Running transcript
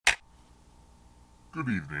Good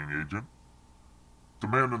evening, Agent. The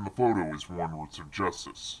man in the photo is One Roots of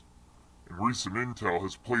Justice, and recent intel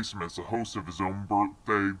has placed him as the host of his own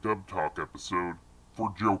birthday Dub Talk episode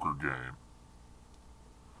for Joker Game.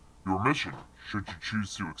 Your mission, should you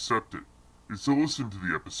choose to accept it, is to listen to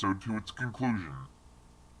the episode to its conclusion.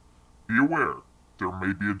 Be aware, there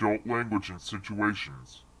may be adult language in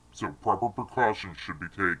situations, so proper precautions should be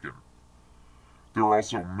taken. There are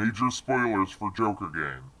also major spoilers for Joker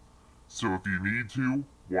Game, so if you need to,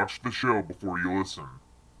 watch the show before you listen.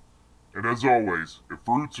 And as always, if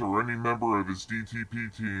Roots or any member of his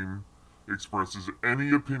DTP team expresses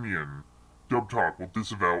any opinion, Dub Talk will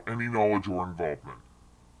disavow any knowledge or involvement.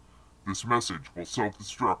 This message will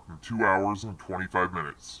self-destruct in 2 hours and 25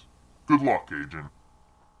 minutes. Good luck, Agent.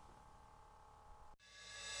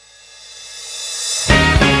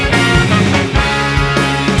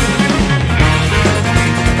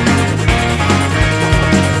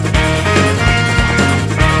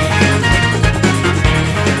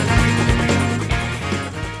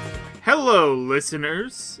 Hello,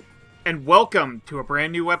 listeners, and welcome to a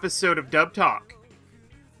brand new episode of Dub Talk,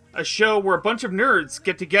 a show where a bunch of nerds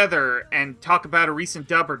get together and talk about a recent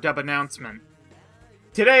dub or dub announcement.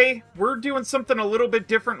 Today, we're doing something a little bit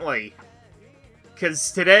differently,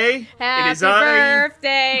 because today, Happy it is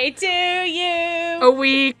birthday to you! A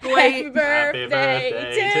week late. Happy birthday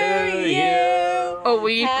to you! A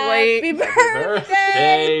week Happy late.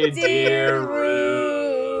 birthday, dear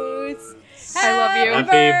Roots! I love you.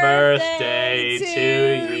 Happy birthday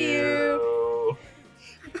to you.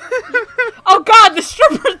 Oh god, the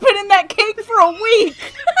stripper's been in that cake for a week!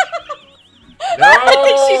 No! I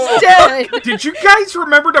think she's dead! Did you guys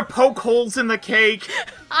remember to poke holes in the cake?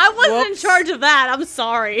 I wasn't Whoops. in charge of that, I'm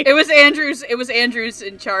sorry. It was Andrews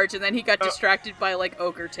in charge, and then he got distracted by, like,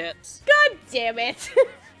 ogre tits. God damn it.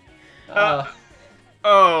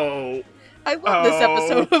 Oh, I love this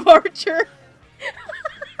episode of Archer.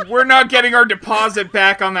 we're not getting our deposit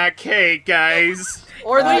back on that cake, guys.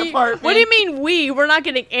 Or the apartment. What do you mean we? We're not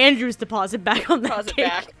getting Andrew's deposit back on that Deposit cake.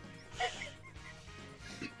 back.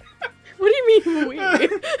 What do you mean we?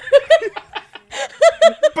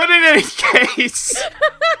 But in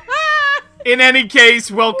any case,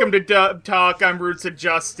 welcome to Dub Talk. I'm Roots of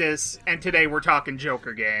Justice, and today we're talking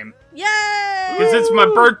Joker Game. Yay! Because it's my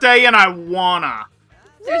birthday and I wanna.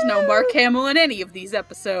 There's no Mark Hamill in any of these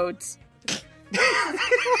episodes. God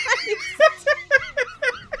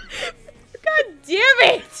damn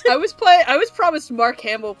it! I was promised Mark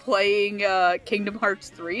Hamill playing Kingdom Hearts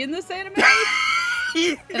 3 in this anime,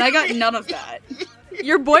 and I got none of that.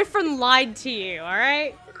 Your boyfriend lied to you,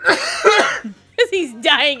 alright? Because he's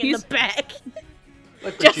dying in the back.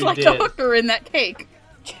 Look what Just you like did. the hooker in that cake.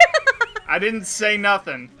 I didn't say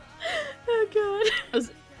nothing. Oh god.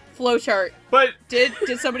 Flowchart. But Did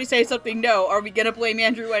somebody say something? No. Are we gonna blame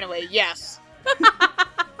Andrew anyway? Yes.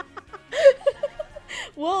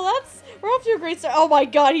 Well, we're off to a great start. Oh my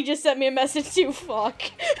god, he just sent me a message too. Fuck.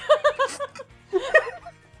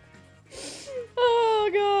 Oh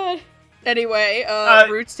god. Anyway,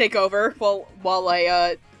 Roots take over while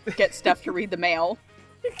I get Steph to read the mail.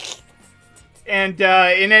 And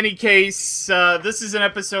in any case, this is an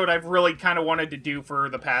episode I've really kind of wanted to do for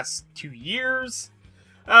the past 2 years.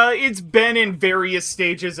 It's been in various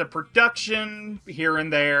stages of production, here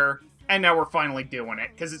and there, and now we're finally doing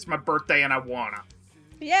it, because it's my birthday and I wanna.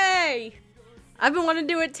 Yay! I've been wanting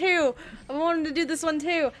to do it too. I've been wanting to do this one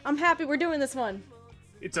too. I'm happy we're doing this one.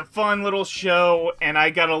 It's a fun little show, and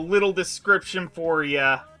I got a little description for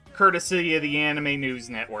you, courtesy of the Anime News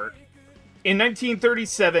Network. In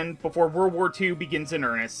 1937, before World War II begins in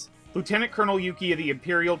earnest, Lieutenant Colonel Yuki of the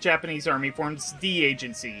Imperial Japanese Army forms D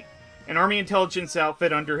Agency, an army intelligence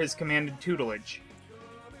outfit under his command and tutelage.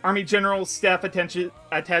 Army General Staff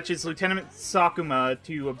attaches Lieutenant Sakuma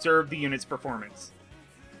to observe the unit's performance.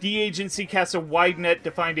 D Agency casts a wide net to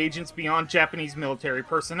find agents beyond Japanese military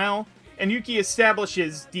personnel, and Yuki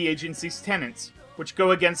establishes D Agency's tenets, which go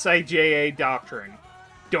against IJA doctrine.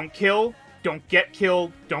 Don't kill, don't get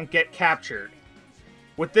killed, don't get captured.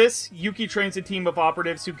 With this, Yuki trains a team of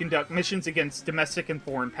operatives who conduct missions against domestic and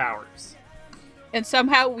foreign powers. And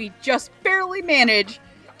somehow we just barely manage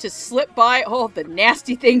to slip by all of the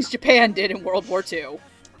nasty things Japan did in World War II.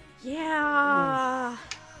 Yeah.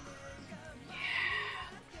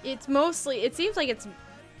 It seems like it's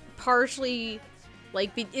partially, like,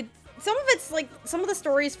 some of it's, like, some of the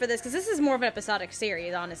stories for this, because this is more of an episodic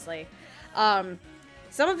series, honestly. Some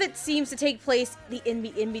of it seems to take place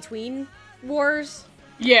in between wars.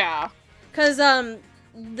 Yeah. Because, the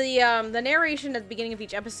narration at the beginning of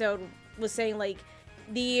each episode was saying, like,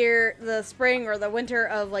 the spring or the winter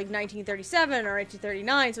of like 1937 or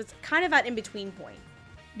 1939, so it's kind of at in-between point.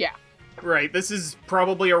 Yeah. Right, this is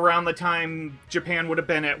probably around the time Japan would have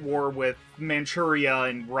been at war with Manchuria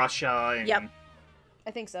and Russia. And... Yep.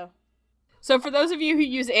 I think so. So for those of you who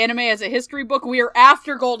use anime as a history book, we are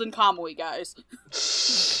after Golden Kamuy, guys.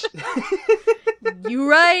 You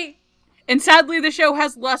right? And sadly, the show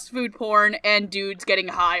has less food porn and dudes getting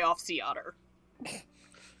high off sea otter.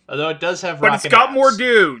 Although it does have But rocket it's got abs. more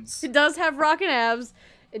dudes. It does have rockin' abs.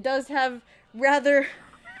 It does have rather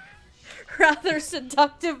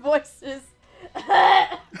seductive voices.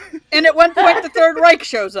 And at one point, the Third Reich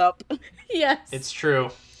shows up. Yes. It's true.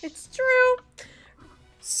 It's true.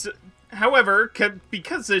 So, however,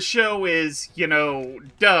 because the show is,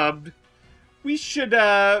 dubbed, we should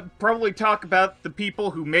probably talk about the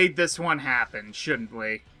people who made this one happen, shouldn't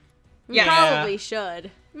we? We Yeah. probably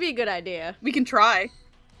should. Be a good idea. We can try.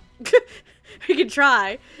 We can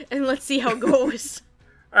try, and let's see how it goes.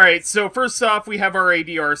 Alright, so first off, we have our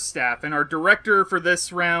ADR staff, and our director for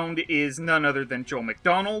this round is none other than Joel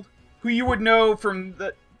McDonald, who you would know from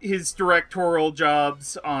his directorial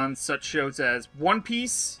jobs on such shows as One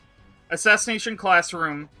Piece, Assassination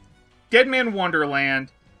Classroom, Dead Man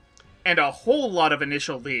Wonderland, and a whole lot of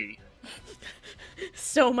Initial D.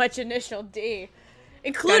 So much Initial D. Gotta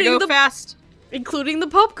Including go the fast. including the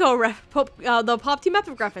the Pop Team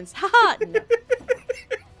Epic reference. Haha. No.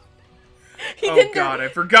 He Oh didn't god, I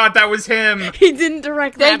forgot that was him! He didn't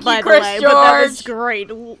direct Thank that, you, by Chris the way, but that was George.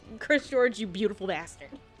 great. Chris George, you beautiful bastard.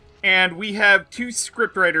 And we have two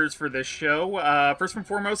scriptwriters for this show. First and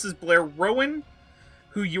foremost is Blair Rowan,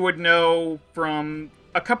 who you would know from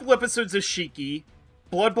a couple episodes of Shiki,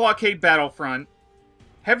 Blood Blockade Battlefront,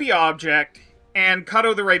 Heavy Object, and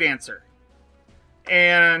Kato the Right Answer.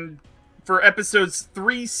 And for episodes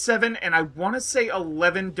 3, 7, and I want to say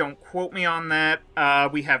 11, don't quote me on that,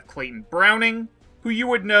 we have Clayton Browning, who you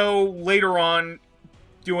would know later on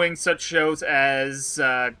doing such shows as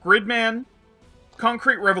Gridman,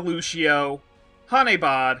 Concrete Revolutio,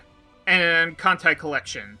 Hanebod, and Kantai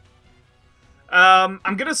Collection.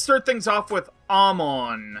 I'm gonna start things off with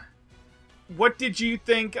Amon. What did you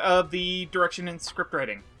think of the direction and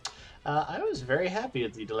scriptwriting? I was very happy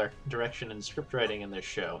with the direction and scriptwriting in this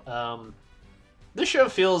show. This show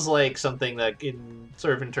feels like something that, in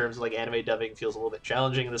terms of like anime dubbing, feels a little bit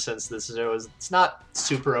challenging in the sense this show it's not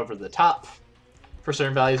super over the top for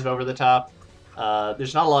certain values of over the top.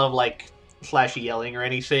 There's not a lot of like flashy yelling or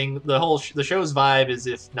anything. The show's vibe is,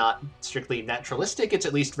 if not strictly naturalistic, it's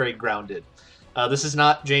at least very grounded. This is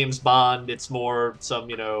not James Bond. It's more some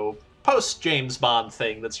post James Bond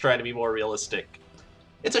thing that's trying to be more realistic.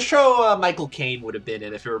 It's a show Michael Caine would have been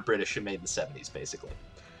in if it were British and made in the 70s, basically.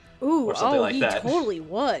 Ooh, Or something like he that. totally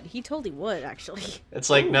would. He totally would, actually.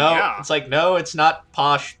 It's like, Ooh, no, yeah. it's like, no, it's not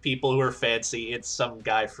posh people who are fancy. It's some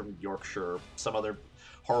guy from Yorkshire, some other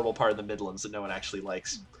horrible part of the Midlands that no one actually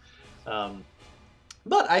likes.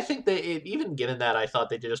 But I think even given that, I thought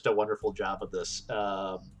they did just a wonderful job of this.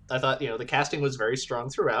 I thought, the casting was very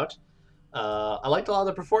strong throughout. I liked a lot of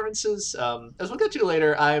the performances. As we'll get to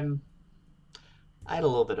later, I had a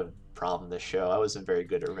little bit of a problem this show. I wasn't very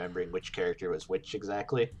good at remembering which character was which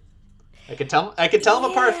exactly. I could tell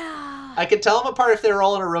them apart. I could tell them apart if they were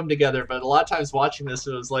all in a room together, but a lot of times watching this,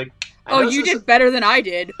 it was like, Oh, you did better than I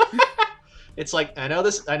did. It's like, I know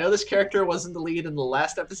this character wasn't the lead in the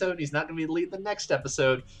last episode. He's not going to be the lead in the next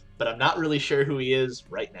episode, but I'm not really sure who he is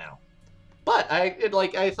right now. But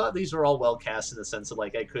I thought these were all well cast in the sense that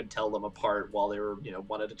like I could tell them apart while they were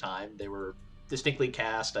one at a time. They were distinctly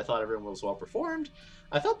cast. I thought everyone was well performed.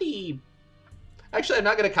 I thought Actually, I'm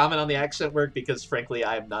not going to comment on the accent work because, frankly,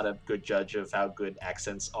 I'm not a good judge of how good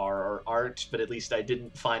accents are or aren't, but at least I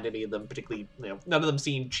didn't find any of them particularly, none of them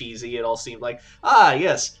seemed cheesy. It all seemed like,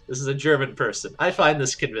 yes, this is a German person. I find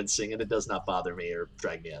this convincing, and it does not bother me or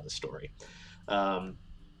drag me out of the story.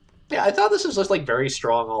 Yeah, I thought this was just, like, very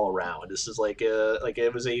strong all around. This is,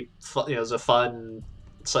 it was a fun,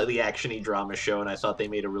 slightly action-y drama show, and I thought they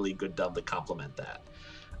made a really good dub to complement that.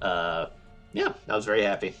 Yeah, I was very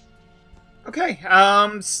happy. Okay,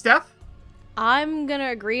 Steph? I'm gonna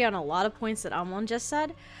agree on a lot of points that Amon just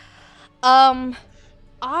said.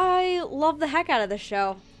 I love the heck out of this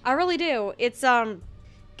show. I really do. It's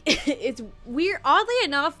it's weird. Oddly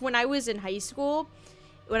enough, when I was in high school,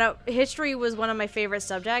 history was one of my favorite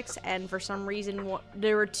subjects, and for some reason,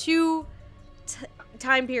 there were two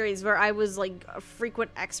time periods where I was like a frequent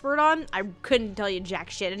expert on. I couldn't tell you jack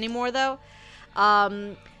shit anymore, though.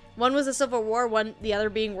 One was the Civil War, the other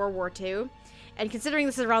being World War II. And considering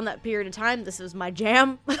this is around that period of time, this was my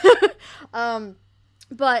jam.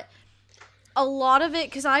 But a lot of it,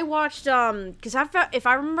 because I watched, because if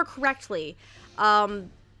I remember correctly,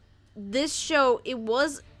 this show, it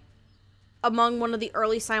was among one of the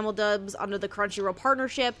early simuldubs under the Crunchyroll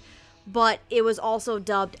partnership, but it was also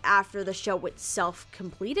dubbed after the show itself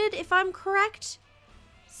completed, if I'm correct.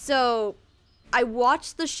 So, I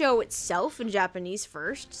watched the show itself in Japanese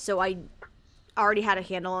first, so I already had a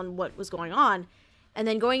handle on what was going on. And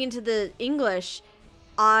then going into the English,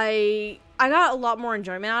 I got a lot more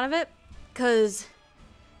enjoyment out of it, because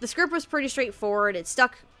the script was pretty straightforward. It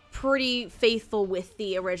stuck pretty faithful with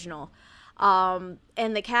the original. And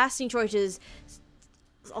the casting choices,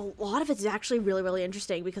 a lot of it's actually really, really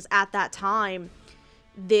interesting, because at that time,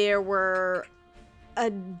 there were a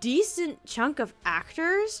decent chunk of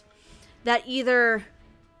actors that either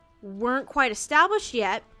weren't quite established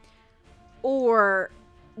yet, or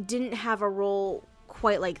didn't have a role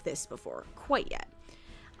quite like this before, quite yet.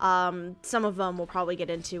 Some of them we'll probably get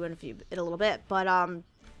into in a little bit, but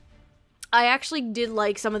I actually did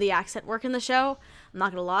like some of the accent work in the show. I'm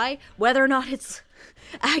not gonna lie. Whether or not it's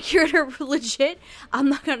accurate or legit, I'm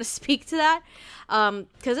not gonna speak to that,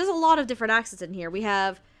 because there's a lot of different accents in here. We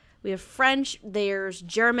have French, there's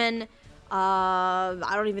German,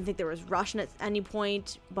 I don't even think there was Russian at any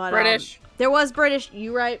point, but British. There was British,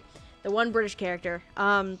 you right, the one British character.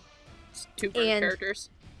 Two British characters.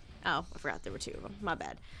 Oh, I forgot there were two of them. My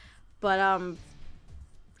bad. But,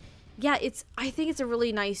 yeah, I think it's a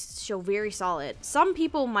really nice show, very solid. Some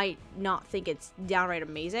people might not think it's downright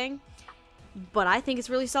amazing, but I think it's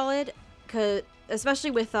really solid,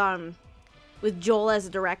 especially with Joel as a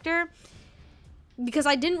director, because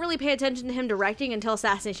I didn't really pay attention to him directing until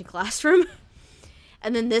Assassination Classroom,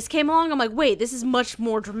 and then this came along, I'm like, wait, this is much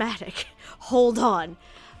more dramatic. Hold on.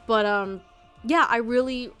 But, yeah, I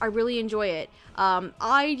really enjoy it.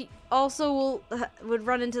 I also would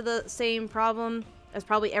run into the same problem as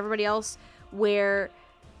probably everybody else, where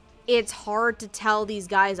it's hard to tell these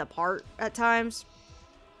guys apart at times,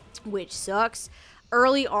 which sucks.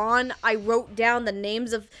 Early on, I wrote down the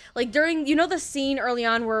names of, like, during, the scene early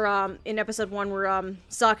on where, in episode 1, where,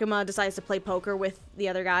 Sakuma decides to play poker with the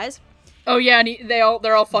other guys. Oh yeah, and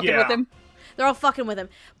they're all fucking with him. They're all fucking with him.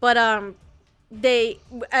 But,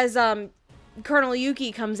 Colonel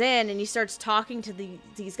Yuki comes in and he starts talking to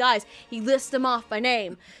these guys. He lists them off by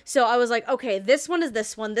name. So I was like, okay, this one is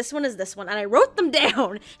this one, this one is this one. And I wrote them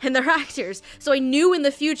down, and they're actors. So I knew in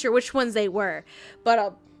the future which ones they were.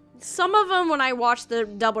 But some of them, when I watched the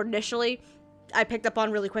dub initially, I picked up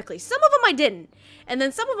on really quickly. Some of them I didn't. And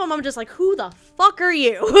then some of them I'm just like, who the fuck are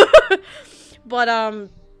you? But,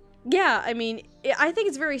 yeah, I mean, I think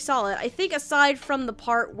it's very solid. I think aside from the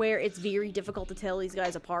part where it's very difficult to tell these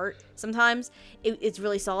guys apart sometimes, it's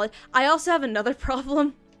really solid. I also have another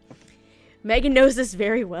problem. Megan knows this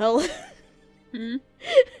very well.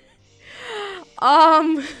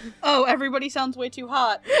 Oh, everybody sounds way too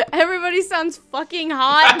hot. Everybody sounds fucking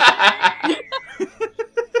hot.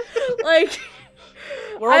 Like,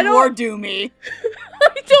 World War Do me.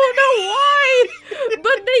 I don't know why,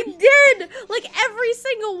 but they did. Like, every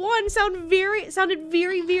single one sounded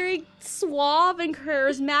very, very suave and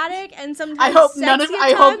charismatic, and sometimes I hope sexy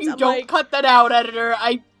I hope you I'm don't like, cut that out, editor.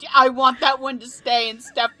 I want that one to stay, and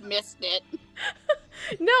Steph missed it.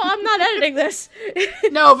 No, I'm not editing this.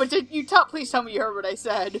 No, but please tell me you heard what I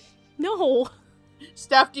said. No.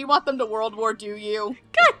 Steph, do you want them to World War Do you?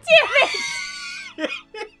 God damn it!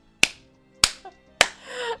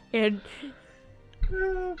 And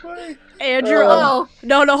Andrew,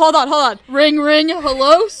 no, hold on. Ring, ring,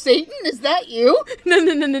 hello, Satan, is that you?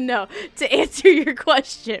 No. To answer your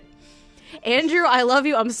question, Andrew, I love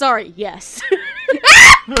you. I'm sorry. Yes.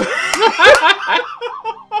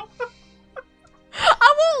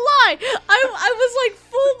 I won't lie. I was like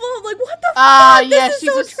full blown, like, what the fuck? Ah, yes,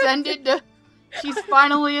 she's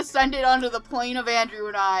finally ascended onto the plane of Andrew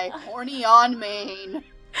and I, horny on Maine.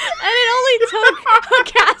 And it only took a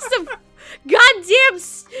cast of goddamn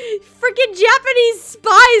freaking Japanese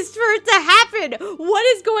spies for it to happen. What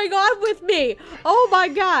is going on with me? Oh my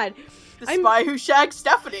god. The spy who shagged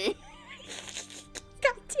Stephanie.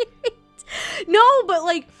 God damn it. No, but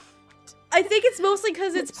like, I think it's mostly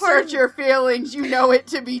because it's part Search your feelings, you know it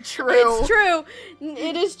to be true. It's true.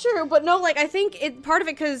 It is true, but no, like, I think part of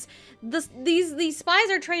it because these spies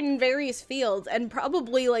are trained in various fields, and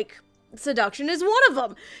probably, like, seduction is one of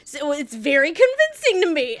them. So it's very convincing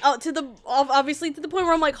to me, obviously to the point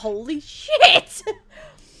where I'm like, holy shit!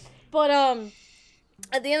 But,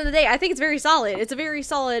 at the end of the day, I think it's very solid. It's a very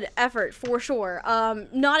solid effort, for sure.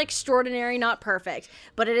 Not extraordinary, not perfect,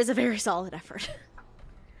 but it is a very solid effort.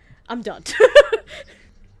 I'm done.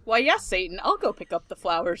 Why, yes, Satan, I'll go pick up the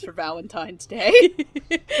flowers for Valentine's Day.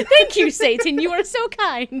 Thank you, Satan. You are so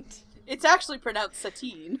kind. It's actually pronounced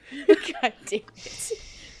Satine. God damn it.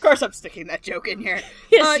 Of course I'm sticking that joke in here.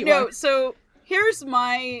 Yes, you no, are. so here's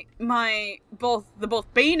my both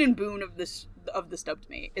bane and boon of the Stubbed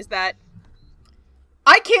Me is that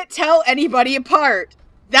I can't tell anybody apart.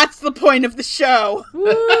 That's the point of the show.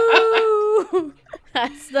 Woo!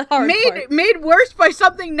 That's the hard part. Made worse by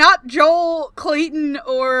something not Joel, Clayton,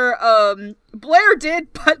 or Blair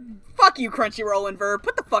did, but fuck you, Crunchyroll and Verve.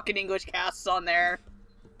 Put the fucking English casts on there.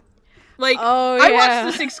 Like, Oh, I yeah.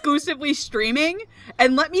 watched this exclusively streaming,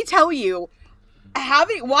 and let me tell you,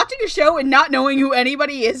 watching a show and not knowing who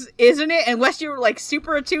anybody is in it, unless you're like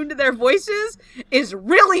super attuned to their voices, is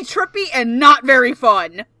really trippy and not very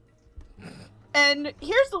fun. And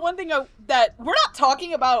here's the one thing that we're not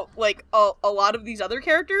talking about, like, a lot of these other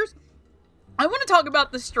characters. I want to talk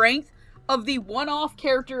about the strength of the one-off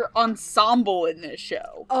character ensemble in this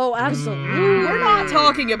show. Oh, absolutely. We're not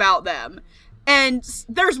talking about them. And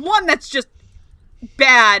there's one that's just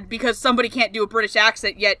bad because somebody can't do a British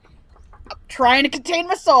accent, yet I'm trying to contain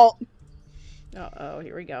my salt. Uh-oh,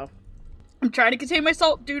 here we go. I'm trying to contain my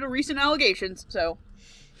salt due to recent allegations, so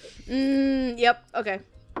Yep, okay.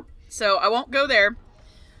 I won't go there.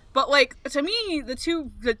 But, like, to me, the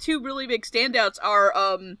two really big standouts are,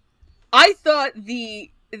 I thought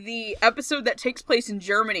the episode that takes place in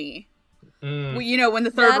Germany, you know, when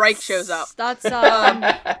the Third Reich shows up. That's 11.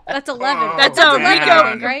 That's That's Rico,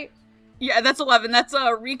 11, right? Yeah, that's 11. That's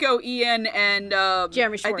Rico, Ian, and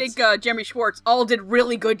Jeremy Schwartz. I think Jeremy Schwartz all did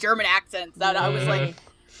really good German accents. That I was like,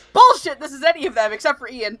 bullshit. This is any of them except for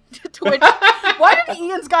Ian. To which, why did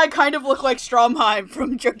Ian's guy kind of look like Stromheim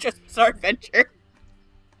from JoJo's Bizarre Adventure?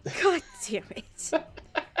 God damn it.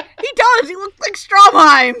 He does. He looks like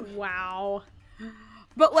Stromheim. Wow.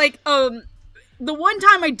 But like, the one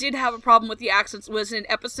time I did have a problem with the accents was in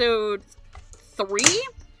episode 3.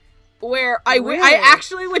 Where I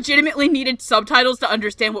actually legitimately needed subtitles to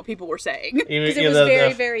understand what people were saying. Because it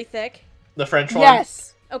was very thick. The French one?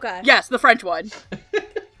 Yes. Okay. Yes, the French one.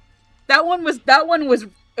 that one was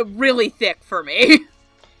really thick for me.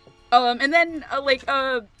 And then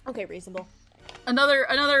Okay, reasonable.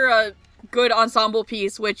 another good ensemble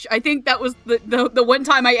piece, which I think that was the one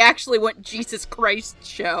time I actually went Jesus Christ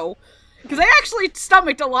show. Because I actually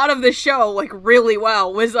stomached a lot of this show, like, really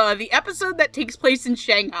well, was the episode that takes place in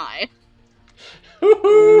Shanghai.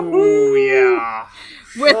 Ooh, yeah.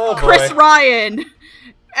 With Oh, boy. Chris Ryan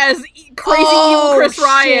as crazy evil Chris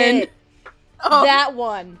Ryan. Shit. That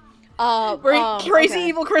one. Crazy okay.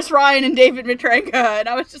 evil Chris Ryan and David Matranka, and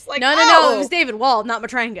I was just like, No, oh! it was David Wald, not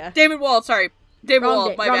Matranga. David Wald, sorry. David Wrong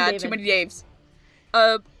Wald, my wrong bad. David. Too many Daves.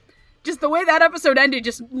 Just the way that episode ended,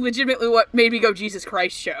 just legitimately what made me go Jesus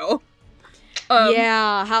Christ show.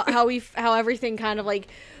 Yeah, how everything kind of like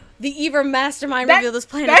the evil mastermind revealed this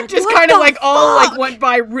plan. That just kind of like all like went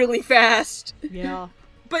by really fast. Yeah.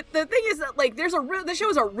 But the thing is that like the show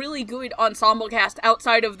is a really good ensemble cast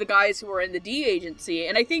outside of the guys who are in the D agency,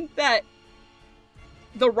 and I think that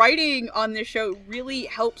the writing on this show really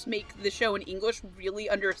helps make the show in English really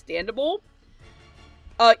understandable.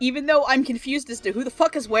 Even though I'm confused as to who the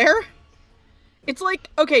fuck is where. It's like,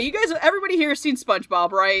 okay, you guys, everybody here has seen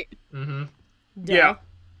SpongeBob, right? Mm-hmm. Yeah.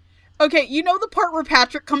 Okay, you know the part where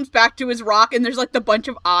Patrick comes back to his rock and there's like the bunch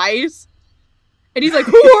of eyes? And he's like,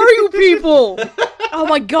 who are you people? Oh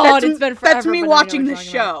my god, it's been forever. That's me but I know watching what the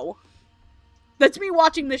you're talking about. show. That's me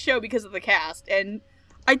watching the show because of the cast. And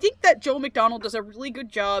I think that Joel McDonald does a really good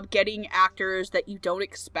job getting actors that you don't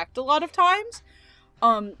expect a lot of times.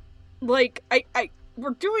 Like,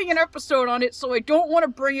 we're doing an episode on it, so I don't want to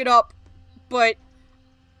bring it up, but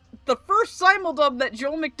the first simuldub that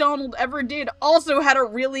Joel McDonald ever did also had a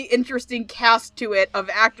really interesting cast to it of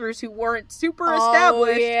actors who weren't super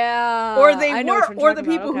established. Oh, yeah. Or the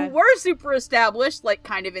people who were super established, like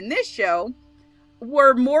kind of in this show,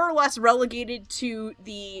 were more or less relegated to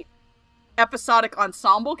the episodic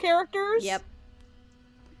ensemble characters. Yep.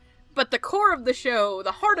 But the core of the show,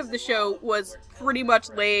 the heart of the show, was pretty much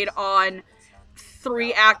laid on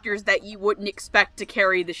 3 actors that you wouldn't expect to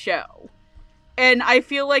carry the show. And I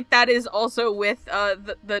feel like that is also with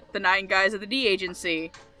the 9 guys of the D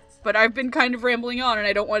agency. But I've been kind of rambling on, and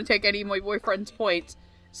I don't want to take any of my boyfriend's points.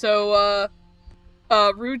 So,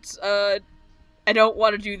 Roots, I don't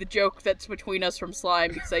want to do the joke that's between us from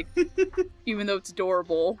Slime, because even though it's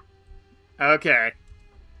adorable. Okay.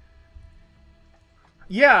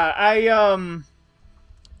 Yeah,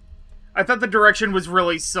 I thought the direction was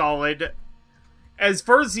really solid. As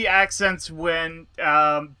far as the accents went,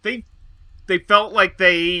 they felt like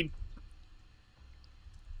I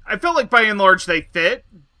felt like by and large they fit,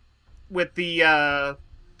 with the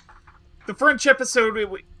French episode,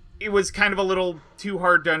 it was kind of a little too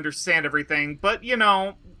hard to understand everything. But, you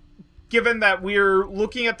know, given that we're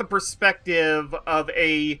looking at the perspective of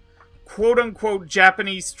a quote-unquote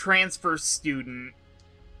Japanese transfer student,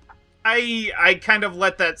 I kind of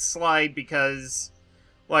let that slide because,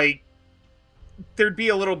 like, there'd be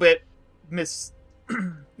a little bit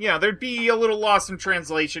there'd be a little loss in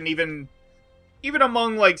translation, even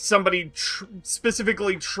among, like, somebody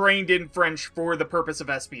specifically trained in French for the purpose of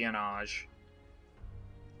espionage.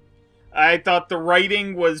 I thought the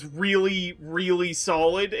writing was really, really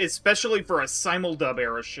solid, especially for a simuldub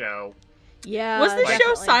era show. Yeah, Was the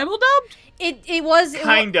show simuldubbed? It was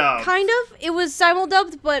Kind of. It was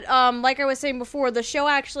simuldubbed, but like I was saying before, the show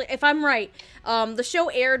actually, if I'm right, the show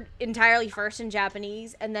aired entirely first in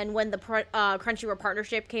Japanese, and then when the Crunchyroll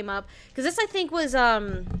partnership came up, because this I think was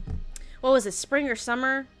what was it, spring or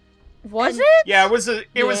summer? Was it? Yeah, it was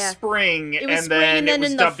spring, It was and spring, then it and was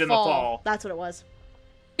then dubbed in the fall. That's what it was.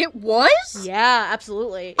 It was? Yeah,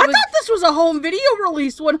 absolutely. I thought this was a home video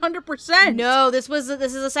release 100%. No, this is a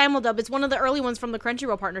simuldub. It's one of the early ones from the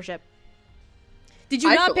Crunchyroll partnership. Did you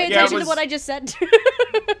I not feel pay like- attention Yeah, it to what was- I just said?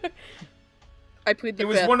 I plead the It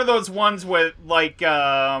was fifth. one of those ones with, like,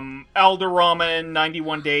 Alderama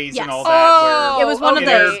 91 Days Yes. and all that. Oh, where It was one of it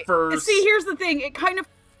aired those. first. See, here's the thing. It kind of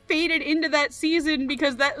faded into that season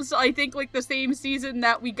because that was, I think, like, the same season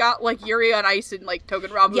that we got, like, Yuri on Ice and, like,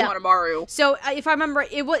 Togenramu Yeah. Hanamaru. So, if I remember,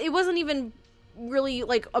 it wasn't even really,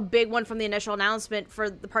 like, a big one from the initial announcement for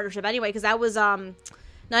the partnership anyway, because that was,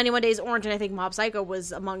 91 Days Orange, and I think Mob Psycho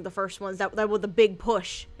was among the first ones that were the big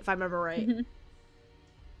push, if I remember right.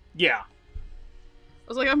 Yeah. I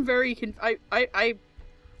was like, I'm very I'm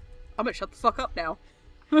gonna shut the fuck up now.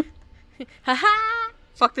 Haha!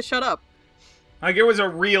 Fuck the shut up. Like, it was a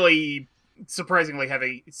really surprisingly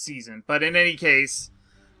heavy season. But in any case,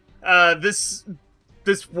 this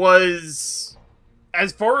was,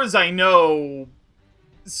 as far as I know,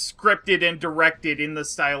 scripted and directed in the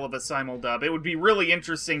style of a simuldub. It would be really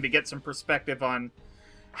interesting to get some perspective on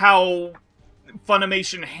how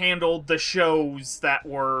Funimation handled the shows that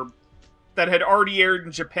had already aired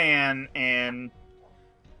in Japan, and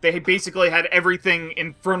they basically had everything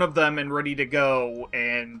in front of them and ready to go,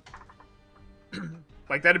 and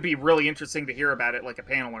like, that'd be really interesting to hear about it, like a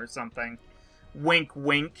panel or something. Wink,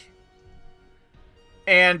 wink.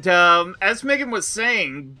 And as Megan was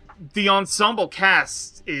saying, the ensemble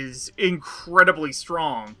cast is incredibly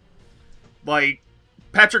strong. Like,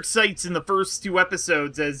 Patrick Seitz in the first 2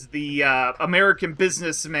 episodes as the American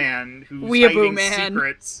businessman who's Weeaboo hiding man.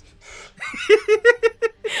 secrets.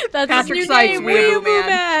 That's Patrick his new Seitz, name, Weeaboo Weeaboo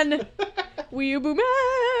Man! Weeaboo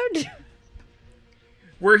Man!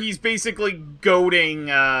 Where he's basically goading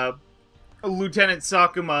Lieutenant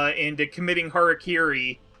Sakuma into committing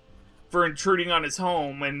harakiri for intruding on his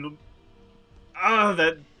home, and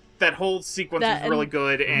that whole sequence That- was really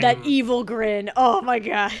good. And That evil grin. Oh my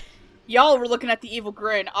god. Y'all were looking at the evil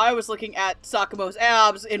grin. I was looking at Sakamo's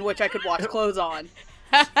abs, in which I could wash clothes on.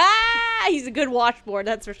 He's a good washboard,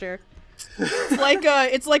 that's for sure.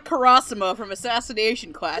 It's like Karasuma from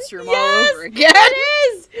Assassination Classroom all Yes, over again.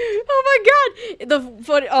 It is! Oh my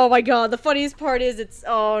god! Oh my god, the funniest part is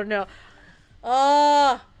oh no.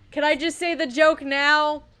 Can I just say the joke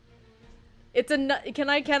now? Can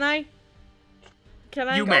I?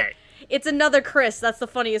 You may. It's another Chris, that's the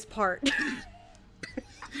funniest part.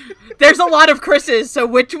 There's a lot of Chris's, so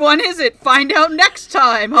which one is it? Find out next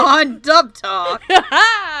time on Dub Talk.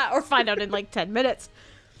 Or find out in like 10 minutes.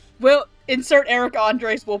 We'll insert Eric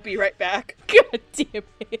Andres. We'll be right back. God damn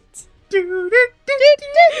it.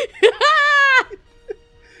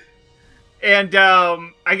 And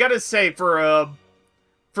I gotta say, for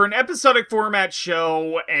an episodic format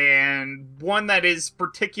show, and one that is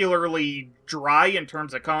particularly dry in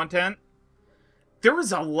terms of content, there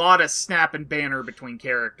was a lot of snap and banter between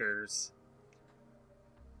characters.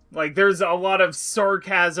 Like, there's a lot of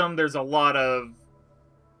sarcasm, there's a lot of,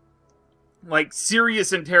 like,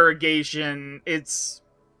 serious interrogation. It's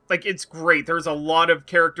great. There's a lot of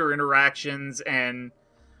character interactions, and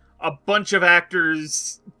a bunch of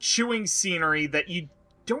actors chewing scenery that you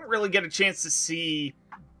don't really get a chance to see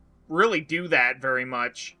really do that very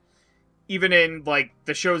much, even in, like,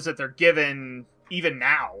 the shows that they're given even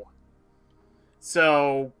now.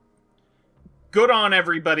 So, good on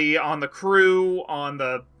everybody, on the crew, on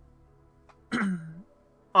the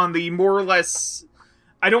on the more or less,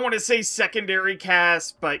 I don't want to say secondary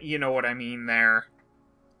cast, but you know what I mean there.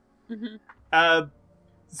 Mm-hmm.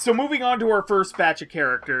 So moving on to our first batch of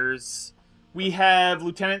characters, we have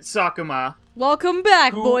Lieutenant Sakuma. welcome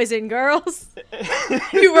back, Who- boys and girls.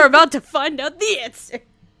 You were about to find out the answer.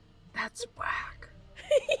 That's whack.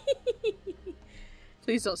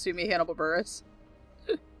 Please don't sue me, Hannibal Buress.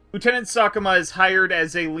 Lieutenant Sakuma is hired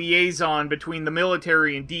as a liaison between the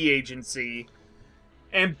military and D Agency.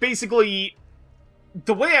 And basically,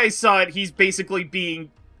 the way I saw it, he's basically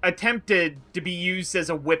being attempted to be used as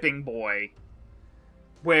a whipping boy.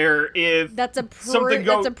 Where if That's a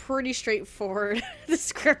pretty straightforward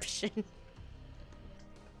description.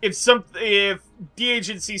 If D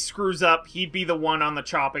Agency screws up, he'd be the one on the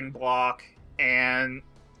chopping block, and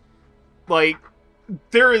like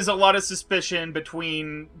there is a lot of suspicion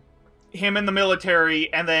between him and the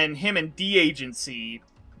military, and then him and D Agency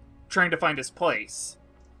trying to find his place.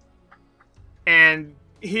 And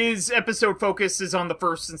his episode focuses on the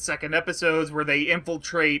first and second episodes, where they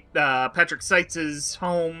infiltrate Patrick Seitz's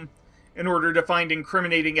home in order to find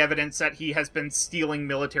incriminating evidence that he has been stealing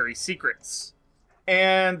military secrets.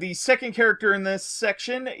 And the second character in this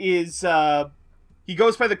section is, he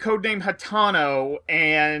goes by the codename Hatano,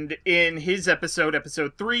 and in his episode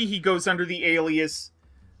 3, he goes under the alias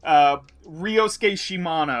Ryosuke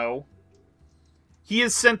Shimano. He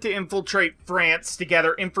is sent to infiltrate France to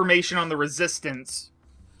gather information on the resistance,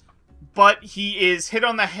 but he is hit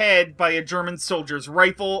on the head by a German soldier's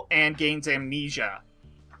rifle and gains amnesia.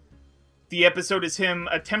 The episode is him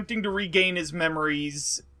attempting to regain his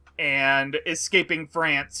memories and escaping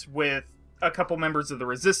France with a couple members of the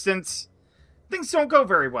resistance. Things don't go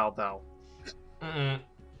very well, though.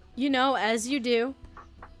 You know, as you do.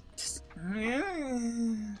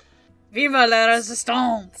 Viva la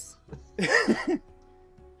resistance!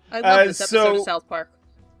 I love this episode of South Park.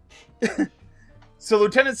 So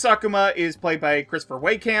Lieutenant Sakuma is played by Christopher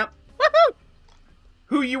Waycamp,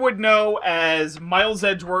 who you would know as Miles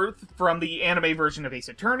Edgeworth from the anime version of Ace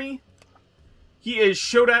Attorney. He is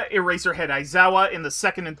Shota Eraserhead Aizawa in the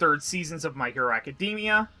second and third seasons of My Hero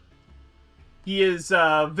Academia. He is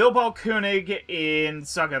Vilbal Koenig in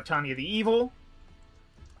Saga of Tanya the Evil.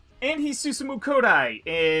 And he's Susumu Kodai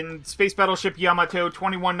in Space Battleship Yamato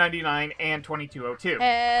 2199 and 2202.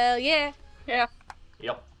 Hell yeah. Yeah.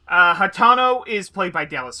 Yep. Hatano is played by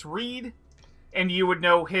Dallas Reed, and you would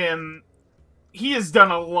know him. He has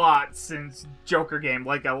done a lot since Joker Game,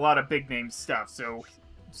 like a lot of big name stuff, so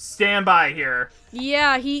stand by here.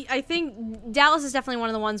 Yeah, I think Dallas is definitely one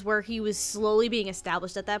of the ones where he was slowly being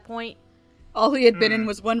established at that point. All he had been in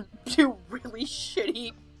was two really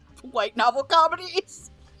shitty light novel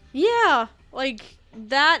comedies. Yeah, like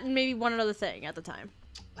that and maybe one other thing at the time.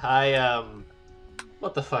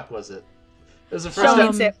 What the fuck was it? It was the Show first me-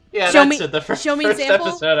 episode. Yeah, show that's me- it. The show me an first sample?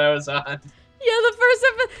 episode I was on. Yeah, the first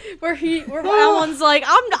episode where Alan's like,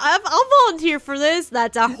 I'll volunteer for this.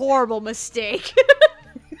 That's a horrible mistake.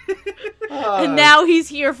 And now he's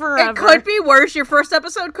here forever. It could be worse. Your first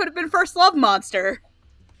episode could have been First Love Monster.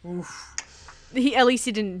 Oof. At least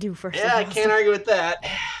he didn't do first. Yeah, I can't argue with that.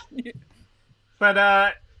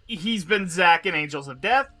 But, he's been Zack in Angels of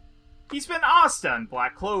Death. He's been Asta in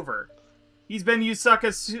Black Clover. He's been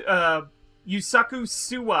Yusaku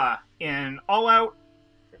Suwa in All Out.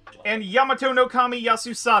 And Yamato no Kami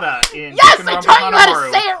Yasusada in Yes, Kenran I taught you how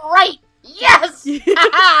Hanaharu. to say it right.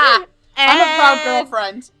 Yes. I'm a proud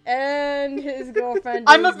girlfriend. And his girlfriend.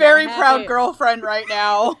 I'm a is very not proud happy. girlfriend right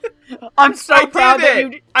now. I'm so I proud did that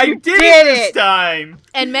it! you I did did it this it. time!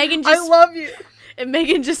 And Megan I just love you.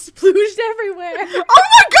 splooged everywhere. Oh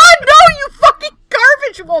my god, no, you fucking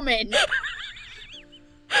garbage woman!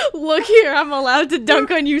 Look here, I'm allowed to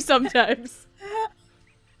dunk on you sometimes.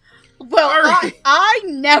 Well, Alright. I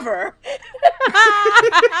never.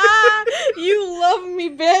 You love me,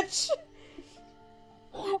 bitch.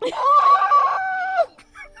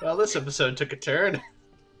 Well, this episode took a turn.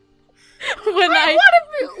 When Let me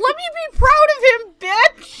be proud of him,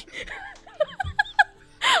 bitch!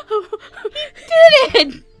 You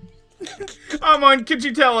did it! Come on, could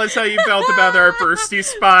you tell us how you felt about our first two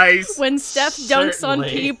spies? when Steph dunks on Certainly.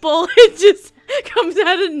 people, it just comes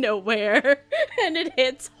out of nowhere and it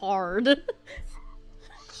hits hard.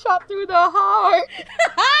 Shot through the heart.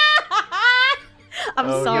 I'm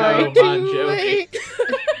Oh, sorry. no, Bon Jovi. Wait.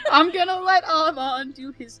 I'm gonna let Amon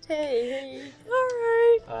do his take.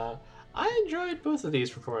 Alright. I enjoyed both of these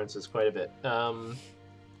performances quite a bit.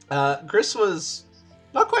 Chris was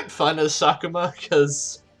not quite fun as Sakuma,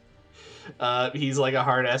 because he's like a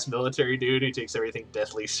hard-ass military dude who takes everything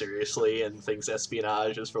deathly seriously and thinks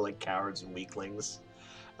espionage is for like cowards and weaklings,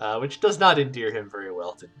 which does not endear him very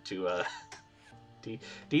well to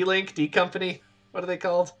D-Link, D-Company, what are they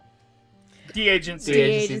called? D-Agency.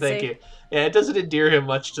 D-Agency, thank you. Yeah, it doesn't endear him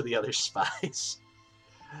much to the other spies.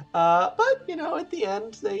 But, you know, at the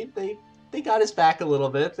end, they they got his back a little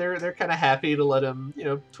bit. They're kind of happy to let him,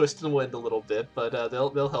 twist and wind a little bit, but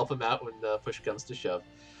they'll help him out when push comes to shove.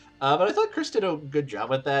 But I thought Chris did a good job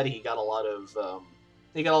with that. He got a lot of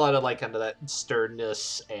like kind of that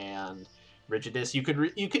sternness and rigidness. You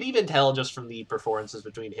could even tell just from the performances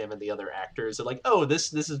between him and the other actors that like, oh,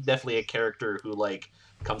 this is definitely a character who like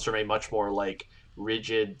comes from a much more like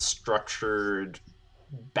rigid, structured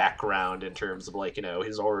background in terms of like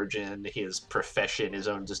his origin, his profession, his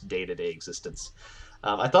own just day-to-day existence.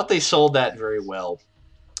 I thought they sold that very well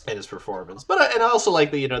in his performance, but I also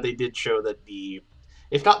like that they did show that the,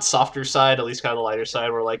 if not softer side, at least kind of the lighter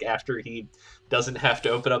side, where like after he doesn't have to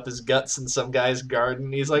open up his guts in some guy's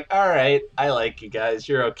garden, he's like, all right, I like you guys,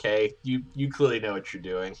 you're okay, you clearly know what you're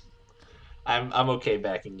doing, I'm okay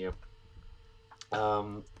backing you.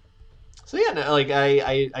 So yeah, no, like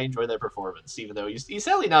I enjoyed that performance, even though he's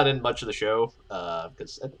sadly not in much of the show.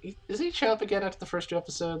 Because does he show up again after the first 2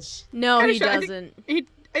 episodes? No, he doesn't.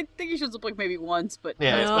 I think he shows up like maybe once, but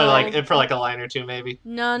Yeah, No. but like for like a line or two, maybe.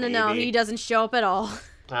 No, Maybe. he doesn't show up at all.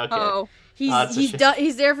 Okay. oh, That's a He's shame. done.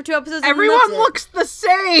 He's there for 2 episodes. and everyone that's it. looks the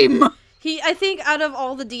same. I think out of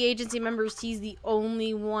all the D agency members, he's the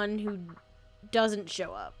only one who doesn't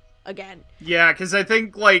show up again. Yeah, because I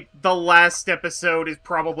think, like, the last episode is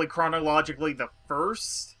probably chronologically the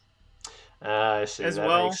first. I see. As That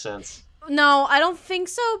well. makes sense. No, I don't think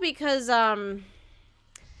so because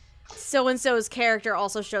so and so's character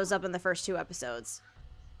also shows up in the first 2 episodes.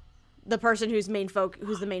 The person who's the main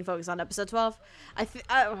focus on episode 12.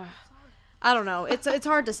 I don't know. It's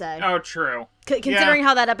hard to say. Oh, true. Considering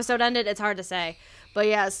how that episode ended, it's hard to say. But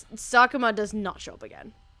yes, Sakuma does not show up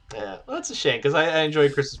again. Yeah, well, that's a shame because I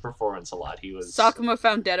enjoyed Chris's performance a lot. He was Sakuma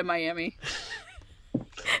found dead in Miami.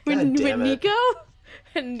 With damn it. Nico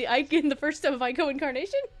and Ike in the first of Ico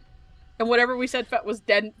Incarnation. And whatever we said was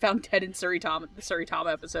dead, found dead in Suritama, the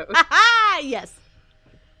Suritama episode. Ah, yes.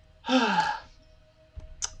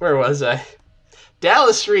 Where was I?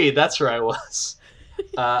 Dallas Reed, that's where I was.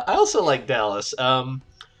 I also like Dallas. I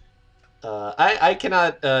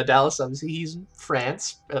cannot Dallas. Obviously, he's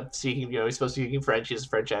France. Speaking, he's supposed to be speaking French. He has a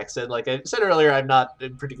French accent. Like I said earlier, I'm not a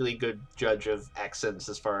particularly good judge of accents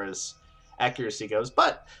as far as accuracy goes,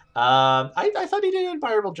 but I thought he did an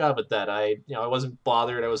admirable job at that. I wasn't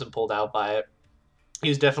bothered. I wasn't pulled out by it. He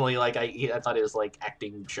was definitely like I thought it was like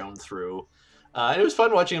acting shown through. And it was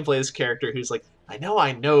fun watching him play this character who's like, I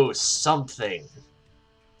know something,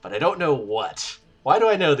 but I don't know what. Why do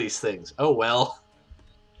I know these things? Oh well.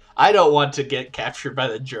 I don't want to get captured by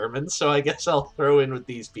the Germans, so I guess I'll throw in with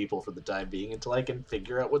these people for the time being until I can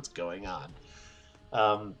figure out what's going on.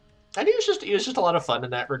 And he was just a lot of fun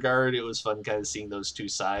in that regard. It was fun kind of seeing those two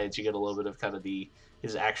sides. You get a little bit of kind of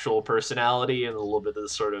his actual personality and a little bit of the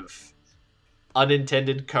sort of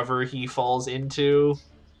unintended cover he falls into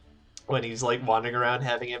when he's like wandering around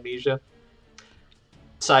having amnesia.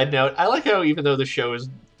 Side note, I like how even though the show is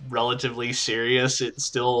relatively serious, it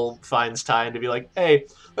still finds time to be like, hey,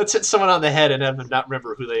 let's hit someone on the head and have them not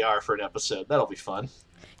remember who they are for an episode. That'll be fun.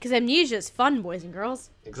 Because amnesia is fun, boys and girls.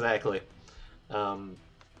 Exactly.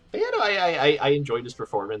 But yeah, no, I enjoyed his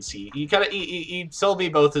performance. He sold me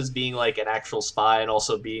both as being like an actual spy and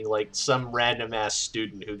also being like some random ass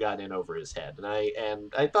student who got in over his head.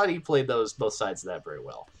 And I thought he played both sides of that very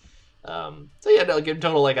well. So yeah, no, in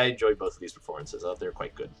total, like I enjoyed both of these performances. I thought they were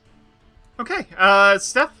quite good. Okay,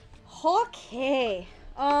 Steph? Okay.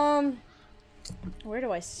 Where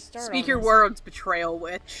do I start? Speak on your this? words, betrayal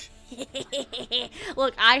witch.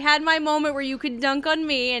 Look, I had my moment where you could dunk on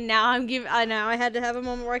me, and now now I had to have a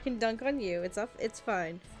moment where I can dunk on you. It's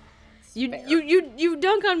fine. You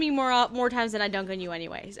dunk on me more times than I dunk on you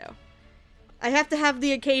anyway, so I have to have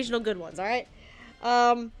the occasional good ones. All right.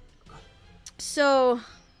 So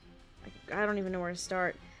I don't even know where to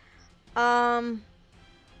start. I'm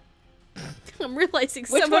realizing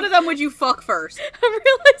Which one of them would you fuck first? I'm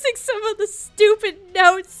realizing some of the stupid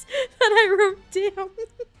notes that I wrote down.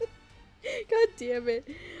 God damn it.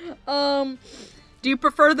 Do you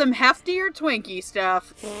prefer them hefty or Twinkie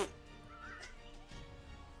stuff?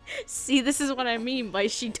 See, this is what I mean by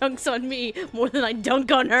she dunks on me more than I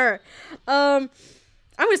dunk on her. I'm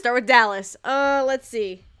gonna start with Dallas. Let's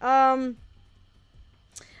see.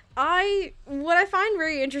 What I find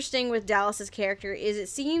very interesting with Dallas's character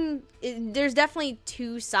is there's definitely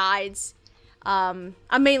two sides. I'm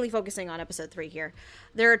mainly focusing on episode 3 here.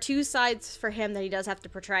 There are two sides for him that he does have to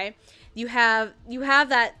portray. You have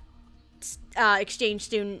that exchange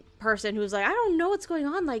student person who's like, I don't know what's going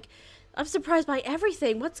on. Like, I'm surprised by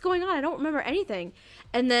everything. What's going on? I don't remember anything.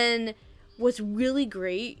 And then what's really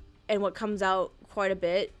great and what comes out quite a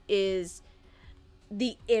bit is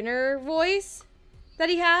the inner voice that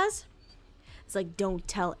he has. It's like, don't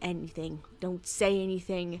tell anything. Don't say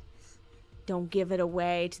anything. Don't give it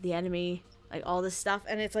away to the enemy. Like, all this stuff.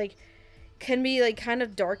 And it's like, can be like kind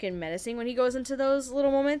of dark and menacing when he goes into those little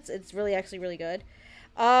moments. It's really actually really good.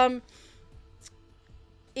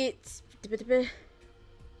 It's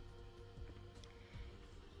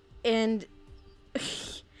and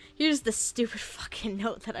here's the stupid fucking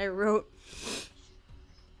note that I wrote.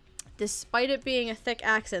 Despite it being a thick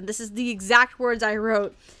accent, this is the exact words I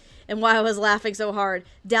wrote and why I was laughing so hard.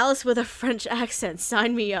 Dallas with a French accent,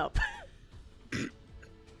 sign me up.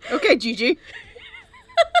 Okay, Gigi.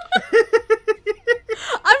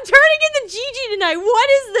 I'm turning into Gigi tonight. What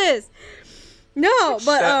is this? No,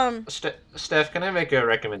 but Steph, can I make a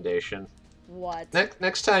recommendation? What?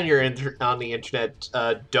 Next time you're on the internet,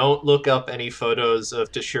 don't look up any photos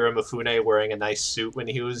of Toshiro Mifune wearing a nice suit when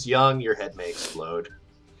he was young. Your head may explode.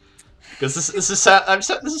 Because this is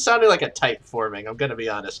sounding like a type forming. I'm gonna be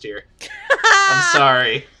honest here. I'm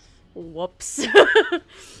sorry. Whoops.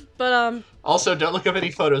 But Also, don't look up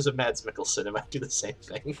any photos of Mads Mikkelsen. It might do the same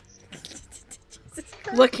thing.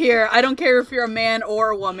 Look here, I don't care if you're a man or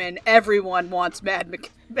a woman. Everyone wants Mad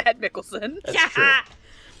Mikkelsen. That's true.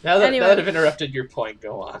 Now that I've interrupted your point,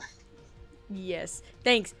 go on. Yes.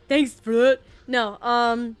 Thanks for that. No,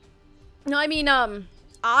 I mean,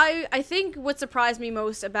 I think what surprised me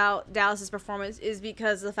most about Dallas's performance is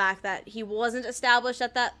because of the fact that he wasn't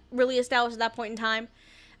really established at that point in time.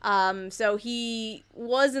 So he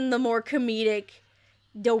was in the more comedic,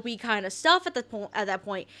 dopey kind of stuff at that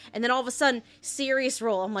point, and then all of a sudden, serious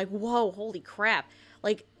role. I'm like, whoa, holy crap!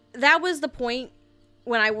 Like, that was the point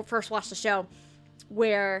when I first watched the show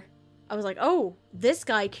where I was like, oh, this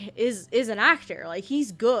guy is an actor. Like,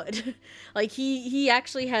 he's good. Like, he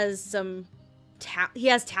actually has some he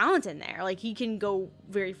has talent in there. Like, he can go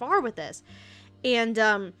very far with this,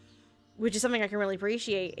 and which is something I can really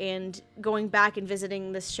appreciate. And going back and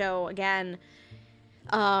visiting this show again,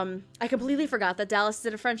 I completely forgot that Dallas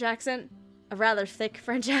did a French accent, a rather thick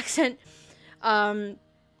French accent. And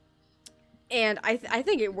I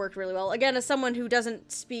think it worked really well. Again, as someone who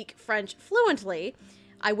doesn't speak French fluently,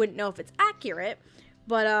 I wouldn't know if it's accurate,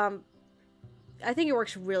 but I think it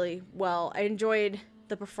works really well. I enjoyed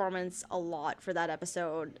the performance a lot for that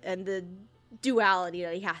episode, and the duality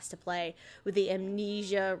that he has to play with the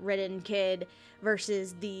amnesia-ridden kid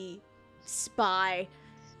versus the spy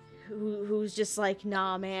who's just like,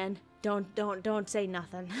 nah, man, don't say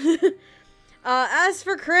nothing. As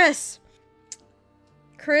for Chris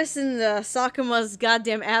and the Sakuma's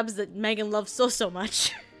goddamn abs that Megan loves so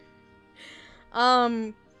much.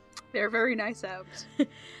 They're very nice abs.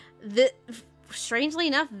 Strangely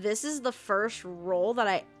enough, this is the first role that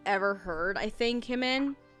I ever heard, I think, him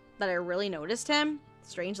in, that I really noticed him,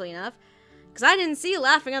 strangely enough, because I didn't see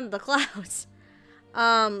Laughing Under the Clouds.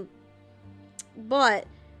 But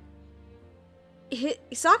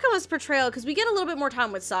Sakuma's portrayal, because we get a little bit more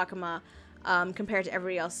time with Sakuma compared to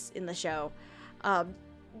everybody else in the show.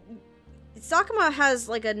 Sakuma has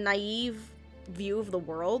like a naive view of the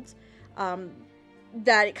world,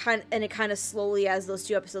 that it kind of slowly, as those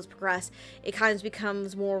two episodes progress, it kind of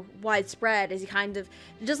becomes more widespread as he kind of,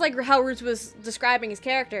 just like how Roots was describing his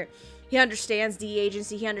character, he understands the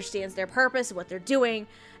agency, he understands their purpose, what they're doing,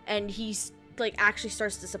 and he's like actually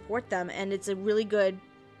starts to support them, and it's a really good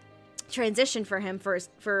transition for him for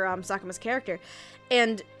Sakuma's character.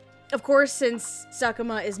 And of course, since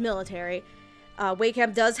Sakuma is military, Wake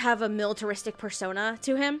Camp does have a militaristic persona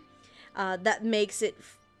to him,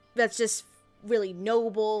 that's just really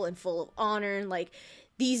noble and full of honor, and like,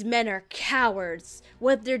 these men are cowards,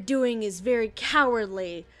 what they're doing is very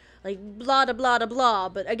cowardly, like, blah da blah da blah.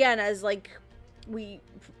 But again, as like we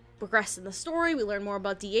progress in the story, we learn more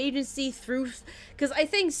about the agency because I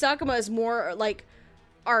think Sakuma is more like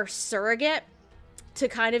our surrogate to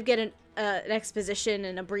kind of get an exposition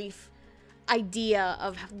and a brief idea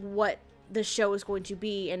of what the show is going to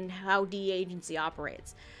be and how the agency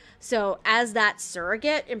operates. So as that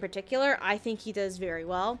surrogate in particular, I think he does very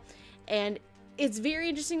well. And it's very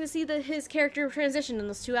interesting to see his character transition in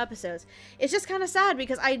those two episodes. It's just kind of sad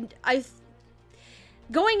because I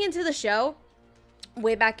going into the show,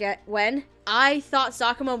 way back when, I thought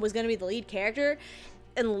Sakuma was going to be the lead character.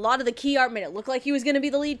 And a lot of the key art made it look like he was going to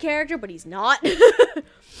be the lead character, but he's not.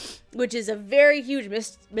 Which is a very huge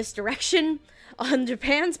misdirection on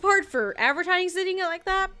Japan's part for advertising it like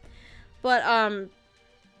that. But,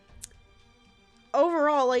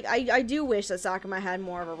 overall, like, I do wish that Sakuma had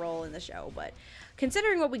more of a role in the show, but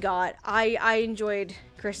considering what we got, I enjoyed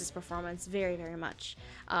Chris's performance very, very much.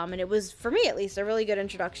 And it was, for me at least, a really good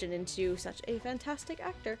introduction into such a fantastic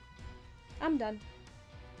actor. I'm done.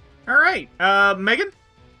 All right, Megan?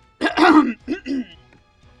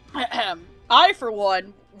 I, for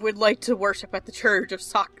one, would like to worship at the Church of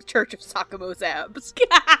Sakamo's abs.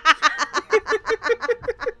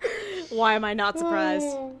 Why am I not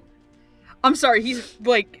surprised? I'm sorry, he's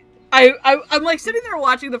like, I'm like sitting there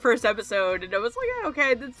watching the first episode, and I was like, yeah,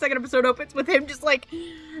 okay, the second episode opens with him just like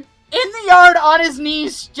in the yard on his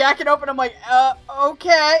knees, jacking open. I'm like,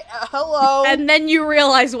 okay, hello. And then you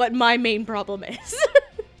realize what my main problem is.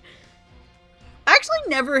 I actually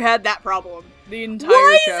never had that problem the entire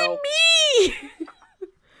Why show. is it me?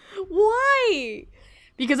 Why?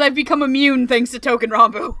 Because I've become immune thanks to Token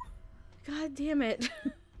Rambo. God damn it.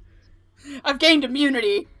 I've gained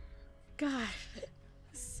immunity. God.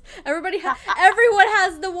 Everyone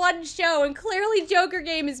has the one show, and clearly Joker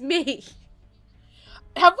Game is me.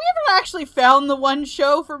 Have we ever actually found the one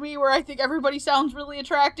show for me where I think everybody sounds really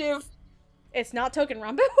attractive? It's not Token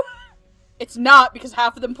Rambo. It's not, because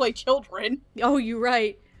half of them play children. Oh, you're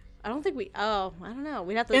right. I don't think we... Oh, I don't know.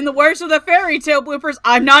 We'd have to... In the words of the fairy tale bloopers,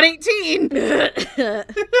 I'm not 18!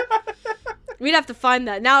 We'd have to find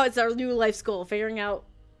that. Now it's our new life goal, figuring out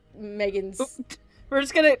Megan's... We're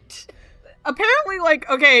just gonna... Apparently, like,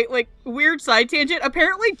 okay, like, weird side tangent.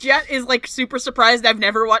 Apparently Jet is, like, super surprised I've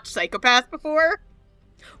never watched Psycho-Pass before.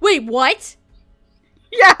 Wait, what?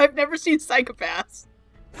 Yeah, I've never seen Psycho-Pass.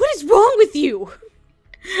 What is wrong with you?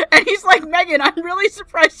 And he's like, Megan, I'm really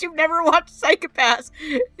surprised you've never watched Psycho-Pass.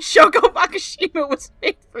 Shoko Makishima was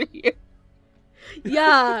made for you.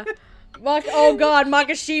 Yeah. Oh god,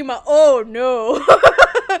 Makishima. Oh no.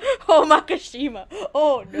 Oh, Makishima.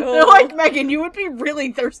 Oh no. They're like, Megan, you would be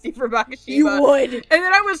really thirsty for Makishima. You would. And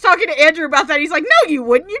then I was talking to Andrew about that. He's like, no, you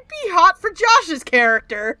wouldn't. You'd be hot for Josh's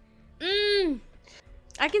character. I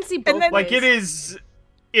can see both ways. Like, it is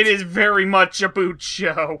very much a boot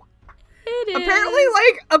show. It is.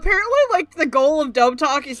 Apparently, the goal of Dub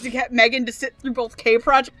Talk is to get Megan to sit through both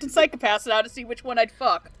K-Project and Psycho-Pass now to see which one I'd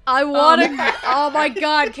fuck. I want to... Oh my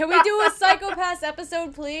god, can we do a Psycho-Pass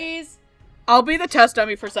episode, please? I'll be the test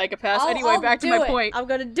dummy for Psycho-Pass. Anyway, I'll back to do my it. point. I'm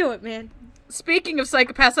gonna do it, man. Speaking of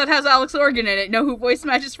Psycho-Pass, that has Alex Organ in it. Know who voice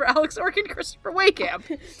matches for Alex Organ? Christopher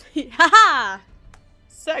Wakehamp. Haha!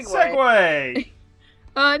 Segue!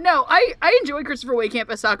 No, I enjoy Christopher Wakehamp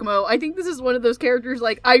as Sakamo. I think this is one of those characters,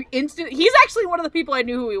 like, he's actually one of the people I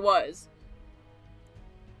knew who he was.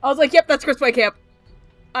 I was like, yep, that's Chris Wakehamp.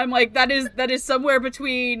 I'm like, that is somewhere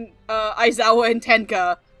between, Aizawa and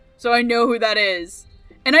Tenka, so I know who that is.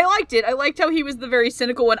 And I liked it. I liked how he was the very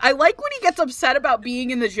cynical one. I like when he gets upset about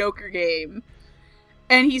being in the Joker game.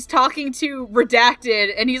 And he's talking to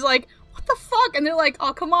Redacted, and he's like, what the fuck? And they're like,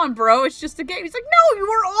 oh, come on, bro, it's just a game. He's like, no, you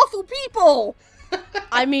are awful people!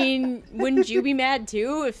 I mean, wouldn't you be mad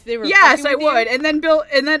too if they were? Yes, I fucking with would. you? And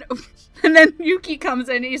then and then Yuki comes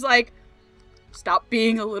in and he's like, stop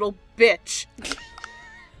being a little bitch.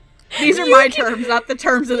 These are my terms, not the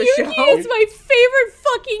terms of the Yuki show. is my favorite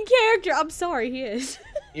fucking character. I'm sorry, he is.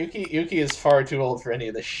 Yuki is far too old for any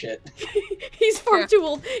of this shit. He's far too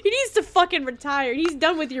old. He needs to fucking retire. He's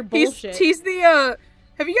done with your bullshit. He's the,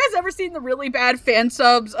 have you guys ever seen the really bad fan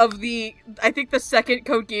subs of I think the second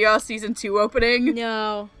Code Geass Season 2 opening?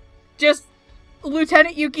 No. Just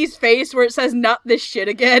Lieutenant Yuki's face where it says, not this shit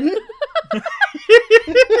again.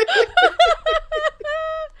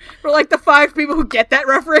 For like the 5 people who get that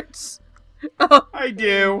reference. I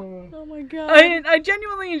do. Oh my god. I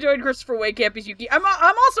genuinely enjoyed Christopher Wakehamp as Yuki. I'm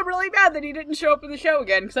also really mad that he didn't show up in the show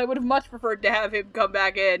again, because I would have much preferred to have him come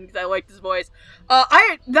back in, because I liked his voice.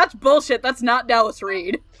 That's bullshit. That's not Dallas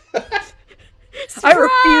Reed. I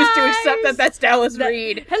refuse to accept that that's Dallas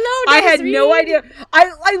Reed. Hello, I Dallas had no Reed. idea.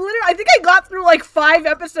 I think I got through like 5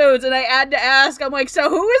 episodes, and I had to ask, I'm like, so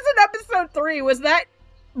who is in episode 3? Was that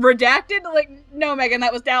Redacted? Like, no, Megan,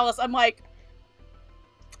 that was Dallas. I'm like,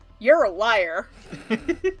 you're a liar.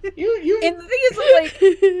 You And the thing is, like,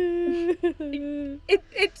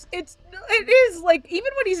 it is like,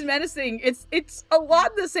 even when he's menacing, it's a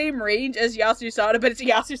lot in the same range as Yasusada, but it's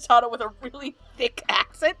Yasusada with a really thick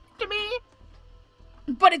accent to me.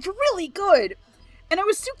 But it's really good. And I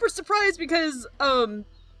was super surprised because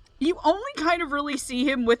you only kind of really see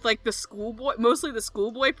him with like the schoolboy, mostly the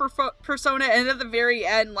schoolboy persona, and at the very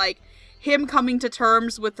end, like, him coming to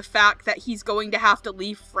terms with the fact that he's going to have to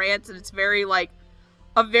leave France, and it's very, like,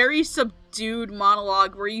 a very subdued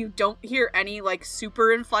monologue where you don't hear any, like,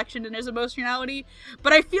 super inflection in his emotionality.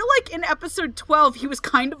 But I feel like in episode 12, he was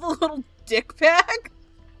kind of a little dickbag.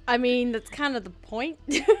 I mean, that's kind of the point.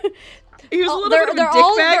 He was a little bit of a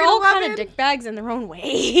dickbag. They're all kind of dickbags in their own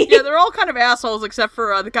way. Yeah, they're all kind of assholes, except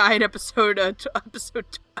for the guy in episode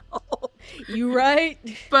 12. You right?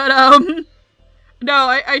 But, no,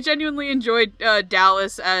 I genuinely enjoyed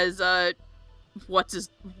Dallas as, what's his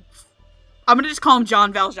I'm gonna just call him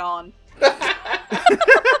John Valjean.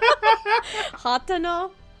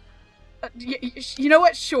 Hatano? You know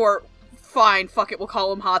what? Sure. Fine. Fuck it. We'll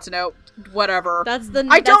call him Hatano. Whatever. That's the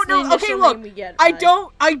I don't that's the know. Okay, initial look. name we get, I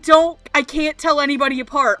right? can't tell anybody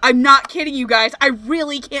apart. I'm not kidding you guys. I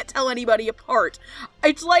really can't tell anybody apart.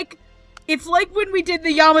 It's like when we did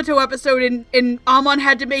the Yamato episode and Amon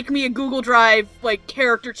had to make me a Google Drive, like,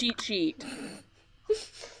 character cheat sheet.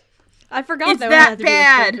 I forgot It's that that had to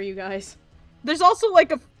bad. be a thing for you guys. There's also,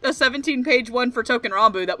 like, a 17-page one for Token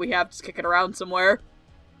Rambu that we have just kicking around somewhere.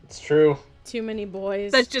 It's true. Too many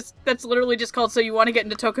boys. That's literally just called So You Want to Get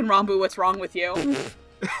into Token Rambu, What's Wrong With You?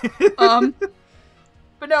 But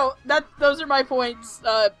no, those are my points.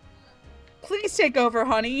 Please take over,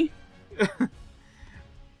 honey.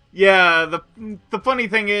 Yeah, the funny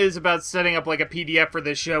thing is about setting up like a PDF for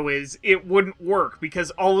this show is it wouldn't work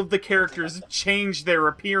because all of the characters change their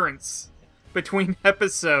appearance between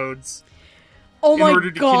episodes. Oh my order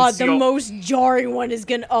to god, the conceal- most jarring one is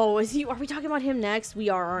gonna. Oh, is he? Are we talking about him next? We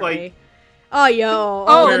are, aren't Like- we? Oh, yo.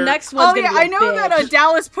 Oh, The next one's Oh gonna yeah, be a I know that bitch.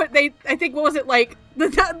 Dallas put I think what was it like the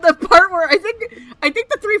part where I think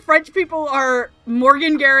the three French people are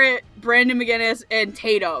Morgan Garrett, Brandon McGinnis, and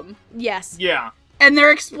Tatum, Yes. Yeah. and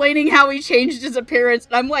they're explaining how he changed his appearance,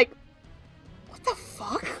 and I'm like, what the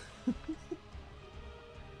fuck?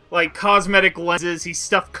 Like cosmetic lenses, he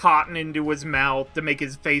stuffed cotton into his mouth to make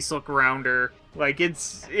his face look rounder. Like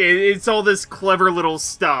it's all this clever little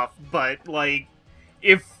stuff, but like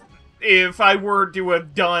if I were to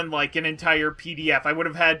have done like an entire PDF, I would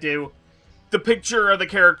have had to the picture of the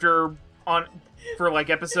character on for like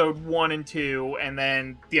episode 1 and 2 and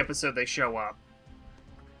then the episode they show up.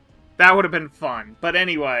 That would have been fun. But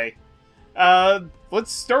anyway,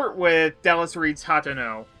 let's start with Dallas Reed's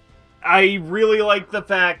Hatano. I really like the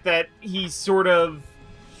fact that he's sort of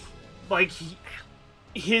like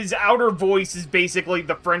his outer voice is basically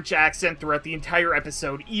the French accent throughout the entire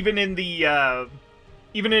episode, even in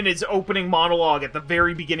his opening monologue at the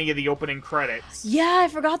very beginning of the opening credits. Yeah, I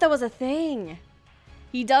forgot that was a thing.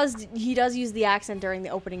 He does use the accent during the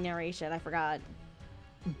opening narration. I forgot.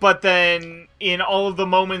 But then in all of the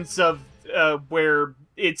moments of where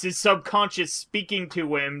it's his subconscious speaking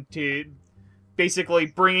to him to basically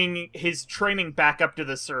bringing his training back up to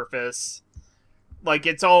the surface, like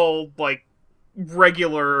it's all like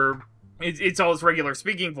regular. It's all his regular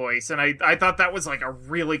speaking voice, and I thought that was like a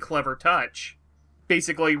really clever touch.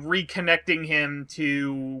 Basically reconnecting him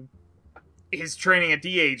to his training at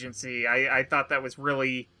D Agency. I thought that was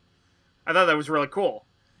really cool.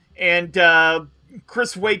 And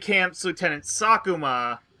Chris Waycamp's Lieutenant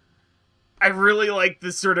Sakuma, I really like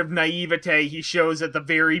the sort of naivete he shows at the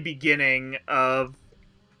very beginning of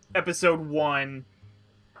episode 1.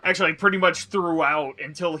 Actually, pretty much throughout,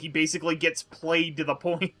 until he basically gets played to the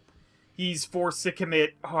point he's forced to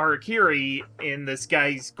commit harakiri in this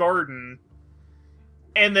guy's garden.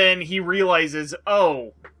 And then he realizes,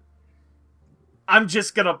 oh, I'm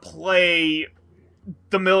just gonna play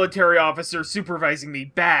the military officer supervising me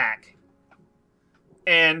back.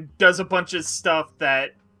 And does a bunch of stuff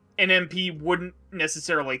that an MP wouldn't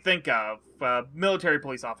necessarily think of. Military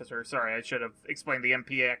police officer, sorry, I should have explained the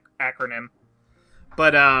MP acronym.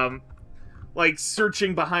 But, like,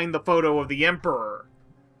 searching behind the photo of the Emperor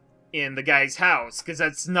in the guy's house, because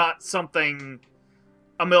that's not something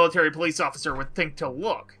a military police officer would think to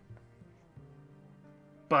look.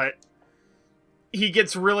 But he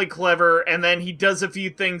gets really clever, and then he does a few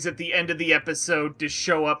things at the end of the episode to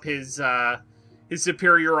show up his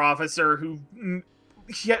superior officer, who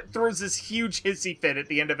throws this huge hissy fit at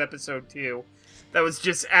the end of episode 2. That was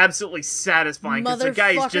just absolutely satisfying, because the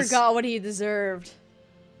guy is just... got what he deserved.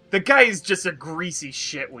 The guy is just a greasy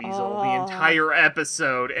shit weasel the Oh. entire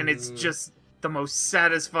episode, and it's just the most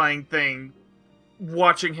satisfying thing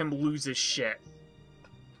watching him lose his shit.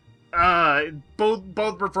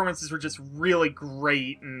 Both performances were just really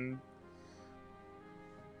great, and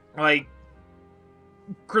like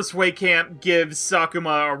Chris Waycamp gives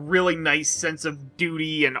Sakuma a really nice sense of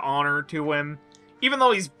duty and honor to him, even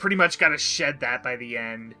though he's pretty much got to shed that by the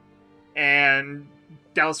end. And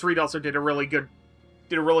Dallas Reed also did a really good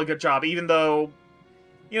job, even though,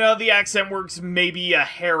 you know, the accent works maybe a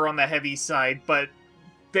hair on the heavy side, but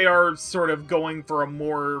they are sort of going for a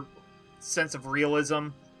more sense of realism.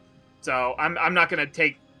 So I'm not gonna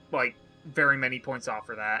take like very many points off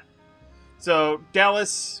for that. So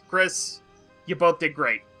Dallas, Chris, you both did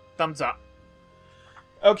great. Thumbs up.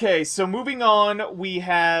 Okay, so moving on, we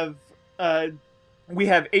have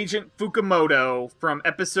Agent Fukumoto from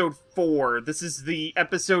episode 4. This is the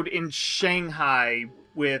episode in Shanghai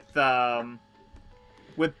with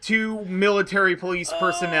with 2 military police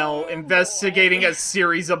personnel investigating a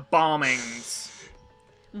series of bombings.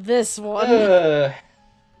 This one.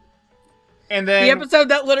 And then The episode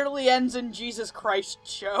that literally ends in Jesus Christ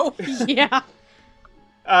show. Yeah.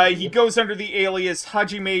 he goes under the alias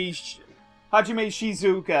Hajime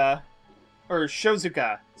Shizuka, or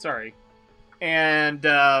Shozuka, sorry. And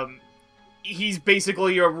he's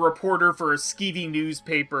basically a reporter for a skeevy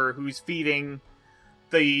newspaper who's feeding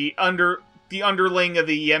the underling of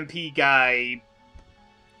the MP guy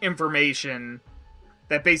information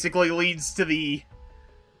that basically leads to the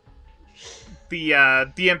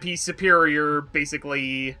MP superior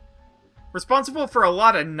basically responsible for a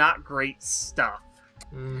lot of not great stuff.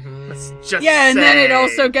 Let's just Yeah, and then it say.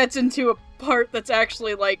 also gets into a part that's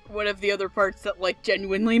actually like one of the other parts that like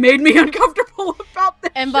genuinely made me uncomfortable about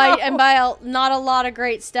the And show. by not a lot of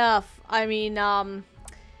great stuff. I mean,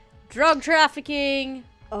 drug trafficking,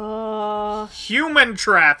 Human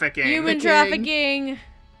trafficking. human trafficking,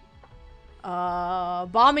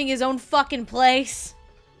 bombing his own fucking place,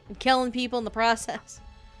 and killing people in the process.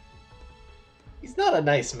 He's not a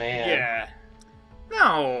nice man. Yeah.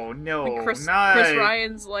 No, And Chris not.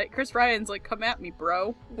 Ryan's like, come at me,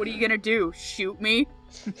 bro. What are you gonna do? Shoot me?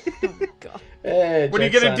 God. What are you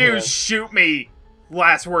Joke's gonna on do? him. Shoot me!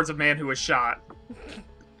 Last words of man who was shot.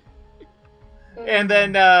 And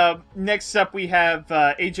then next up we have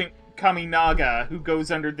Agent Kaminaga, who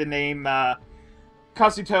goes under the name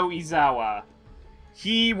Kazuto Izawa.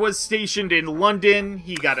 He was stationed in London.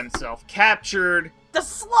 He got himself captured, The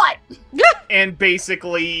slut! and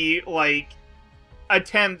basically like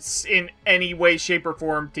attempts in any way, shape, or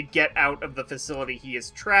form to get out of the facility he is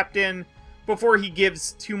trapped in before he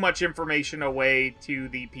gives too much information away to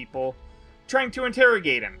the people trying to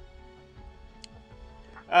interrogate him.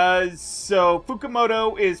 So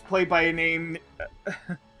Fukumoto is played by a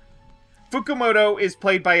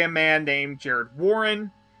man named Jared Warren.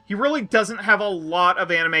 He really doesn't have a lot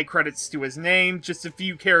of anime credits to his name, just a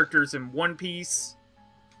few characters in One Piece.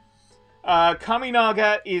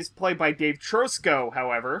 Kaminaga is played by Dave Trosko,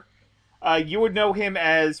 however. You would know him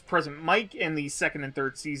as President Mike in the 2nd and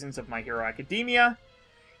 3rd seasons of My Hero Academia.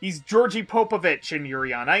 He's Georgie Popovich in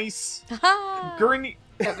Yuri on Ice. Gurney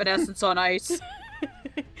Evanescence on ice.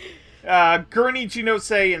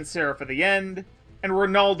 Jinose in Seraph of the End. And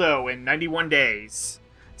Ronaldo in 91 Days.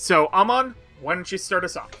 So, Amon, why don't you start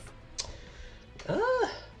us off?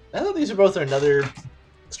 I thought these are both another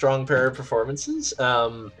strong pair of performances.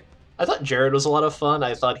 I thought Jared was a lot of fun.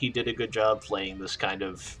 I thought he did a good job playing this kind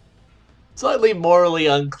of slightly morally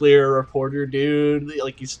unclear reporter dude.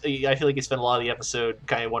 Like I feel like he spent a lot of the episode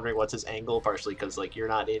kind of wondering what's his angle, partially because like you're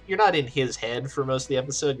not in his head for most of the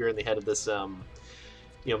episode. You're in the head of this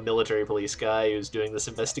military police guy who's doing this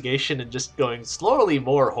investigation and just going slowly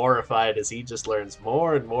more horrified as he just learns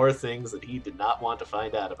more and more things that he did not want to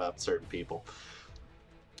find out about certain people.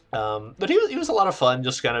 But he was a lot of fun,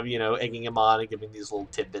 just kind of, egging him on and giving these little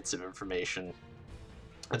tidbits of information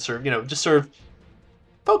and sort of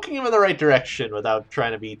poking him in the right direction without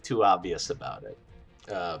trying to be too obvious about it.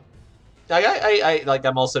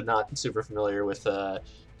 I'm also not super familiar with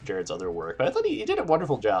Jared's other work, but I thought he did a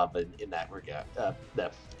wonderful job in that regard.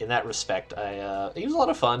 In that respect, he was a lot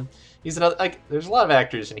of fun. He's another there's a lot of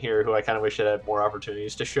actors in here who I kind of wish had more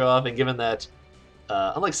opportunities to show up, and given that.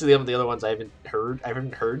 Unlike some of the other ones I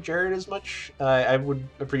haven't heard Jared as much. I would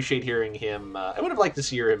appreciate hearing him. I would have liked to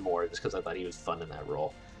hear him more, just because I thought he was fun in that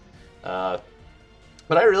role. But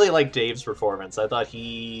I really liked Dave's performance. I thought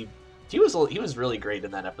he was really great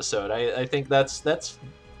in that episode. I think I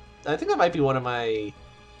think that might be one of my.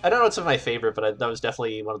 I don't know what's my favorite, but that was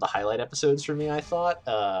definitely one of the highlight episodes for me. I thought.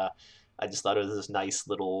 I just thought it was this nice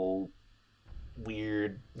little.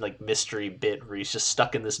 Weird mystery bit where he's just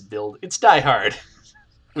stuck in this build. It's Die Hard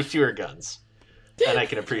with fewer guns, and I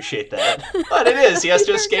can appreciate that. But it is. He has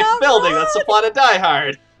to escape the building. That's the plot of Die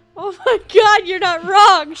Hard. Oh my god, you're not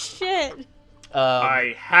wrong. Shit.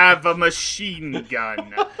 I have a machine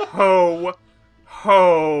gun. Ho,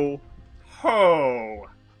 ho, ho.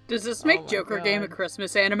 Does this make my Joker God. Game a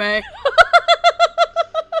Christmas anime?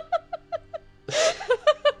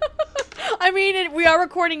 I mean, we are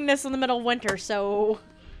recording this in the middle of winter, so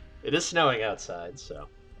It is snowing outside, so.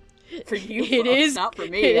 For you, it folks, is not for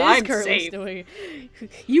It me. is I'm currently safe. snowing.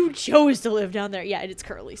 You chose to live down there. Yeah, it's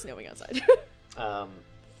currently snowing outside. But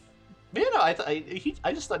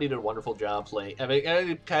I just thought he did a wonderful job playing. I mean,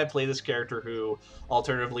 I kind of play this character who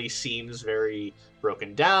alternatively seems very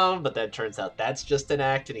broken down, but then turns out that's just an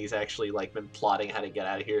act, and he's actually been plotting how to get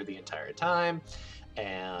out of here the entire time,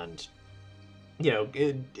 and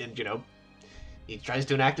he tries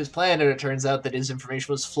to enact his plan, and it turns out that his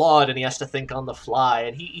information was flawed, and he has to think on the fly.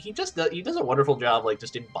 And he does a wonderful job, like,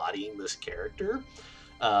 just embodying this character.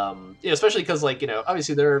 Especially because, like,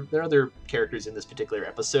 obviously there are other characters in this particular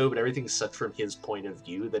episode, but everything's set from his point of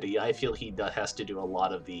view that I feel he has to do a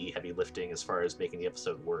lot of the heavy lifting as far as making the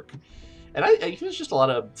episode work. And he was just a lot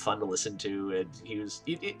of fun to listen to, and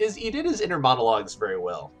he did his inner monologues very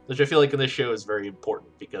well, which I feel like in this show is very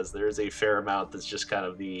important, because there is a fair amount that's just kind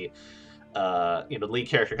of the lead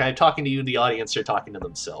character kind of talking to you, the audience are talking to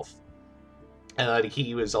themselves. And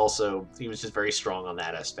he was just very strong on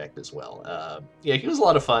that aspect as well. He was a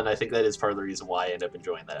lot of fun. I think that is part of the reason why I ended up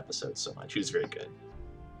enjoying that episode so much. He was very good.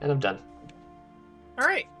 And I'm done. All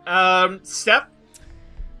right. Steph?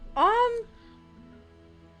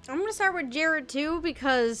 I'm gonna start with Jared too,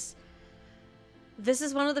 because this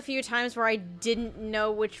is one of the few times where I didn't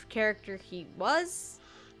know which character he was,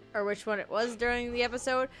 or which one it was during the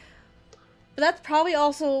episode. But that's probably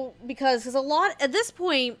also because a lot at this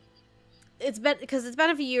point, it's been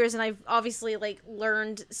a few years, and I've obviously like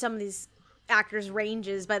learned some of these actors'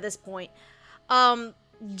 ranges by this point.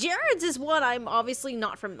 Jared's is one I'm obviously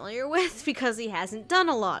not familiar with because he hasn't done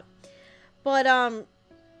a lot, but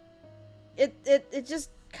it just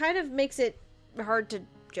kind of makes it hard to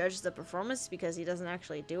judge the performance because he doesn't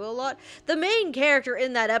actually do a lot. The main character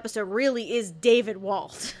in that episode really is David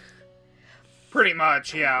Walt. Pretty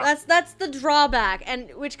much, yeah. That's the drawback,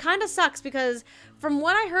 and which kind of sucks because from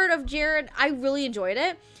what I heard of Jared, I really enjoyed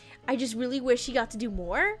it. I just really wish he got to do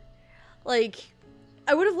more. Like,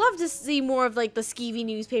 I would have loved to see more of like the skeevy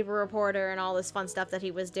newspaper reporter and all this fun stuff that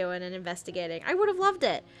he was doing and investigating. I would have loved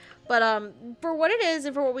it. But for what it is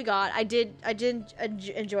and for what we got, I did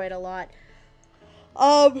enjoy it a lot.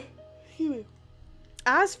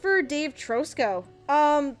 As for Dave Trosko,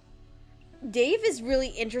 Dave is really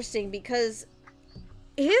interesting because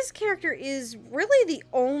his character is really the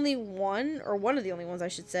only one, or one of the only ones I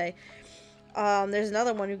should say. There's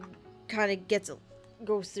another one who kind of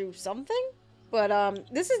goes through something, but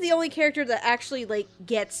this is the only character that actually like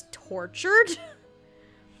gets tortured.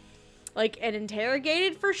 Like, and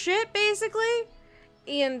interrogated for shit, basically.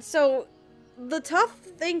 And so, the tough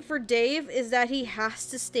thing for Dave is that he has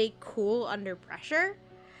to stay cool under pressure.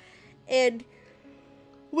 And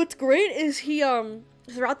what's great is he,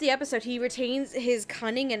 throughout the episode, he retains his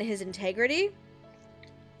cunning and his integrity.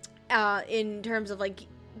 In terms of, like,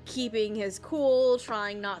 keeping his cool,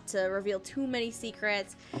 trying not to reveal too many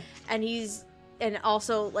secrets. And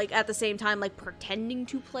also, like, at the same time, like, pretending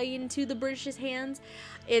to play into the British's hands.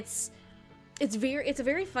 It's a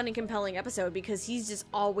very fun and compelling episode because he's just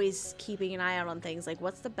always keeping an eye out on things like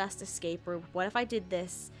what's the best escape route, what if I did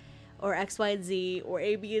this, or X, Y, and Z, or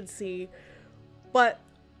A, B, and C. But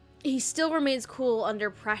he still remains cool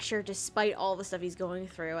under pressure despite all the stuff he's going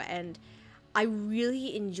through, and I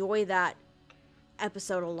really enjoy that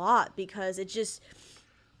episode a lot because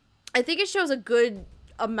I think it shows a good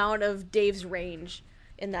amount of Dave's range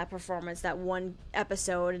in that performance, that one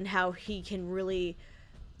episode, and how he can really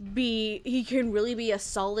be a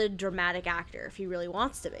solid dramatic actor if he really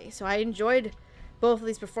wants to be. So I enjoyed both of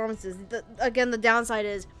these performances. The downside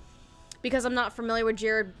is because I'm not familiar with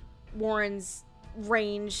Jared Warren's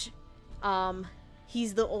range,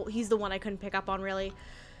 he's the one I couldn't pick up on really.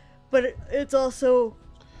 But it's also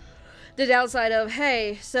the downside of,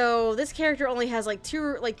 hey, so this character only has like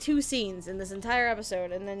two scenes in this entire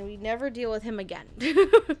episode, and then we never deal with him again.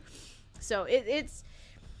 So it's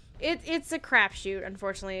a crapshoot,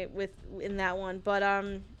 unfortunately, in that one. But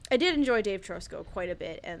I did enjoy Dave Trosko quite a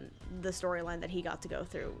bit, and the storyline that he got to go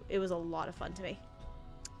through. It was a lot of fun to me.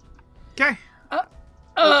 Okay.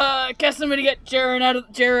 Guess I'm gonna get Jared out of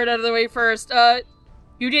the way first.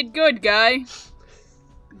 You did good, guy.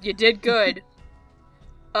 You did good.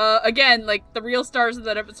 Again, like, the real stars of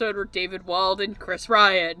that episode were David Wald and Chris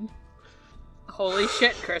Ryan. Holy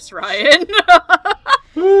shit, Chris Ryan.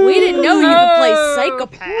 We didn't know you could play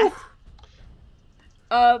psychopath.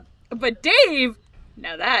 But Dave,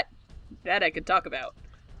 now that I could talk about.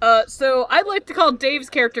 So I'd like to call Dave's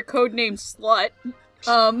character codename Slut.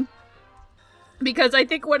 Because I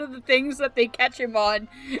think one of the things that they catch him on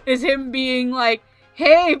is him being like,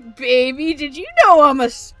 hey, baby, did you know I'm a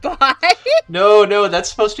spy? No, that's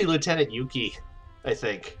supposed to be Lieutenant Yuki, I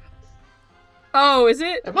think. Oh, is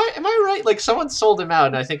it? Am I right? Like, someone sold him out,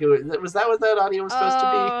 and I think was that what that audio was supposed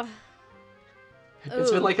to be? It's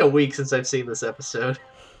been like a week since I've seen this episode.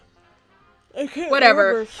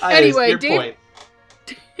 Whatever. Anyway, your Dave. Point.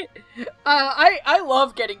 I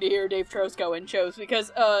love getting to hear Dave Trosko in shows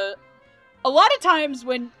because a lot of times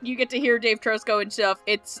when you get to hear Dave Trosko and stuff,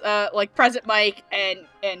 it's like Present Mike and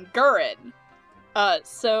Gurren.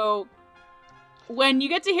 So when you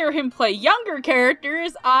get to hear him play younger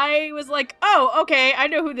characters, I was like, oh, okay, I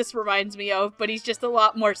know who this reminds me of, but he's just a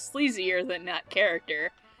lot more sleazier than that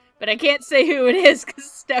character. But I can't say who it is,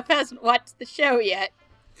 because Steph hasn't watched the show yet.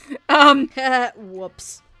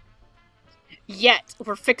 Whoops. Yet.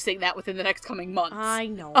 We're fixing that within the next coming months. I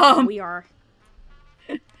know, we are.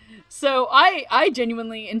 So I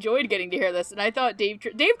genuinely enjoyed getting to hear this, and I thought Dave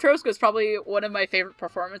Trosko is probably one of my favorite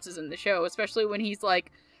performances in the show, especially when he's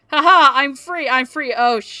like, haha, I'm free,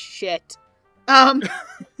 oh shit. I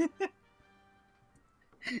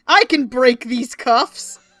can break these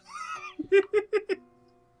cuffs.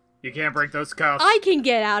 You can't break those cuffs. I can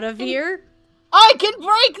get out of here. I can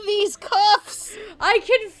break these cuffs. I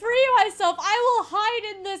can free myself. I will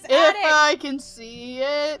hide in this attic. If I can see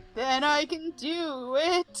it, then I can do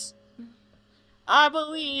it. I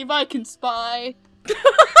believe I can spy.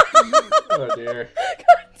 Oh dear.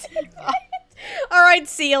 All right,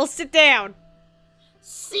 Seal, sit down.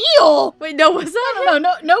 Seal? Wait, no, was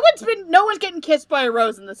that? No one's getting kissed by a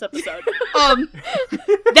rose in this episode.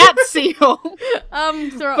 That's Seal.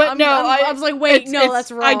 I was like, wait,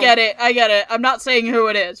 that's wrong. I get it. I'm not saying who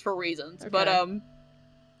it is for reasons, Okay.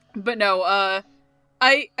 but no,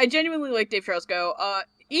 I genuinely like Dave Trosko.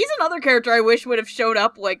 He's another character I wish would have showed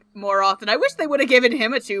up, like, more often. I wish they would have given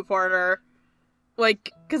him a 2-parter.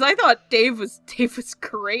 Like, because I thought Dave was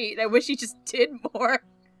great. I wish he just did more.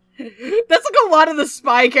 That's like a lot of the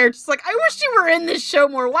spy characters. Like, I wish you were in this show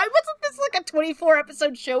more. Why wasn't this like a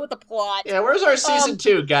 24-episode show with a plot? Yeah, where's our season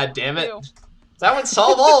 2? God damn it! That would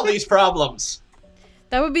solve all of these problems.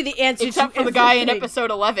 That would be the answer. Except for the guy in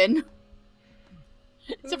episode 11.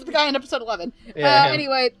 Yeah, him.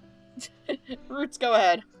 Anyway, Roots, go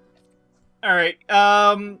ahead. All right.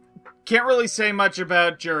 Can't really say much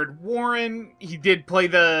about Jared Warren. He did play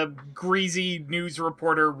the greasy news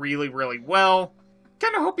reporter really, really well.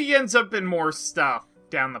 Kind of hope he ends up in more stuff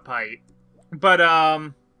down the pipe. But,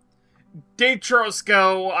 Dave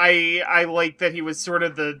Trosko, I like that he was sort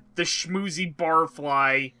of the schmoozy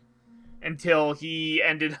barfly until he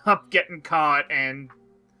ended up getting caught and,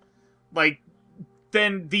 like,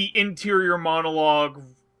 then the interior monologue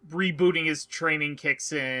rebooting his training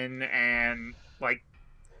kicks in and, like,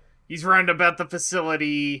 he's round about the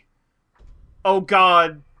facility. Oh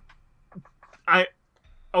god,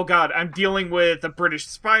 I'm dealing with a British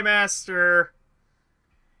spy master.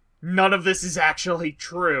 None of this is actually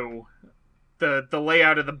true. The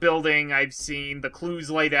layout of the building I've seen, the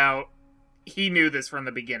clues laid out. He knew this from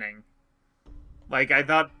the beginning. Like, I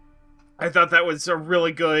thought that was a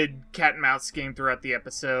really good cat and mouse game throughout the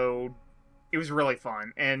episode. It was really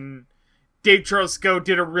fun. And Dave Trosko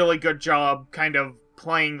did a really good job kind of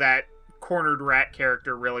playing that cornered rat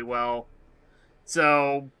character really well.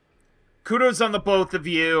 So, kudos on the both of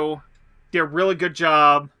you. Did a really good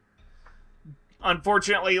job.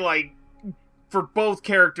 Unfortunately, like, for both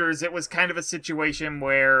characters, it was kind of a situation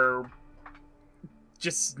where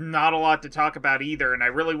just not a lot to talk about either, and I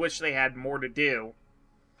really wish they had more to do.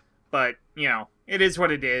 But, you know, it is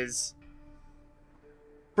what it is.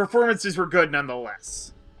 Performances were good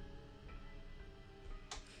nonetheless.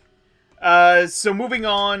 So moving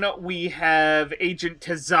on, we have Agent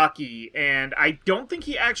Tazaki, and I don't think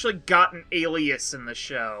he actually got an alias in the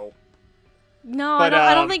show. No, But,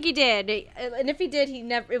 I don't think he did. And if he did,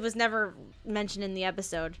 it was never mentioned in the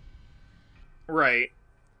episode. Right.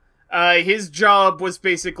 His job was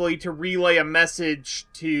basically to relay a message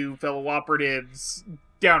to fellow operatives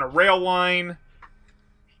down a rail line,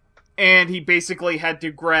 and he basically had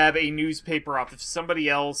to grab a newspaper off of somebody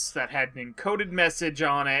else that had an encoded message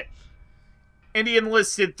on it, and he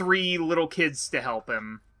enlisted 3 little kids to help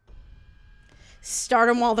him. Start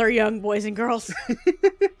them while they're young, boys and girls.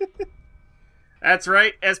 That's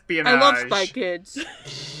right, espionage. I love Spy Kids.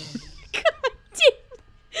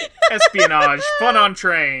 Espionage, fun on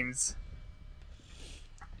trains.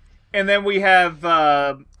 And then we have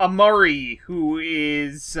Amari, who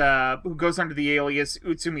goes under the alias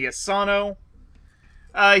Utsumi Asano.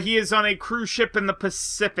 He is on a cruise ship in the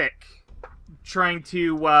Pacific, trying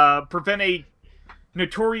to prevent a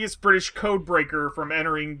notorious British codebreaker from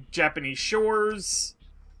entering Japanese shores.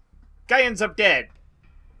 Guy ends up dead.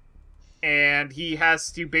 And he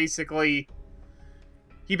has to basically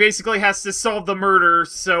has to solve the murder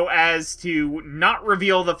so as to not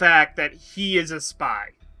reveal the fact that he is a spy.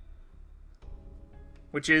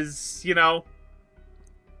 Which is, you know,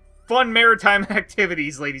 fun maritime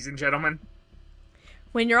activities, ladies and gentlemen.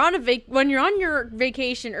 When you're on your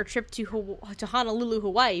vacation or trip to Honolulu,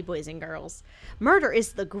 Hawaii, boys and girls, murder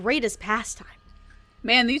is the greatest pastime.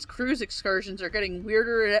 Man, these cruise excursions are getting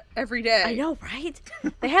weirder every day. I know, right?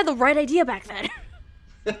 They had the right idea back then.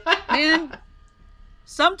 Man,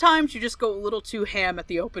 Sometimes you just go a little too ham at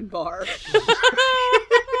the open bar.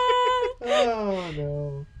 Oh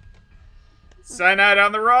no. Cyanide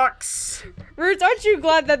on the rocks. Roots, aren't you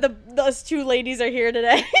glad that those two ladies are here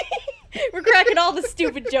today? We're cracking all the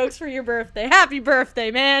stupid jokes for your birthday. Happy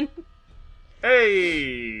birthday, man.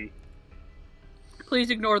 Hey. Please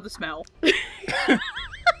ignore the smell.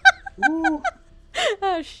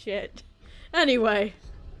 Oh, shit. Anyway.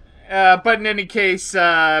 But in any case,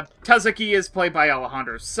 Tazuki is played by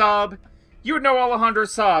Alejandro Saab. You would know Alejandro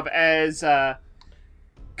Saab as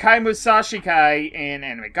Kai Musashikai in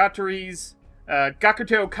Animegatories,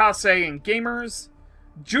 Gakuto Kase in Gamers,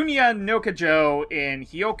 Junya Nokajo in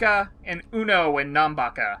Hyoka, and Uno in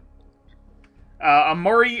Nambaka.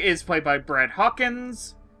 Amori is played by Brad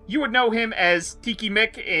Hawkins. You would know him as Tiki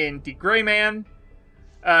Mick in The Gray Man,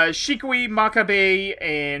 Shikui Makabe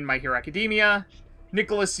in My Hero Academia,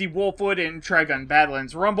 Nicholas C. Wolfwood in Trigun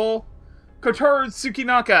Badlands Rumble, Kotaro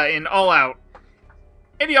Tsukinaka in All Out.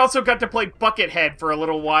 And he also got to play Buckethead for a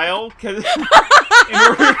little while, in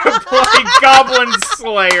order to play Goblin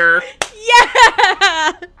Slayer.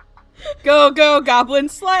 Yeah! Go, go, Goblin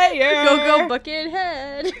Slayer! Go, go,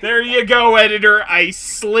 Buckethead. There you go, editor. I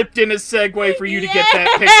slipped in a segue for you to get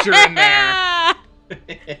that picture in there.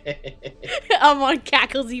 I'm on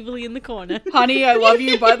cackles evilly in the corner. Honey, I love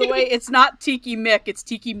you. By the way, it's not Tiki Mick, it's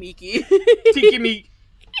Tiki Miki. Tiki me.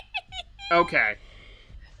 Okay.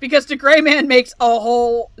 Because the Gray Man makes a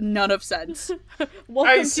whole none of sense.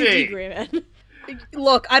 Welcome see. to D-Gray Man.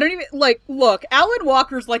 Look, I don't even, look, Alan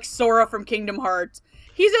Walker's like Sora from Kingdom Hearts.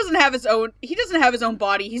 He doesn't have his own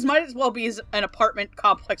body. He might as well be an apartment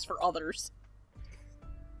complex for others.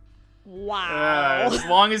 Wow. As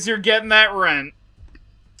long as you're getting that rent.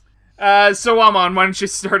 So Amon, why don't you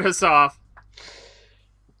start us off?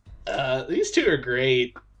 These two are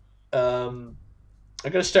great. I'm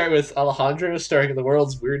gonna start with Alejandro starring in the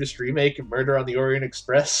world's weirdest remake of Murder on the Orient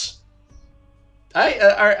Express.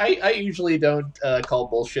 I usually don't call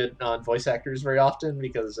bullshit on voice actors very often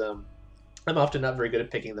because I'm often not very good at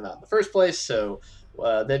picking them out in the first place, so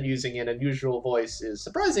them using an unusual voice is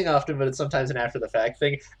surprising often, but it's sometimes an after-the-fact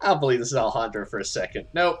thing. I'll believe this is Alejandro for a second.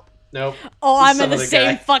 Nope. Oh, This I'm is in the some other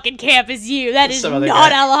same guy. fucking camp as you. That This is some other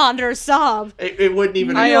not guy. Alejandro Saab. It wouldn't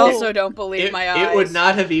even... I it- also don't believe my eyes. It would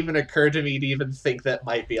not have even occurred to me to even think that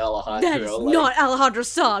might be Alejandro. That is like, not Alejandro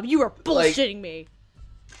Saab. You are bullshitting me.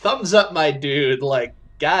 thumbs up, my dude. Like,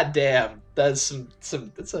 goddamn, that's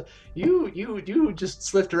you just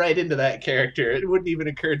slipped right into that character. It wouldn't even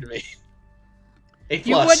occur to me. A+.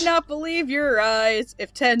 You would not believe your eyes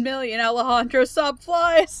if 10 million Alejandro Saab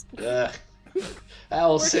flies.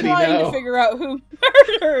 Owl We're City, trying no. to figure out who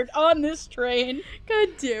murdered on this train. God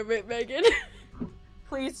damn it, Megan.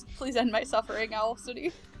 Please end my suffering, Owl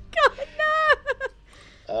City. God,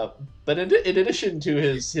 no. But in addition to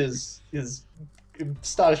his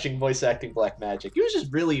astonishing voice acting black magic, he was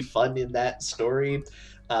just really fun in that story.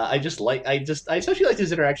 I especially liked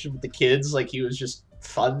his interaction with the kids. Like, he was just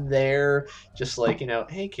fun there. Just like,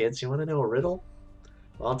 hey kids, you want to know a riddle?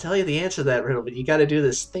 Well, I'll tell you the answer to that riddle, but you got to do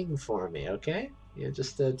this thing for me, okay? Yeah,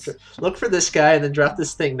 just look for this guy and then drop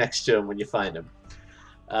this thing next to him when you find him.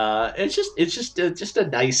 It's just a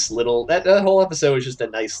nice little that whole episode was just a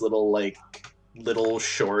nice little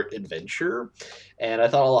short adventure, and I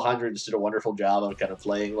thought Alejandro just did a wonderful job of kind of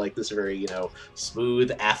playing like this very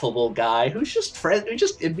smooth, affable guy who's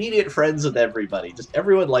just immediate friends with everybody. Just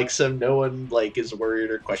everyone likes him. No one is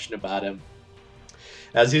worried or questioned about him.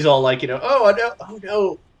 As he's all like,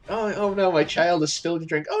 oh no, my child is spilling a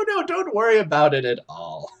drink. Oh no, don't worry about it at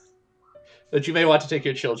all. But you may want to take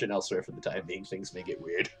your children elsewhere for the time being. Things may get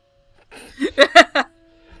weird.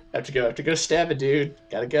 Have to go stab a dude.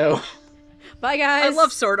 Gotta go. Bye, guys. I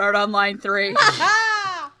love Sword Art Online 3.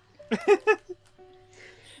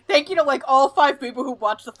 Thank you to all 5 people who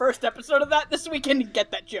watched the first episode of that this weekend and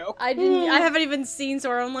get that joke. I haven't even seen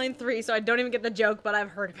Sword Art Online 3, so I don't even get the joke, but I've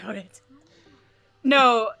heard about it.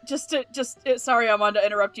 No, sorry, I'm on to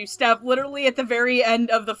interrupt you. Steph, literally at the very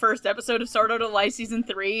end of the first episode of Sword Art Online Season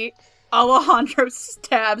 3, Alejandro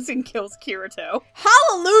stabs and kills Kirito.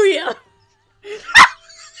 Hallelujah!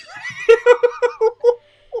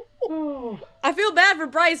 I feel bad for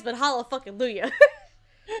Bryce, but holla fucking Luya.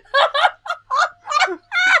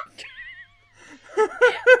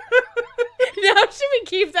 Now, should we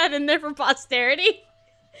keep that in there for posterity?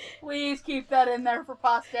 Please keep that in there for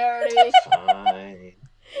posterity. Fine.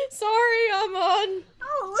 Sorry, I'm on.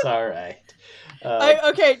 It's alright.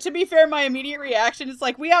 Okay, to be fair, my immediate reaction is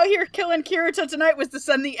we out here killing Kirito tonight was to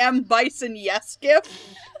send the M. Bison yes gift.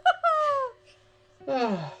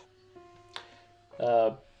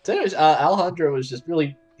 So anyways, Alejandro was just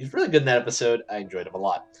really he's really good in that episode. I enjoyed him a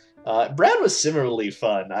lot. Brad was similarly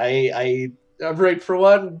fun. I'm right, for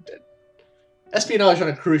one, espionage on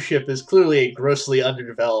a cruise ship is clearly a grossly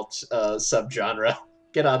underdeveloped subgenre.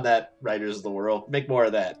 Get on that, writers of the world. Make more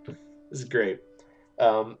of that. This is great.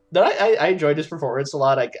 I enjoyed his performance a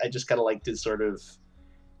lot. I just kind of liked his sort of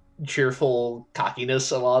cheerful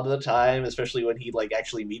cockiness a lot of the time, especially when he like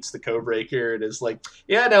actually meets the Codebreaker and is like,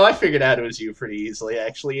 yeah, no, I figured out it was you pretty easily,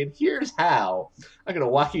 actually, and here's how. I'm gonna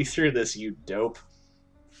walk you through this, you dope.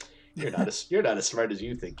 You're not as smart as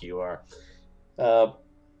you think you are.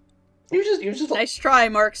 He was just Nice try,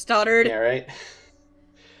 Mark Stoddard. yeah, right.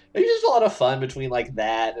 It was just a lot of fun between like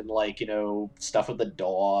that and like, you know, stuff with the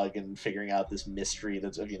dog and figuring out this mystery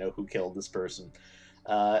that's of, you know, who killed this person.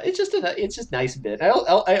 It's just nice bit.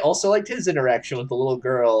 I also liked his interaction with the little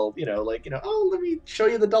girl. You know, like, you know, oh, let me show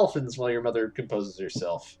you the dolphins while your mother composes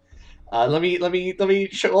herself. Let me look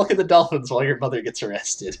at the dolphins while your mother gets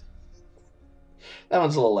arrested. That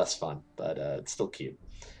one's a little less fun, but it's still cute.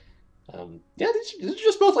 Yeah, these are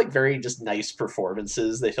just both like very just nice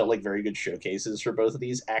performances. They felt like very good showcases for both of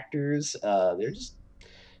these actors. They're just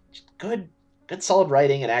good solid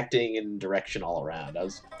writing and acting and direction all around. I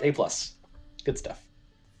was A+. Good stuff.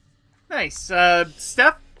 Nice.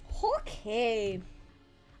 Steph? Okay.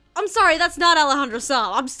 I'm sorry, that's not Alejandro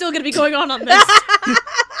Sal. I'm still gonna be going on this.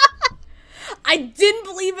 I didn't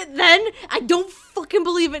believe it then. I don't fucking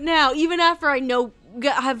believe it now. Even after I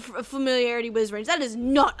have familiarity with his range. That is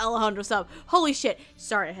not Alejandro Sal. Holy shit.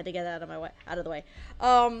 Sorry, I had to get that out of the way.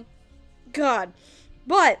 God.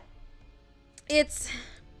 But it's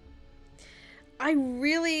I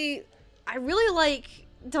really like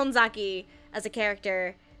Tonzaki as a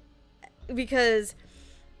character because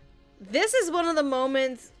this is one of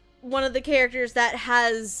the characters that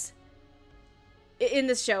has in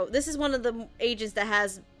this show. This is one of the agents that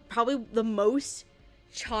has probably the most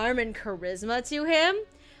charm and charisma to him,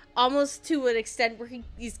 almost to an extent where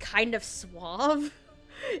he's kind of suave,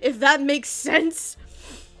 if that makes sense,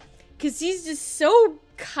 because he's just so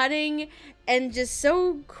cunning and just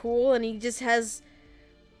so cool, and he just has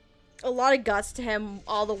a lot of guts to him,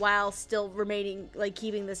 all the while still remaining, like,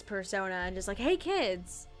 keeping this persona and just like, hey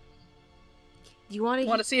kids, do you want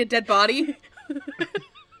to see a dead body?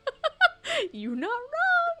 You're not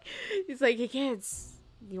wrong. He's like, hey kids,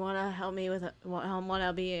 you want to help me with want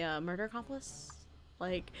to be a murder accomplice?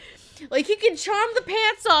 Like he can charm the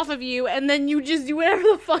pants off of you, and then you just do whatever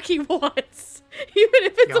the fuck he wants, even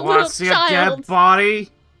if it's a little see child. A dead body?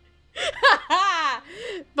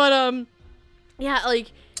 But yeah,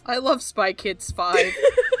 like I love Spy Kids 5.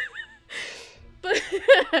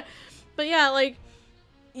 but yeah, like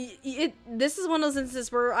this is one of those instances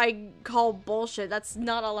where I call bullshit. That's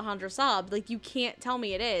not Alejandro Saab. Like, you can't tell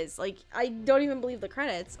me it is. Like, I don't even believe the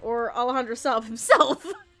credits or Alejandro Saab himself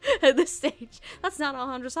at this stage. That's not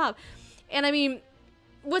Alejandro Saab. And I mean,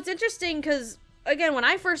 what's interesting, because again, when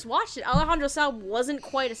I first watched it, Alejandro Saab wasn't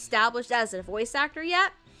quite established as a voice actor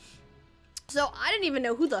yet. So I didn't even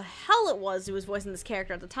know who the hell it was who was voicing this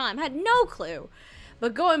character at the time. I had no clue.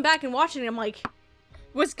 But going back and watching it, I'm like,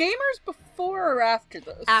 was Gamers before or after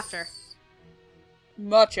this? After.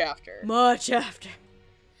 Much after. Much after.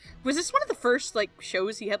 Was this one of the first, like,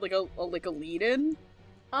 shows he had, like, a lead in?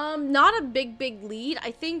 Not a big lead.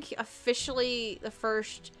 I think officially the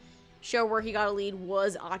first show where he got a lead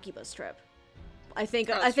was Akiba's Trip. I think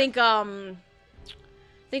it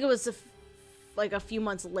was like a few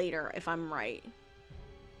months later, if I'm right.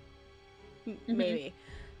 Maybe.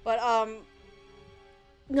 But,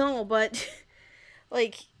 no, but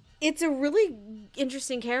like, it's a really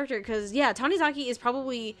interesting character because, yeah, Tanizaki is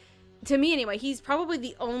probably, to me anyway, he's probably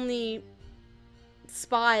the only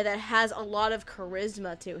spy that has a lot of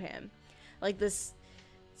charisma to him. Like, this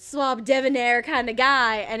suave, debonair kind of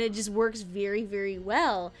guy, and it just works very, very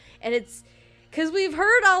well. And it's because we've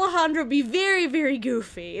heard Alejandro be very, very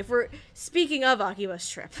goofy. If we're speaking of Akiba's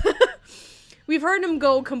Trip, we've heard him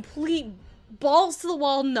go complete balls to the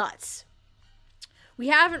wall nuts. We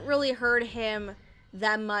haven't really heard him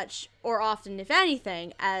that much, or often, if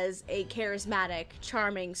anything, as a charismatic,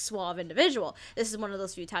 charming, suave individual. This is one of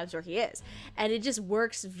those few times where he is. And it just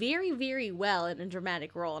works very, very well in a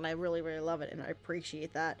dramatic role, and I really, really love it, and I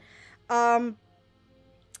appreciate that.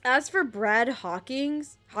 As for Brad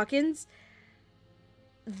Hawkins,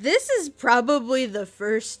 this is probably the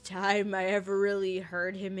first time I ever really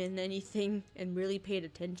heard him in anything and really paid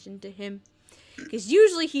attention to him. Because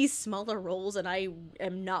usually he's smaller roles and I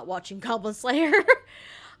am not watching Goblin Slayer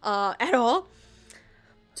at all.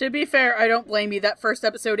 To be fair, I don't blame you. That first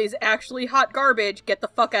episode is actually hot garbage. Get the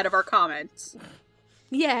fuck out of our comments.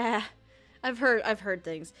 Yeah, I've heard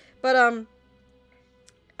things. But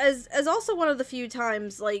as also one of the few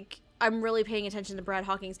times, like, I'm really paying attention to Brad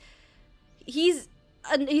Hawkins, he's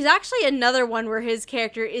actually another one where his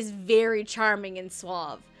character is very charming and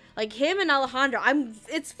suave. Like, him and Alejandro,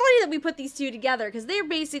 it's funny that we put these two together, because they're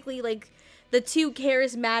basically, like, the two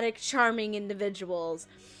charismatic, charming individuals.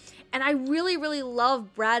 And I really, really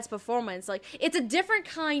love Brad's performance. Like, it's a different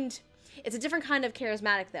kind of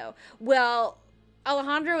charismatic, though. Well,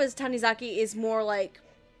 Alejandro as Tanizaki is more, like,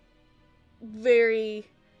 very,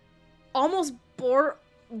 almost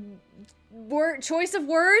choice of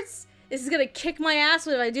words. This is gonna kick my ass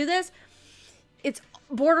if I do this. It's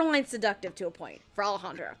borderline seductive to a point for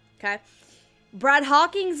Alejandro, okay? Brad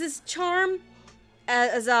Hawkins' charm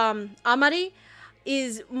as Amari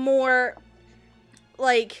is more,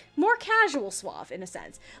 like, more casual suave in a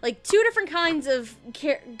sense. Like, two different kinds of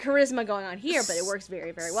charisma going on here, but it works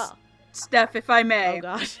very, very well. Steph, if I may. Oh,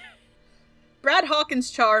 God. Brad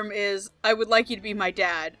Hawkins' charm is, I would like you to be my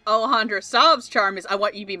dad. Alejandro Saab's charm is, I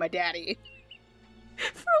want you to be my daddy.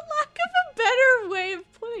 For lack of a better way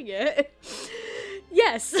of putting it.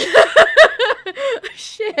 Yes.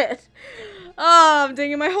 Shit. Oh, I'm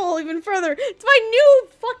digging my hole even further. It's my new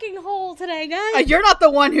fucking hole today, guys. You're not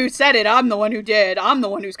the one who said it. I'm the one who did. I'm the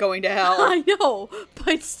one who's going to hell. I know,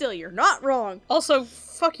 but still, you're not wrong. Also,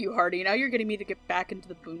 fuck you, Hardy. Now you're getting me to get back into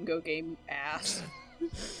the Bungo game, ass.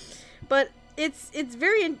 But it's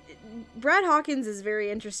very... Brad Hawkins is very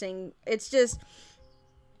interesting. It's just...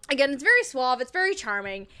 Again, it's very suave. It's very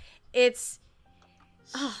charming. It's...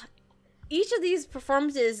 each of these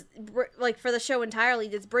performances, like, for the show entirely,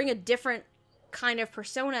 just bring a different kind of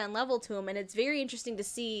persona and level to them, and it's very interesting to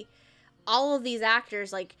see all of these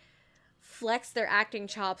actors, like, flex their acting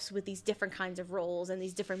chops with these different kinds of roles and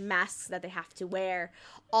these different masks that they have to wear,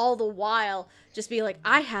 all the while just be like,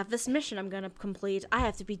 I have this mission I'm gonna complete, I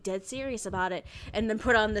have to be dead serious about it, and then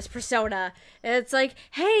put on this persona, and it's like,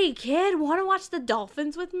 hey kid, wanna watch the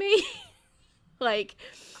dolphins with me? Like,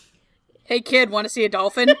 hey kid, wanna see a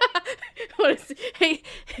dolphin? Hey,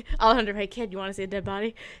 Alejandro, hey kid, you wanna see a dead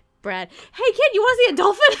body? Brad, hey kid, you wanna see a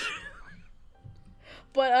dolphin?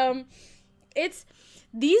 But,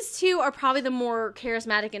 these two are probably the more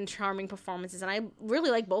charismatic and charming performances, and I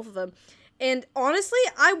really like both of them. And honestly,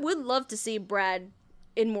 I would love to see Brad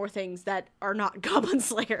in more things that are not Goblin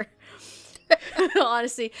Slayer.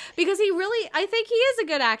 Honestly. Because I think he is a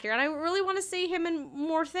good actor, and I really want to see him in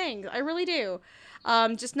more things. I really do.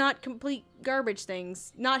 Just not complete garbage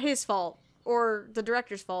things. Not his fault. Or the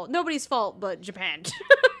director's fault. Nobody's fault but Japan.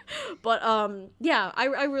 But, yeah,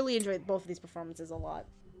 I really enjoyed both of these performances a lot.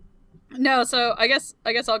 No, so I guess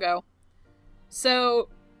I'll go. So,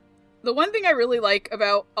 the one thing I really like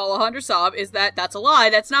about Alejandro Saab is that that's a lie.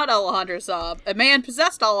 That's not Alejandro Saab. A man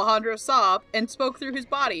possessed Alejandro Saab and spoke through his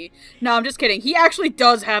body. No, I'm just kidding. He actually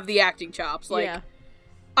does have the acting chops. Like, yeah.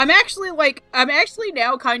 I'm actually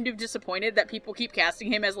now kind of disappointed that people keep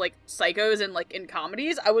casting him as, like, psychos and, like, in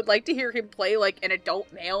comedies. I would like to hear him play, like, an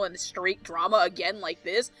adult male in a straight drama again like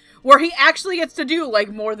this, where he actually gets to do, like,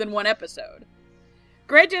 more than one episode.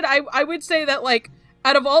 Granted, I would say that, like,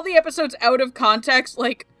 out of all the episodes out of context,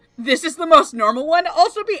 like, this is the most normal one.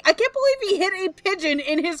 Also, I can't believe he hit a pigeon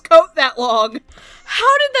in his coat that long.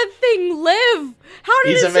 How did that thing live? How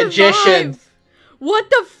did He's it a magician. Survive? What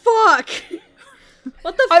the fuck?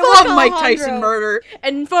 What the fuck, I love Alejandro? Mike Tyson murder.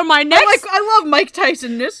 And for my next... I love Mike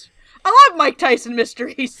Tyson I love Mike Tyson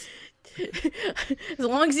mysteries. As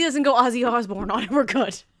long as he doesn't go Ozzy Osbourne on it, we're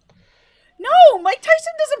good. No, Mike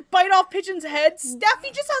Tyson doesn't bite off pigeons' heads. Steph, he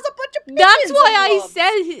just has a bunch of pigeons. That's why I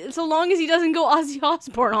said, so long as he doesn't go Ozzy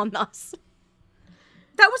Osbourne on us.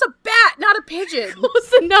 That was a bat, not a pigeon.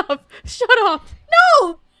 Close enough. Shut up.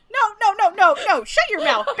 No. Shut your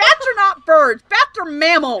mouth. Bats are not birds. Bats are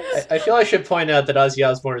mammals. I feel I should point out that Ozzy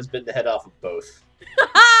Osbourne has been the head off of both.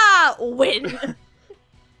 Ha! Win.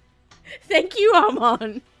 Thank you,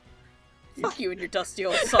 Amon. Fuck you and your dusty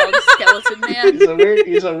old song, skeleton man.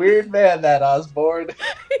 He's a weird man, that Osborne. He's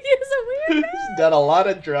a weird man. He's done a lot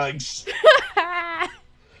of drugs. I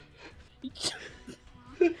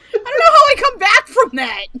don't know how I come back from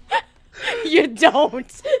that. You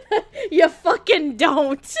don't. You fucking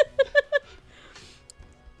don't.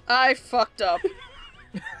 I fucked up.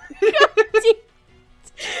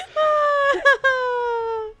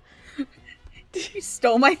 You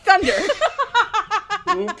stole my thunder.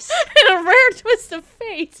 Oops. In a rare twist of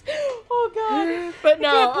fate. Oh god. But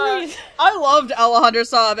no, I loved Alejandro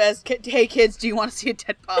Saab as, hey kids, do you want to see a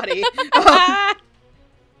dead body?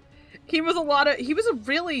 He was a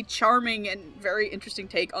really charming and very interesting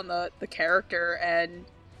take on the character, and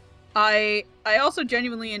I also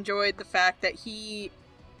genuinely enjoyed the fact that he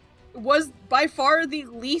was by far the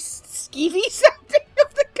least skeevy sounding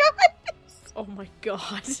of the Oh my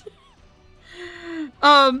god.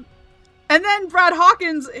 And then Brad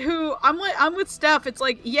Hawkins, who I'm with Steph. It's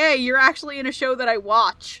like, yay, you're actually in a show that I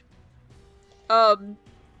watch.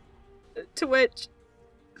 To which,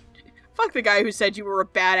 fuck the guy who said you were a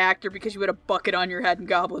bad actor because you had a bucket on your head in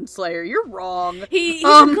Goblin Slayer. You're wrong. He's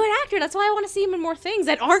a good actor. That's why I want to see him in more things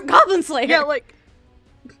that aren't Goblin Slayer. Yeah, like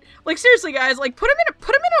seriously, guys, like put him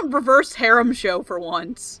in a reverse harem show for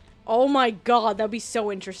once. Oh my god, that'd be so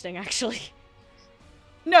interesting, actually.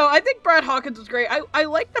 No, I think Brad Hawkins was great. I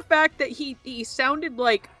like the fact that he sounded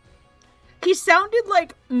like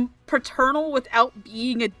paternal without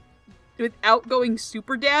going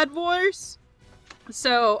super dad voice.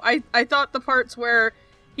 So I thought the parts where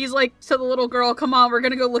he's like to the little girl, "Come on, we're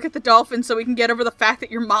gonna go look at the dolphins so we can get over the fact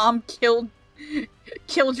that your mom killed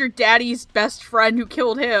your daddy's best friend who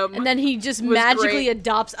killed him." And then he just magically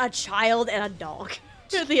adopts a child and a dog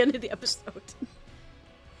at the end of the episode.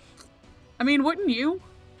 I mean, wouldn't you?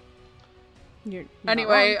 You're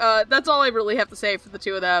Anyway, that's all I really have to say for the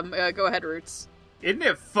two of them. Go ahead, Roots. Isn't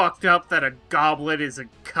it fucked up that a goblet is a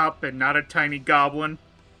cup and not a tiny goblin?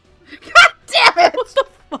 God damn it! What the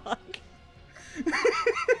fuck?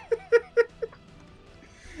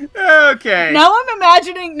 Okay. Now I'm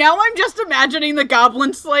just imagining the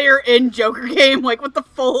Goblin Slayer in Joker Game, like with the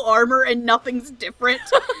full armor and nothing's different.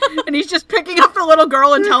 And he's just picking up the little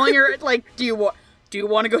girl and telling her, like, do you want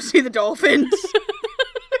to go see the dolphins?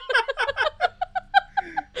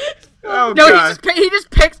 Oh, No, God. he just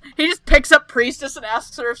picks up Priestess and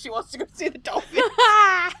asks her if she wants to go see the dolphins.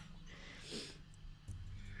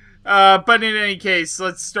 But in any case,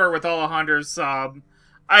 let's start with Alejandro's. I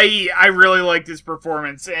really liked his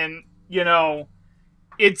performance, and you know,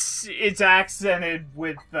 it's accented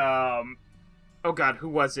with oh god, who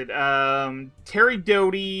was it? Terry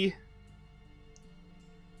Doty.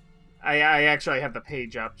 I actually have the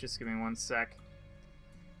page up. Just give me one sec.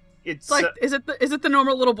 It's like, is it the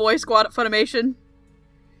normal little boy squad at Funimation?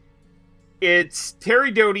 It's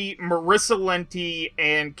Terry Doty, Marissa Lenti,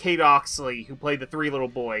 and Kate Oxley, who play the three little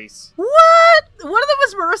boys. What? One of them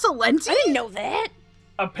was Marissa Lenti? I didn't know that.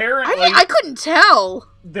 Apparently, I couldn't tell.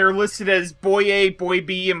 they're listed as Boy A, Boy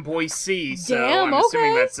B, and Boy C, so Damn, I'm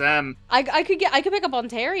assuming okay. that's them. I could pick up on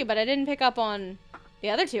Terry, but I didn't pick up on the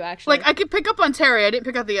other two, actually. Like, I could pick up on Terry, I didn't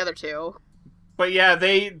pick up the other two. But yeah,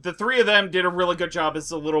 the three of them did a really good job as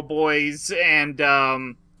the little boys, and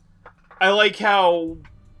I like how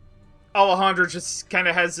Alejandro just kind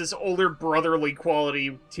of has this older brotherly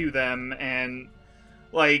quality to them, and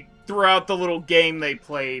like throughout the little game they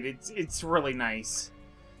played, it's really nice.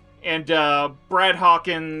 And Brad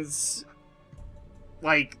Hawkins,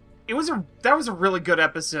 like that was a really good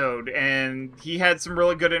episode, and he had some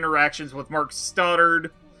really good interactions with Mark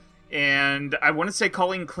Stoddard, and I want to say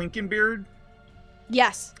Colleen Klinkenbeard.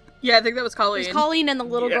 yes. Yeah, I think that was Colleen. It's Colleen and the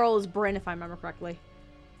little Yeah. girl is Bryn, if I remember correctly.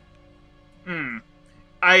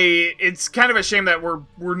 It's kind of a shame that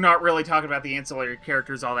we're not really talking about the ancillary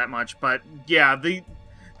characters all that much, but yeah,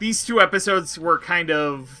 these two episodes were kind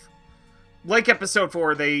of like episode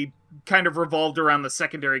 4. They kind of revolved around the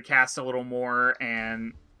secondary cast a little more,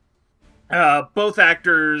 and both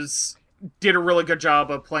actors did a really good job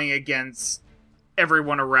of playing against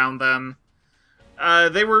everyone around them.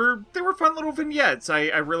 They were fun little vignettes.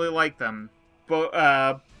 I really liked them.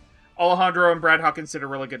 Alejandro and Brad Hawkins did a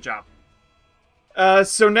really good job.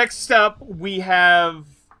 So next up, we have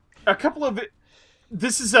a couple of...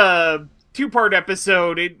 This is a 2-part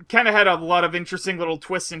episode. It kind of had a lot of interesting little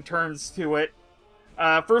twists and turns to it.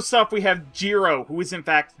 First off, we have Jiro, who is in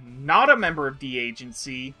fact not a member of the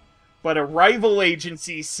agency, but a rival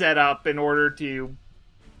agency set up in order to...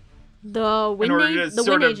 The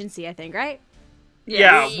Wind Agency, I think, right?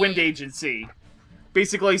 Yeah, Wind Agency.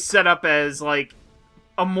 Basically set up as, like,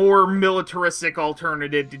 a more militaristic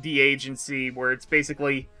alternative to the agency, where it's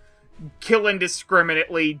basically kill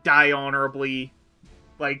indiscriminately, die honorably.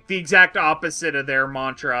 Like, the exact opposite of their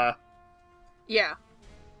mantra. Yeah.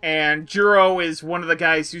 And Jiro is one of the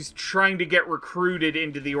guys who's trying to get recruited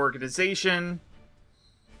into the organization.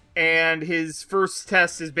 And his first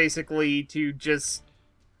test is basically to just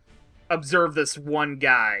observe this one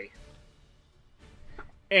guy.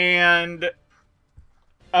 And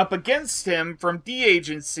up against him from D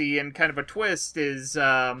Agency, and kind of a twist, is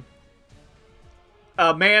a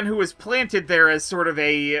man who was planted there as sort of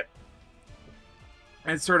a,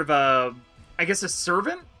 I guess a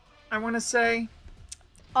servant, I want to say.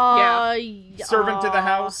 Servant to the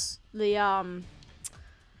house. There's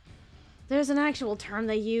an actual term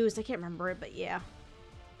they used. I can't remember it, but yeah.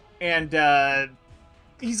 And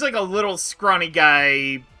he's like a little scrawny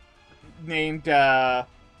guy named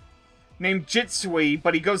named Jitsui,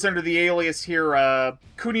 but he goes under the alias here,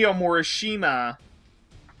 Kunio Morishima.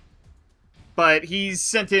 But he's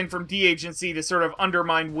sent in from D Agency to sort of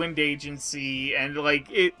undermine Wind Agency, and, like,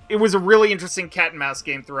 it was a really interesting cat and mouse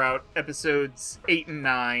game throughout episodes 8 and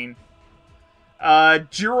 9.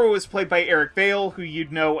 Jiro is played by Eric Vale, who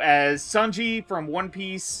you'd know as Sanji from One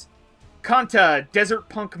Piece. Kanta, Desert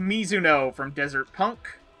Punk Mizuno from Desert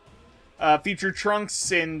Punk. Featured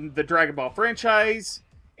Trunks in the Dragon Ball franchise.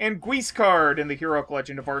 And Guiscard in the Heroic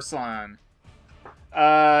Legend of Arslan.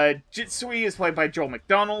 Jitsui is played by Joel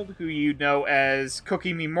McDonald, who you know as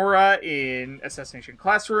Koki Mimura in Assassination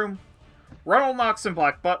Classroom. Ronald Knox in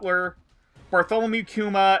Black Butler. Bartholomew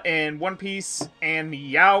Kuma in One Piece. And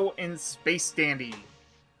Meow in Space Dandy.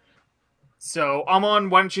 So, Amon,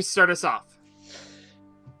 why don't you start us off?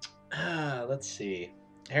 Let's see.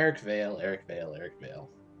 Eric Vale.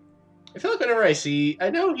 I feel like whenever I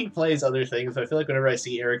know he plays other things, but I feel like whenever I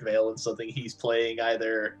see Eric Vale in something, he's playing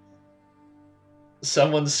either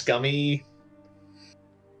someone scummy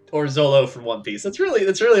or Zolo from One Piece. That's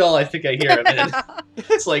really all I think I hear him in.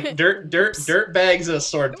 It's like dirt bags and a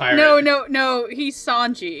sword pirate. No, he's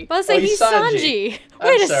Sanji. But I was saying he's Sanji.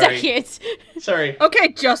 Wait a second. Sorry. Okay,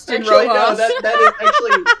 Justin Actually, Rojas. no, that is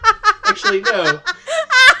actually no.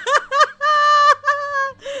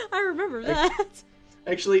 I remember that.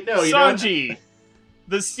 Actually, no. Sanji,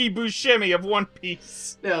 the Steve Buscemi of One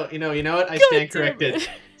Piece. No, you know what? I stand corrected.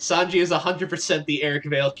 Sanji is 100% the Eric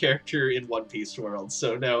Vale character in One Piece world.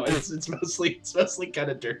 So no, it's mostly kind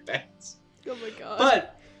of dirtbags. Oh my god.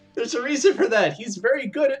 But there's a reason for that. He's very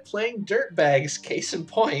good at playing dirtbags. Case in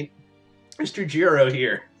point, Mr. Jiro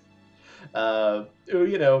here. Who,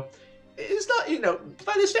 is not,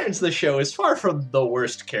 by the standards of the show, is far from the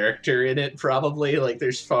worst character in it, probably. Like,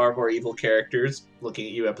 there's far more evil characters, looking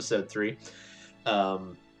at you, episode 3. But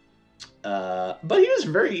he was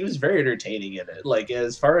very entertaining in it. Like,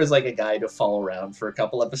 as far as, like, a guy to follow around for a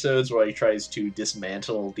couple episodes while he tries to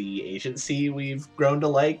dismantle the agency we've grown to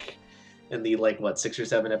like in the, 6 or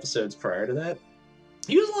 7 episodes prior to that.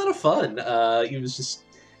 He was a lot of fun.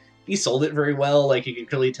 He sold it very well. Like, you can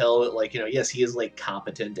clearly tell that, yes, he is,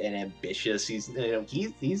 competent and ambitious. He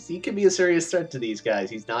can be a serious threat to these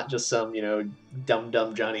guys. He's not just some, dumb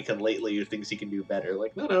Johnny-come-lately who thinks he can do better.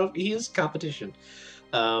 Like, no, he is competition.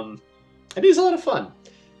 And he's a lot of fun,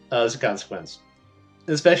 as a consequence.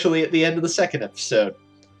 Especially at the end of the second episode,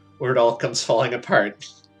 where it all comes falling apart.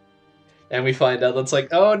 And we find out that's like,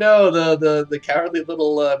 oh no, the cowardly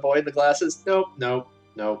little boy in the glasses. Nope.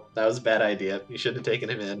 That was a bad idea. You shouldn't have taken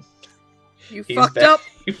him in. You fucked up.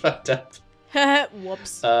 You fucked up.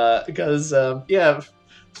 Whoops. Because,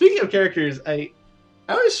 speaking of characters, I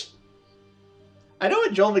know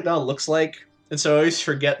what Joel McDonald looks like, and so I always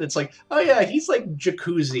forget that it's like, oh yeah, he's like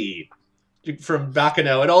Jacuzzi from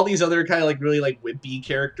Baccano, and all these other kind of really wimpy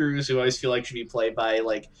characters who I always feel like should be played by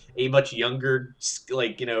a much younger,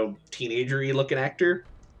 teenager-y looking actor.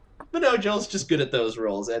 But no, Joel's just good at those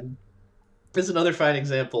roles, and this is another fine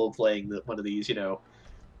example of playing one of these,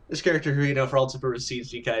 this character who, for all intents and purposes seems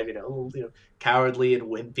to be kind of, cowardly and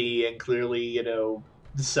wimpy and clearly,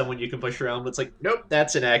 someone you can push around, but it's like, nope,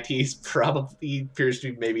 that's an act. He appears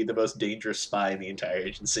to be maybe the most dangerous spy in the entire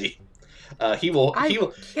agency. He will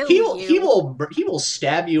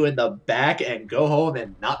stab you in the back and go home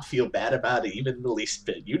and not feel bad about it even the least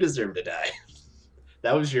bit. You deserve to die.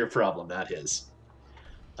 That was your problem, not his.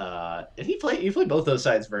 And he played both those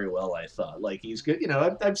sides very well, I thought. Like, he's good.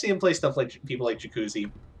 I've seen him play stuff like people like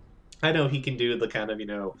Jacuzzi. I know he can do the kind of,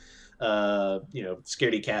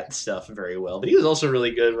 scaredy cat stuff very well. But he was also really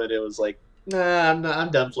good when it was like, nah, I'm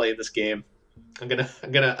done playing this game. I'm gonna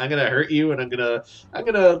hurt you, and I'm gonna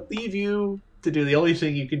leave you to do the only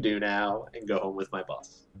thing you can do now and go home with my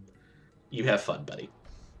boss. You have fun, buddy.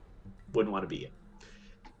 Wouldn't want to be it.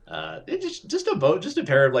 Just a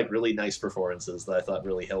pair of really nice performances that I thought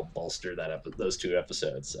really helped bolster those 2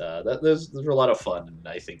 episodes. Those were a lot of fun, and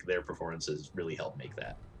I think their performances really helped make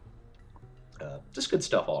that. Just good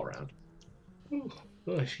stuff all around. Ooh.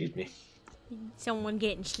 Oh, excuse me. Someone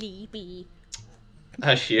getting sleepy.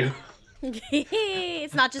 Hush you.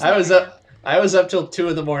 It's not just. I was up till 2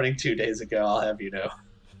 a.m. 2 days ago. I'll have you know.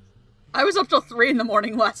 I was up till 3 a.m.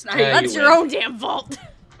 last night. Yeah, That's your own damn fault.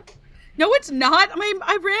 No, it's not.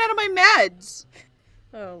 I ran out of my meds.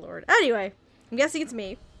 Oh lord. Anyway, I'm guessing it's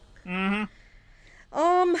me.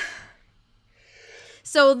 Mm-hmm.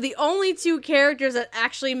 So the only 2 characters that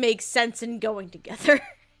actually make sense in going together,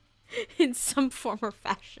 in some form or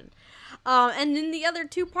fashion, and in the other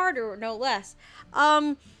 2-parter, no less.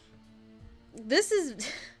 This is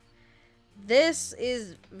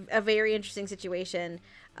a very interesting situation.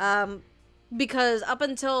 because up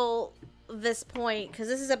until this point, because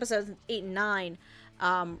this is episodes 8 and 9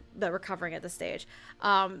 that we're covering at this stage,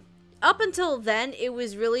 up until then, it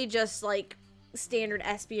was really just, like, standard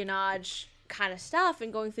espionage kind of stuff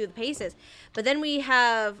and going through the paces. But then we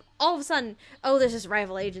have, all of a sudden, oh, there's this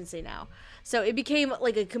rival agency now. So it became,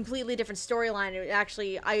 like, a completely different storyline.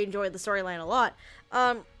 Actually, I enjoyed the storyline a lot.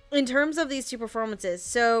 In terms of these two performances,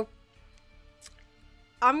 so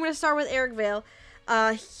I'm going to start with Eric Vale.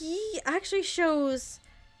 He actually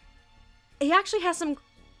has some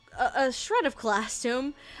a shred of class to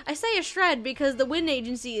him. I say a shred because the Wind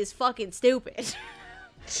Agency is fucking stupid.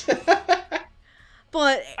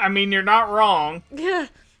 But I mean, you're not wrong. yeah,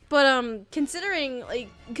 but considering, like,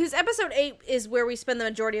 because episode 8 is where we spend the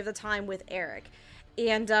majority of the time with Eric,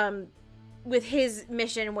 and with his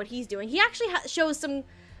mission and what he's doing, he actually shows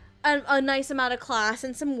a nice amount of class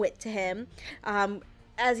and some wit to him,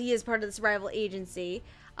 as he is part of this rival agency.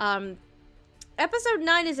 Episode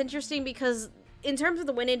 9 is interesting because in terms of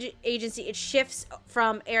the Wind Agency, it shifts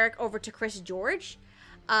from Eric over to Chris George,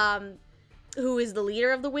 who is the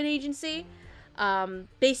leader of the Wind Agency.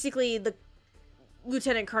 Basically the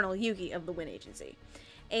Lieutenant Colonel Yugi of the Wind Agency.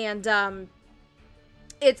 And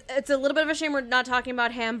it's a little bit of a shame we're not talking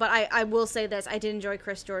about him, but I will say this. I did enjoy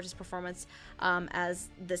Chris George's performance as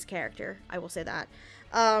this character. I will say that.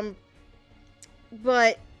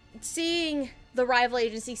 But seeing the rival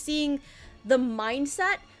agency, seeing the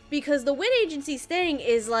mindset, because the Wind Agency's thing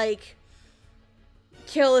is like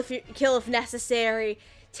kill if necessary,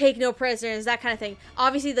 take no prisoners, that kind of thing.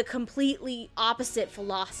 Obviously the completely opposite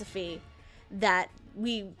philosophy that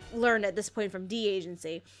we learned at this point from D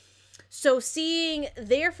Agency. So seeing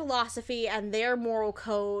their philosophy and their moral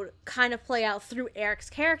code kind of play out through Eric's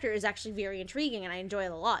character is actually very intriguing, and I enjoy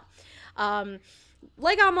it a lot.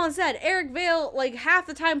 Like Amon said, Eric Vale, like, half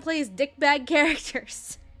the time plays dickbag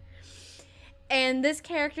characters. And this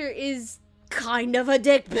character is kind of a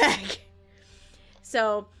dickbag.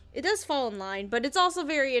 So it does fall in line, but it's also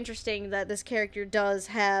very interesting that this character does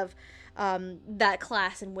have that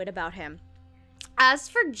class and wit about him. As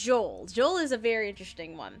for Joel is a very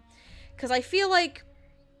interesting one, because I feel like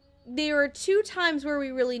there were 2 times where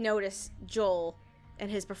we really noticed Joel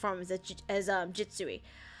and his performance as Jitsui.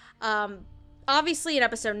 Obviously in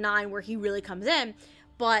episode 9 where he really comes in,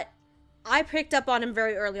 but I picked up on him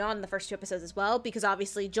very early on in the first 2 episodes as well, because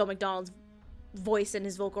obviously Joe McDonald's voice and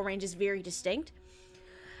his vocal range is very distinct.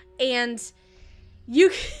 And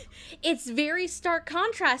it's very stark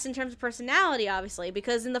contrast in terms of personality, obviously,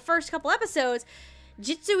 because in the first couple episodes,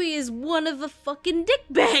 Jitsui is one of the fucking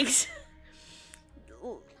dickbags.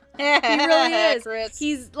 He really is. Chris.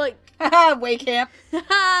 He's like, Way camp.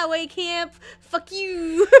 Way camp, fuck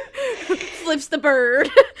you. Flips the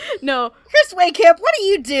bird. No. Chris Waycamp, what are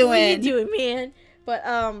you What doing? are you doing, man? But,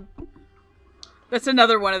 That's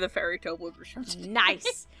another one of the fairy tale bloopers from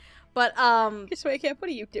nice. But, Chris Waycamp, what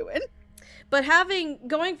are you doing? but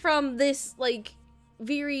going from this, like,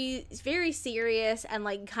 very, very serious and,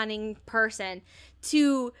 like, cunning person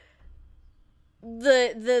to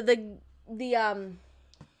the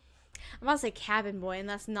I'm about to say cabin boy, and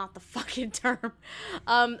that's not the fucking term.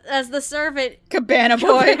 As the servant, Cabana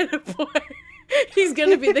boy. Cabana boy. He's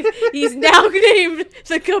now named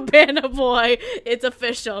the Cabana Boy. It's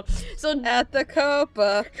official. So At the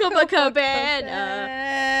Cabana.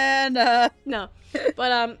 no,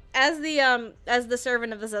 but as the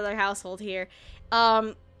servant of this other household here,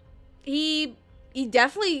 he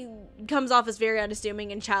definitely comes off as very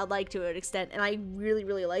unassuming and childlike to an extent, and I really,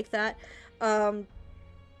 really like that.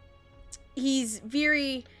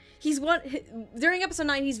 During episode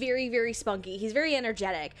 9, he's very, very spunky. He's very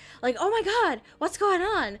energetic. Like, oh my god, what's going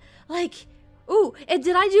on? Like, ooh, and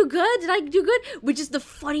did I do good? Did I do good? Which is the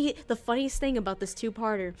funniest thing about this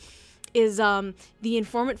 2-parter is the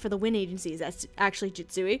informant for the Wind Agency is actually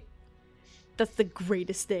Jitsui. That's the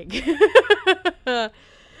greatest thing. And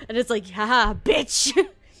it's like, haha, bitch.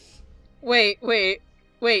 Wait,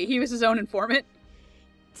 he was his own informant?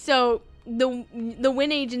 So the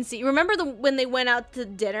Wind Agency, remember when they went out to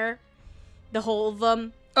dinner, the whole of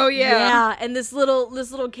them? Oh yeah. And this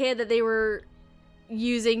little kid that they were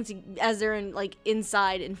using as their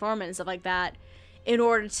inside informant and stuff like that, in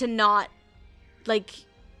order to not like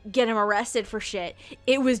get him arrested for shit.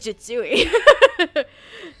 It was Jitsui.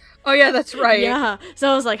 Oh yeah, that's right. Yeah.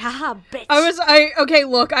 So I was like, haha, bitch. Okay,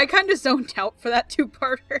 look, I kind of zoned out for that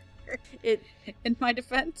 2-parter. In my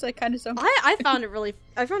defense, I kind of zoned out. I found it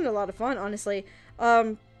a lot of fun, honestly.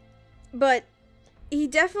 But he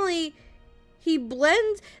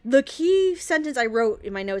blends, the key sentence I wrote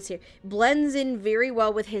in my notes here, blends in very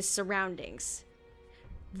well with his surroundings.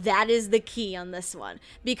 That is the key on this one.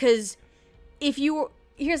 Because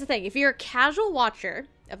here's the thing, if you're a casual watcher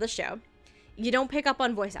of the show, you don't pick up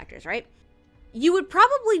on voice actors, right? You would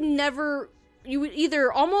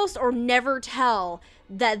either almost or never tell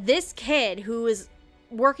that this kid who is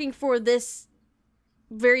working for this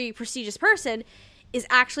very prestigious person is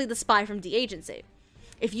actually the spy from the agency.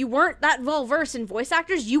 If you weren't that well versed in voice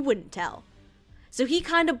actors, you wouldn't tell. So he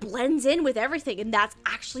kind of blends in with everything, and that's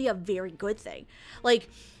actually a very good thing. Like,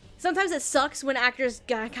 sometimes it sucks when actors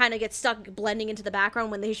kind of get stuck blending into the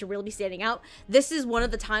background when they should really be standing out. This is one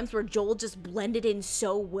of the times where Joel just blended in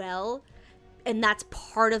so well, and that's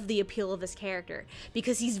part of the appeal of this character,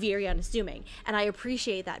 because he's very unassuming, and I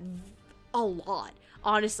appreciate that a lot.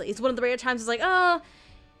 Honestly, it's one of the rare times it's like, oh,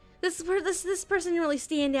 this person didn't really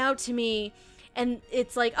stand out to me. And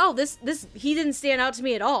it's like, oh, he didn't stand out to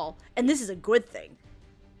me at all. And this is a good thing,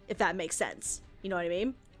 if that makes sense. You know what I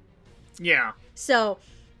mean? Yeah. So,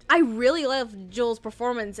 I really love Joel's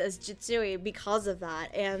performance as Jitsui because of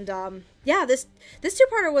that. And, yeah, this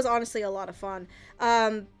two-parter was honestly a lot of fun.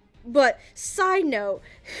 But, side note,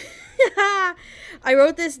 I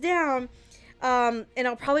wrote this down, and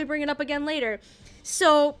I'll probably bring it up again later.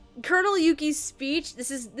 So, Colonel Yuki's speech, this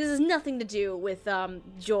is nothing to do with,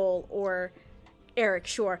 Joel or Eric,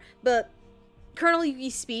 sure, but Colonel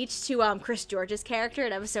Yuki's speech to Chris George's character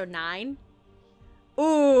in episode 9.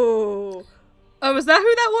 Ooh. Oh, was that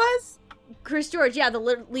who that was? Chris George, yeah, the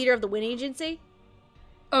leader of the Wynn Agency.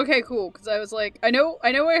 Okay, cool, because I was like, I know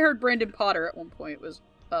I heard Brandon Potter at one point was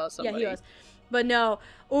somebody. Yeah, he was. But no,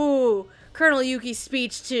 ooh, Colonel Yuki's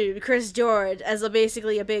speech to Chris George as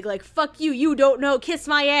basically a big, like, fuck you, you don't know, kiss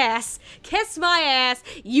my ass,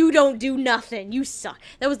 you don't do nothing, you suck.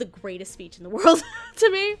 That was the greatest speech in the world to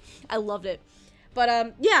me. I loved it.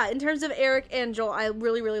 But, yeah, in terms of Eric and Joel, I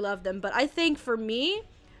really, really loved them. But I think for me,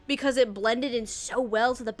 because it blended in so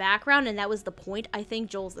well to the background, and that was the point, I think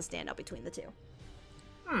Joel's the standout between the two.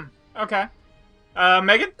 Okay.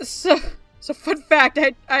 Megan? So fun fact,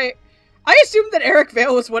 I assumed that Eric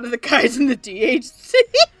Vale was one of the guys in the DHC.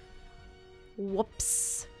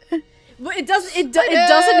 Whoops. But it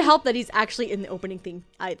doesn't help that he's actually in the opening theme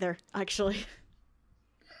either, actually.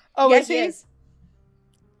 Oh, yes, is he? he is.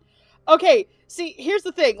 Okay, see, here's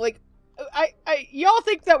the thing, like, y'all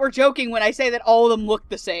think that we're joking when I say that all of them look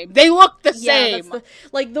the same. They look the same!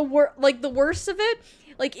 The worst of it,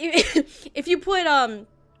 like, if you put,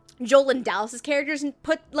 Joel and Dallas's characters and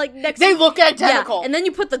put, like, next They look identical! Yeah, and then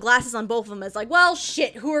you put the glasses on both of them as, like, well,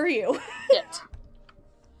 shit, who are you? Shit.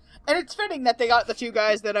 And it's fitting that they got the two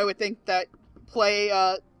guys that I would think that play,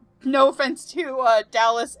 no offense to,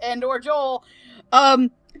 Dallas and or Joel,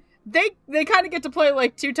 they kind of get to play,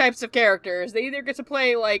 like, two types of characters. They either get to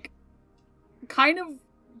play, like, kind of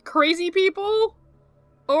crazy people,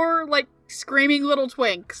 or, like, screaming little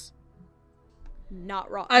twinks.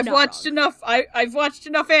 Not wrong. I've watched enough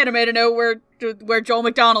anime to know where Joel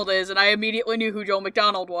McDonald is, and I immediately knew who Joel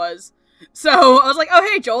McDonald was. So I was like, oh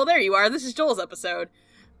hey Joel, there you are. This is Joel's episode.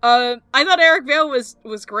 I thought Eric Vale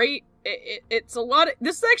was great. It's a lot of,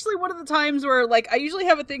 this is actually one of the times where, like, I usually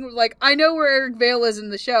have a thing where, like, I know where Eric Vale is in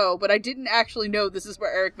the show, but I didn't actually know this is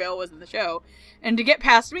where Eric Vale was in the show. And to get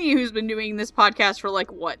past me, who's been doing this podcast for,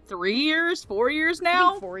 like, what, 3 years? 4 years now?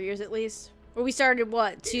 I think 4 years at least. Well, we started,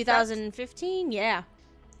 what, 2015? Yeah.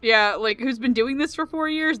 Yeah, like, who's been doing this for 4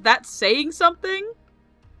 years? That's saying something.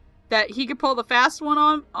 That he could pull the fast one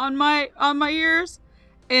on my ears.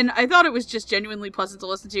 And I thought it was just genuinely pleasant to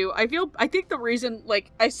listen to. I think the reason,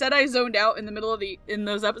 like, I said I zoned out in the middle of in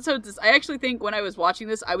those episodes is I actually think when I was watching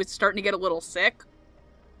this, I was starting to get a little sick.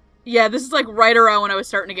 Yeah, this is, like, right around when I was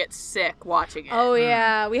starting to get sick watching it. Oh,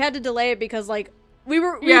 yeah. We had to delay it because, like, we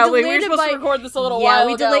were supposed to record this a little while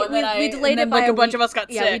ago, we delayed it by a bunch of us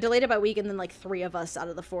got sick. Yeah, we delayed it by a week, and then, like, 3 of us out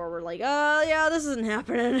of the 4 were like, yeah, this isn't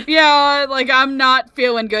happening. Yeah, like, I'm not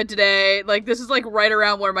feeling good today. Like, this is, like, right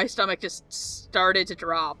around where my stomach just started to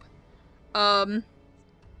drop. But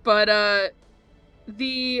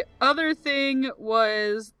the other thing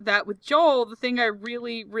was that with Joel, the thing I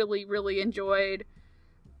really, really, really enjoyed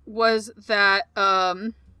was that,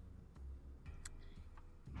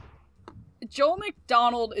 Joel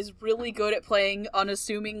McDonald is really good at playing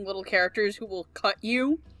unassuming little characters who will cut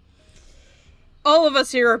you. All of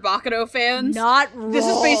us here are Bakudo fans. Not wrong. This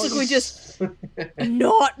is basically just...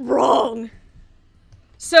 Not wrong.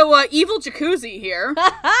 So, Evil Jacuzzi here.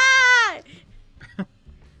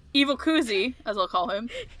 Evil Kuzi, as I'll call him.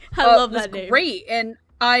 I love that name. Great, and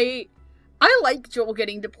I like Joel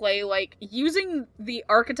getting to play, like, using the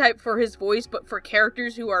archetype for his voice, but for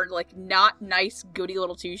characters who are, like, not nice, goody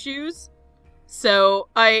little two-shoes. So,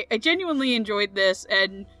 I genuinely enjoyed this,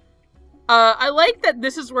 and I like that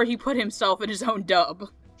this is where he put himself in his own dub.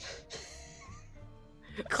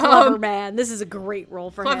 Clever man. This is a great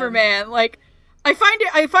role for him. Clever man. Like, I find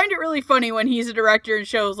it really funny when he's a director in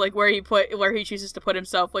shows like where he chooses to put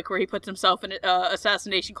himself, like where he puts himself in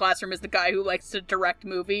Assassination Classroom as the guy who likes to direct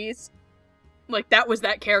movies. Like, that was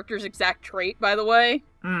that character's exact trait, by the way.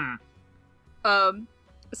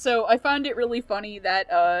 So I found it really funny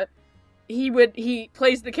that he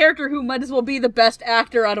plays the character who might as well be the best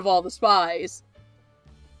actor out of all the spies.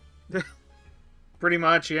 Pretty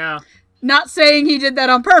much, yeah. Not saying he did that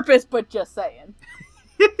on purpose, but just saying.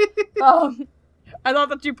 I thought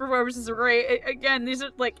the two performances were great. Again,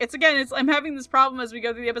 I'm having this problem as we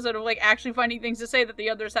go through the episode of, like, actually finding things to say that the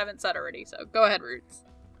others haven't said already, so go ahead, Roots.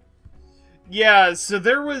 Yeah, so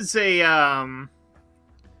there was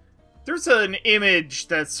there's an image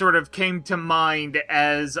that sort of came to mind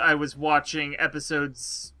as I was watching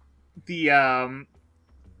episodes, the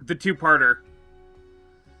two-parter.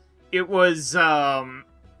 It was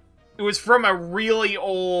from a really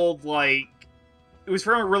old,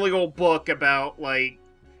 book about, like,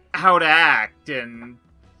 how to act, and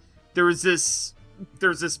there's this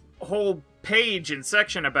whole page and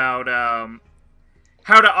section about,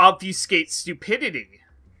 how to obfuscate stupidity.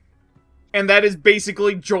 And that is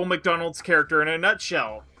basically Joel McDonald's character in a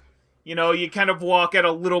nutshell. You know, you kind of walk at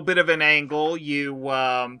a little bit of an angle,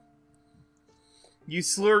 you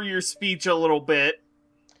slur your speech a little bit,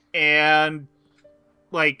 and,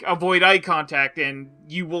 like, avoid eye contact, and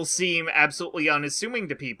you will seem absolutely unassuming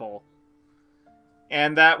to people.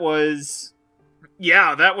 And that was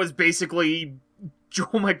basically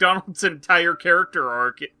Joel McDonald's entire character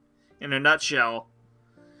arc in a nutshell.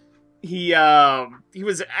 He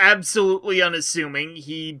was absolutely unassuming.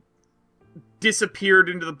 He disappeared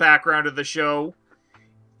into the background of the show.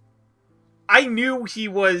 I knew he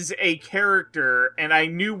was a character, and I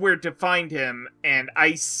knew where to find him, and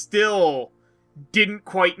I still didn't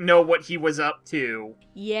quite know what he was up to.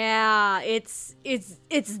 Yeah, it's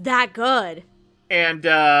that good. And,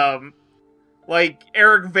 like,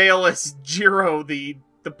 Eric Vale as Jiro, the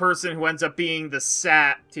person who ends up being the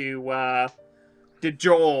sat to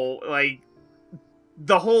Joel, like,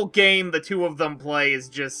 the whole game the two of them play is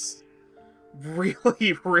just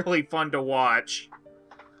really, really fun to watch.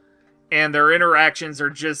 And their interactions are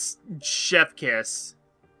just chef kiss.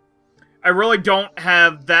 I really don't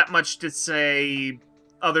have that much to say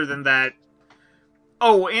other than that.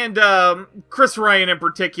 Oh, and Chris Ryan in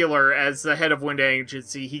particular as the head of Wind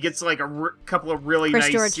Agency, he gets like a couple of really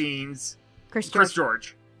nice scenes. Chris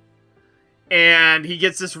George. And he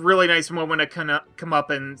gets this really nice moment of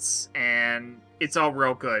comeuppance, and it's all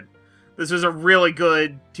real good. This was a really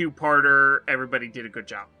good two-parter. Everybody did a good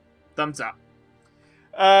job. Thumbs up.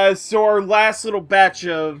 So our last little batch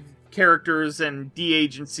of characters and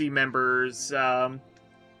D-Agency members,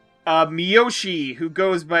 Miyoshi, who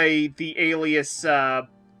goes by the alias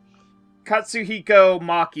Katsuhiko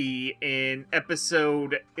Maki in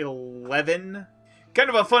episode 11. Kind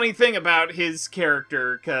of a funny thing about his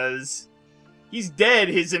character, because he's dead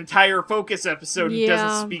his entire Focus episode. He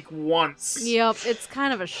doesn't speak once. Yep, it's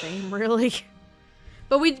kind of a shame, really.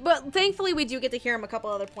 But thankfully we do get to hear him a couple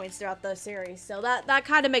other points throughout the series, so that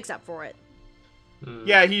kind of makes up for it.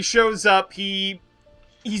 Yeah, he shows up. He's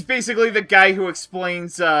basically the guy who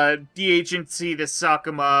explains D-Agency to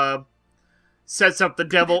Sakuma, sets up the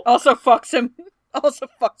devil... Also fucks him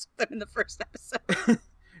in the first episode.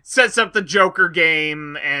 Sets up the Joker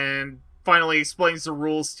game, and finally explains the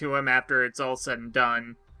rules to him after it's all said and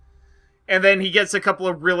done. And then he gets a couple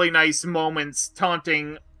of really nice moments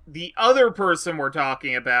taunting the other person we're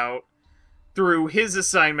talking about through his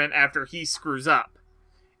assignment after he screws up.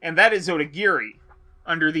 And that is Odagiri,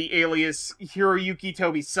 under the alias Hiroyuki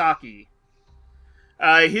Tobisaki.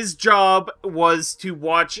 His job was to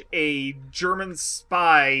watch a German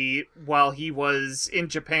spy while he was in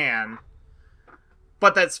Japan,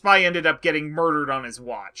 but that spy ended up getting murdered on his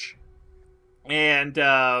watch. And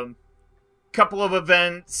couple of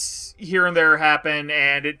events here and there happen,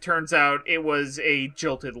 and it turns out it was a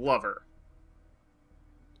jilted lover.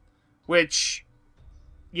 Which,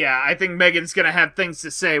 yeah, I think Megan's gonna have things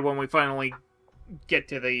to say when we finally get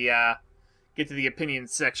to the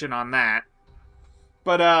opinions section on that.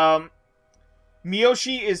 But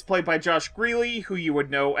Miyoshi is played by Josh Greeley, who you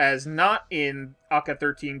would know as not in Aka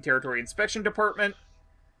 13 Territory Inspection Department.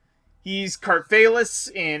 He's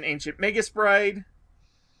Carthalis in Ancient Magus Bride.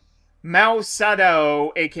 Mao Sadao,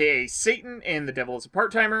 aka Satan, in The Devil is a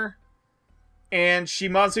Part-Timer. And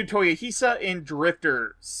Shimazu Toyohisa in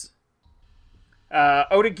Drifters.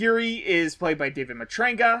 Odagiri is played by David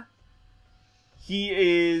Matranga. He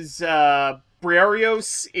is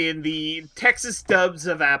Briarios in the Texas dubs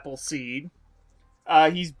of Appleseed.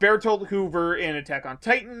 He's Bertolt Hoover in Attack on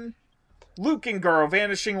Titan, Luke in Garo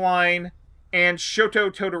Vanishing Line, and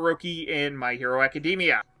Shoto Todoroki in My Hero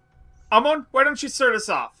Academia. Amon, why don't you start us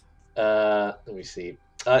off? Let me see.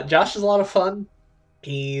 Josh is a lot of fun.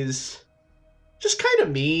 He's just kind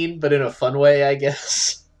of mean, but in a fun way, I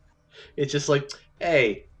guess. It's just like,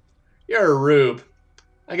 hey, you're a rube.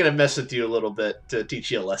 I'm gonna mess with you a little bit to teach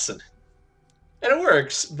you a lesson. And it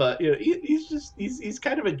works, but you know, he's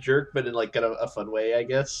kind of a jerk, but in like kind of a fun way, I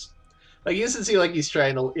guess. Like, he doesn't seem like he's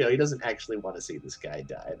trying to, he doesn't actually want to see this guy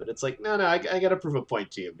die, but it's like, no, I gotta prove a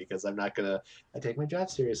point to you, because I take my job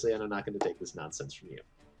seriously, and I'm not gonna take this nonsense from you.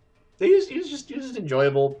 So he was just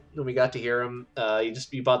enjoyable when we got to hear him.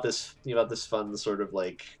 He brought this fun sort of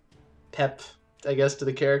like pep, I guess, to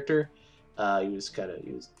the character. He was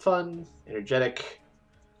fun, energetic,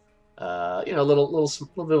 a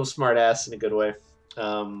little bit of smart ass in a good way.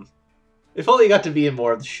 If only he got to be in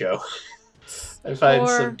more of the show. I find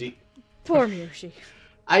some deep. Poor Miyoshi.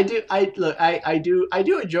 I do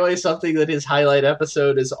enjoy something that his highlight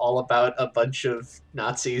episode is all about a bunch of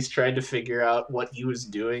Nazis trying to figure out what he was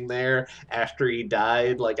doing there after he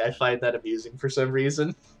died. Like, I find that amusing for some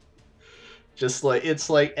reason. Just like, it's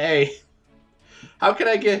like, hey, how can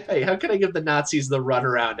I give the Nazis the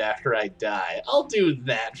runaround after I die? I'll do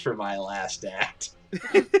that for my last act.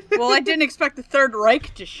 Well, I didn't expect the Third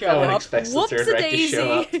Reich to show No one up. expects the Third Reich to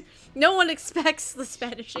show up. No one expects the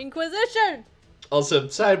Spanish Inquisition. Also,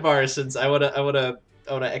 sidebar, since I wanna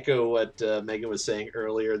echo what Megan was saying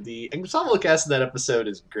earlier. The ensemble cast in that episode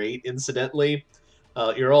is great. Incidentally,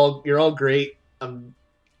 you're all great. I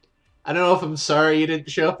don't know if I'm sorry you didn't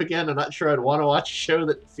show up again. I'm not sure I'd want to watch a show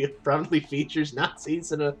that prominently features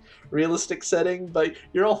Nazis in a realistic setting, but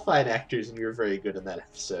you're all fine actors and you're very good in that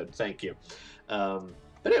episode. Thank you. But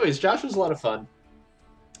anyways, Josh was a lot of fun.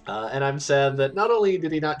 And I'm sad that not only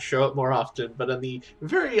did he not show up more often, but on the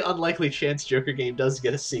very unlikely chance Joker Game does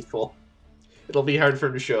get a sequel, it'll be hard for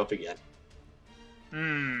him to show up again.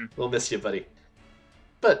 We'll miss you, buddy.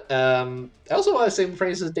 But I also want to say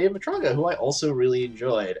praises Dave Matranga, who I also really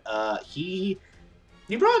enjoyed. I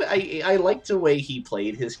liked the way he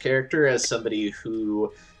played his character as somebody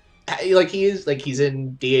who, he's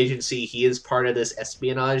in the agency. He is part of this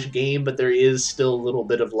espionage game, but there is still a little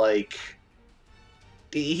bit of like.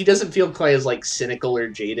 He doesn't feel quite as like cynical or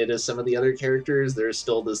jaded as some of the other characters. There's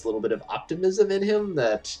still this little bit of optimism in him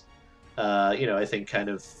that, I think kind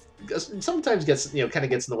of sometimes gets in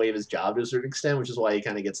the way of his job to a certain extent, which is why he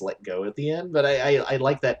kind of gets let go at the end. But I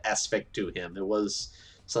like that aspect to him. It was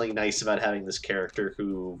something nice about having this character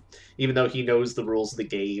who, even though he knows the rules of the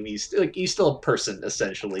game, he's still a person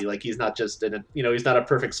essentially. Like, he's not just he's not a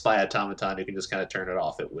perfect spy automaton who can just kind of turn it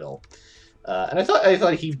off at will. And I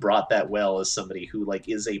thought he brought that well as somebody who like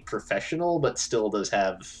is a professional but still does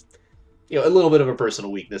have a little bit of a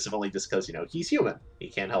personal weakness, if only just because he's human. He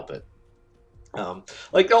can't help it.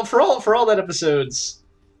 For all that episode's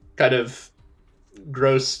kind of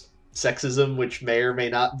gross sexism, which may or may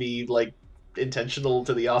not be like intentional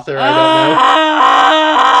to the author, I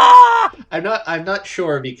don't know. I'm not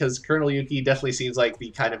sure, because Colonel Yuki definitely seems like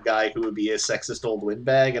the kind of guy who would be a sexist old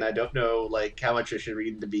windbag, and I don't know like how much I should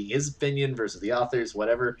read into being his opinion versus the author's,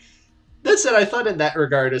 whatever. That said, I thought in that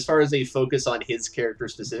regard, as far as a focus on his character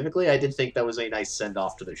specifically, I did think that was a nice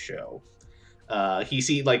send-off to the show. He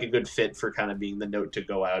seemed like a good fit for kind of being the note to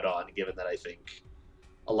go out on, given that I think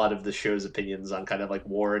a lot of the show's opinions on kind of like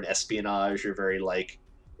war and espionage are very like,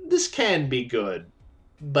 this can be good,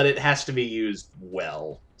 but it has to be used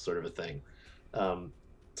well, sort of a thing.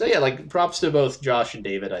 So yeah, like, props to both Josh and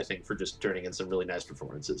David, I think, for just turning in some really nice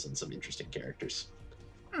performances and some interesting characters.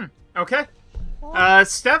 Okay.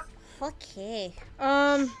 Steph? Okay.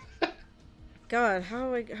 God, how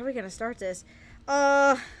are we gonna start this?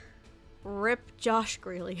 Rip Josh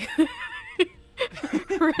Greeley.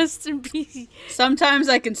 Rest in peace. Sometimes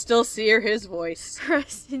I can still hear his voice.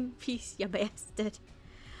 Rest in peace, you bastard.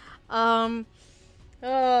 Oh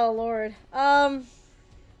Lord.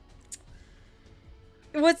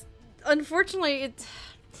 Unfortunately,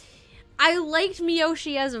 I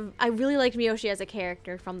really liked Miyoshi as a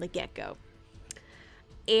character from the get-go.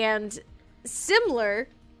 And similar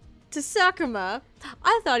to Sakuma,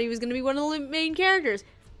 I thought he was going to be one of the main characters.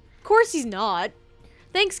 Of course he's not.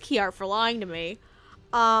 Thanks, Kiart, for lying to me.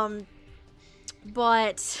 But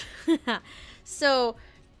so,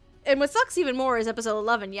 and what sucks even more is episode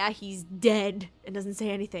 11. Yeah, he's dead and doesn't say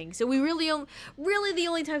anything. So we really the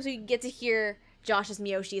only times we get to hear Josh's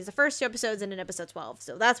Miyoshi is the first 2 episodes and in episode 12.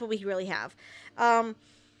 So that's what we really have.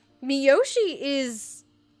 Miyoshi is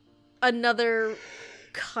another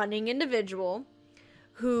cunning individual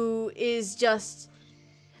who is just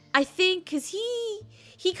I think because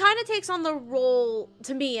he kind of takes on the role,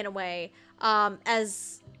 to me in a way,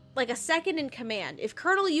 as like a second in command. If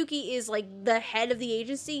Colonel Yuki is like the head of the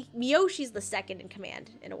agency, Miyoshi's the second in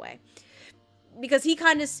command in a way. Because he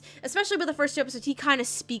kind of, especially with the first 2 episodes, he kind of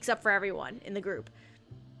speaks up for everyone in the group.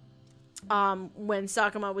 When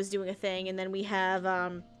Sakuma was doing a thing, and then we have,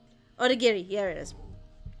 Odagiri, yeah, it is.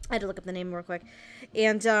 I had to look up the name real quick.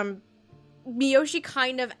 And, Miyoshi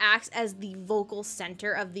kind of acts as the vocal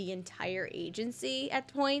center of the entire agency at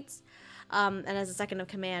points, and as a second of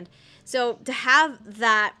command. So, to have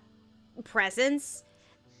that presence,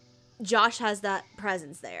 Josh has that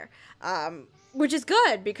presence there. Which is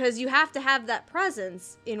good, because you have to have that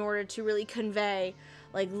presence in order to really convey,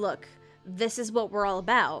 like, look, this is what we're all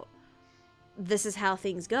about. This is how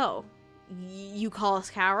things go. You call us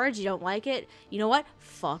cowards, you don't like it, you know what?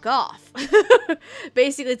 Fuck off.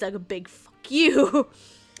 Basically, it's like a big fuck you.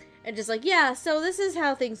 And just like, yeah, so this is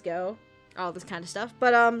how things go. All this kind of stuff.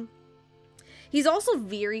 But, he's also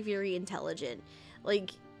very, very intelligent.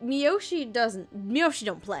 Like, Miyoshi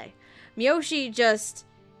don't play. Miyoshi just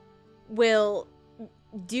will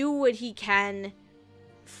do what he can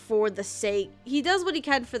for the sake, he does what he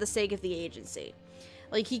can for the sake of the agency.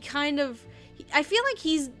 Like, he kind of, I feel like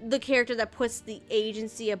he's the character that puts the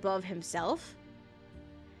agency above himself,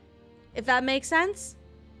 if that makes sense.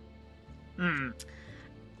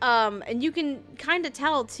 And you can kind of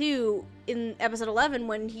tell too in episode 11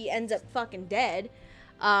 when he ends up fucking dead,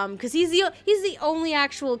 because he's the only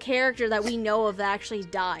actual character that we know of that actually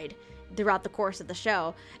died throughout the course of the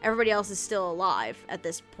show. Everybody else is still alive at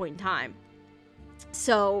this point in time.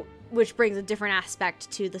 So, which brings a different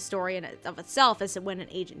aspect to the story in of itself, as to when an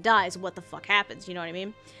agent dies, what the fuck happens, you know what I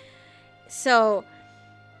mean? So,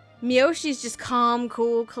 Miyoshi's just calm,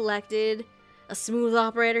 cool, collected, a smooth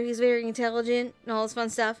operator, he's very intelligent, and all this fun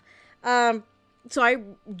stuff.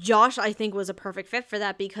 Josh, I think, was a perfect fit for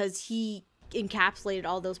that, because he encapsulated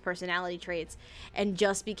all those personality traits and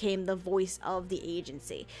just became the voice of the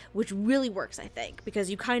agency, which really works, I think, because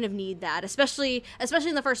you kind of need that, especially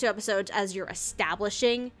in the first 2 episodes, as you're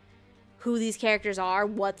establishing who these characters are,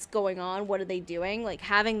 what's going on, what are they doing. Like,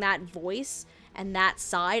 having that voice and that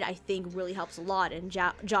side, I think, really helps a lot, and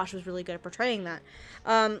Josh was really good at portraying that.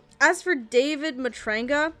 As for David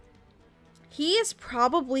Matranga, he is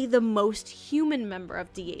probably the most human member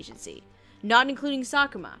of the agency, not including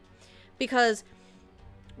Sakuma. Because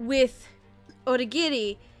with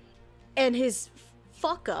Odagiri and his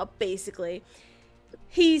fuck up, basically,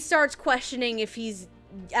 he starts questioning if he's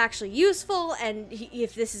actually useful and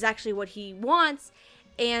if this is actually what he wants.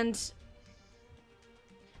 And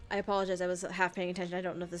I apologize, I was half paying attention. I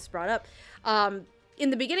don't know if this is brought up.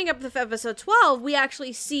 In the beginning of episode 12, we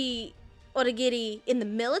actually see Odagiri in the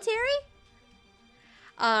military.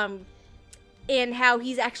 And how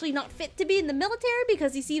he's actually not fit to be in the military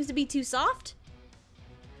because he seems to be too soft.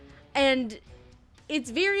 And it's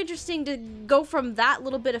very interesting to go from that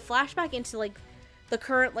little bit of flashback into, like, the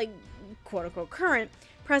current, like, quote-unquote current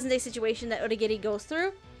present-day situation that Odagiri goes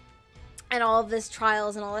through. And all of this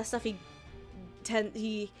trials and all that stuff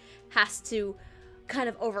he has to kind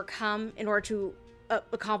of overcome in order to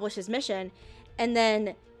accomplish his mission. And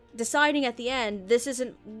then deciding at the end, this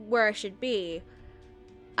isn't where I should be.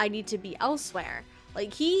 I need to be elsewhere.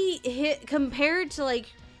 Like, compared to, like,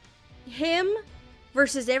 him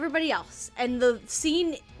versus everybody else. And the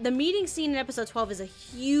meeting scene in episode 12 is a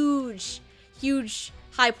huge, huge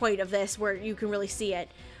high point of this, where you can really see it.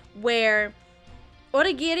 Where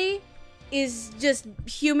Odagiri is just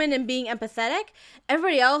human and being empathetic.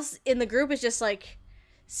 Everybody else in the group is just, like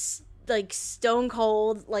stone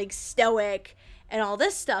cold, like, stoic, and all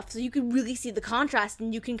this stuff. So you can really see the contrast,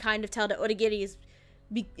 and you can kind of tell that Odagiri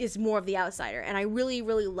is more of the outsider. And I really,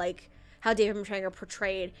 really like how David Matranga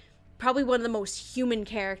portrayed probably one of the most human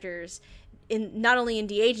characters in, not only in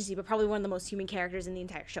the agency, but probably one of the most human characters in the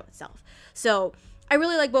entire show itself. So I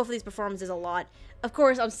really like both of these performances a lot. Of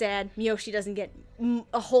course, I'm sad Miyoshi doesn't get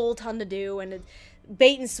a whole ton to do, and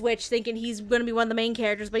bait and switch thinking he's going to be one of the main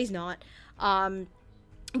characters, but he's not.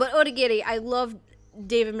 But Odagiri, I love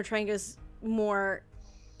David Matranga's more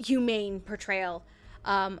humane portrayal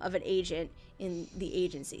of an agent in the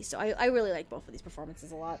agency. So I really like both of these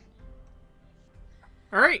performances a lot.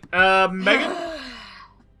 Alright, Megan?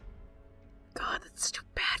 God, that's such a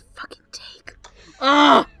bad fucking take.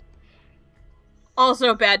 Ugh!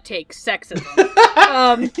 Also bad take, sexism.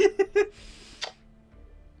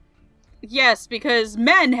 Yes, because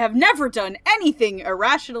men have never done anything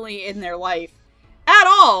irrationally in their life. At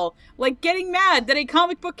all! Like getting mad that a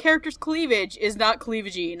comic book character's cleavage is not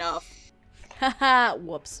cleavagey enough. Haha,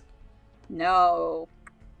 whoops. No.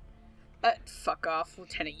 Fuck off,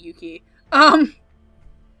 Lieutenant Yuki.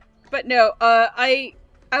 But no, I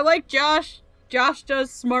like Josh. Josh does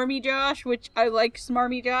Smarmy Josh, which I like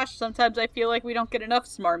Smarmy Josh. Sometimes I feel like we don't get enough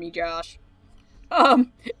Smarmy Josh.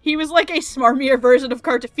 He was like a smarmier version of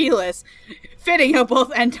Cartophilus. Fitting he'll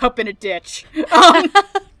both end up in a ditch. God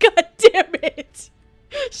damn it.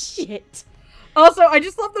 Shit. Also, I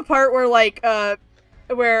just love the part where, like,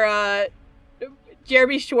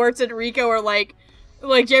 Jeremy Schwartz and Rico are like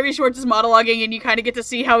Jeremy Schwartz is monologuing and you kind of get to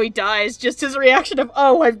see how he dies. Just his reaction of,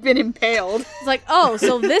 oh, I've been impaled. It's like, oh,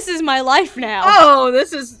 so this is my life now. Oh,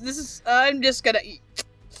 this is, I'm just gonna eat.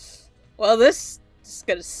 Well, this is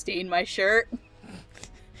gonna stain my shirt.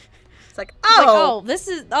 It's like, oh. This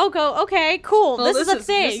is, okay, cool. Well, this is a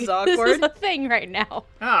thing. This is awkward. This is a thing right now.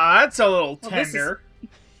 Ah, that's a little tender.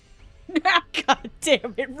 God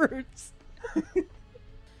damn it, Roots.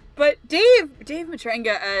 But Dave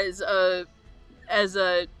Matrenga as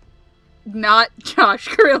a not Josh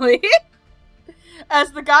Crilly,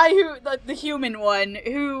 as the guy who, the human one,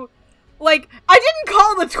 who, like, I didn't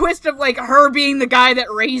call the twist of, like, her being the guy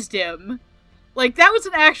that raised him. Like, that was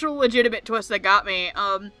an actual legitimate twist that got me.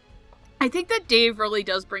 I think that Dave really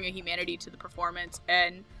does bring a humanity to the performance,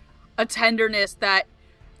 and a tenderness that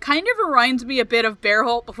kind of reminds me a bit of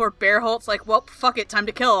Bearholt before Bearholt's like, well, fuck it, time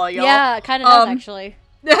to kill all y'all. Yeah, it kind of does, actually.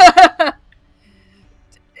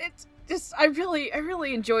 It's just, I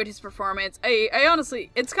really enjoyed his performance. I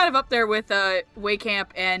honestly, it's kind of up there with, Waycamp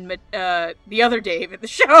and, the other Dave in the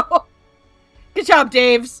show. Good job,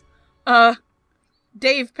 Daves.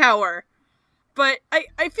 Dave Power. But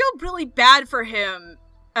I feel really bad for him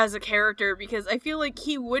as a character, because I feel like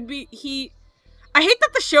I hate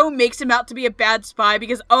that the show makes him out to be a bad spy,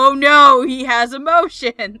 because, oh no, he has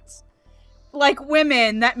emotions. Like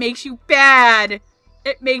women, that makes you bad.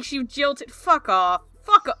 It makes you jilted. Fuck off.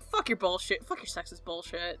 Fuck your bullshit. Fuck your sexist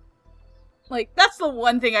bullshit. Like, that's the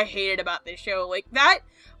one thing I hated about this show.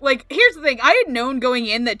 Here's the thing. I had known going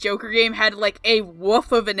in that Joker Game had, like, a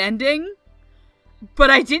woof of an ending, but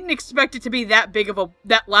I didn't expect it to be that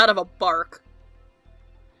loud of a bark.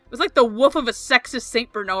 It was like the woof of a sexist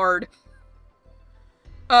Saint Bernard.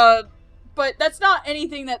 But that's not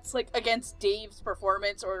anything that's, like, against Dave's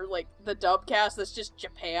performance or, like, the dub cast. That's just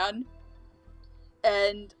Japan.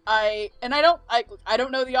 And I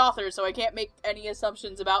don't know the author, so I can't make any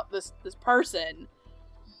assumptions about this person.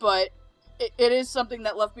 But it is something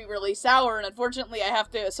that left me really sour, and unfortunately I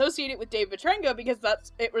have to associate it with Dave Matrenga because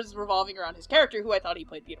it was revolving around his character, who I thought he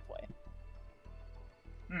played beautifully.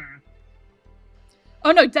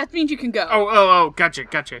 Oh no, that means you can go. Oh, gotcha.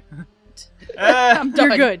 I'm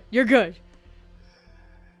done. You're good.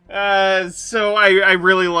 So I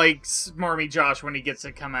really like Smarmy Josh when he gets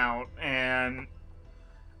to come out, and,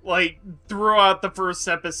 like, throughout the first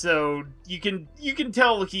episode, you can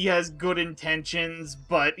tell he has good intentions,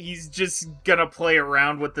 but he's just gonna play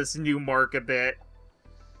around with this new mark a bit.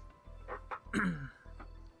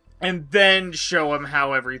 And then show him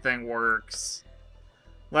how everything works.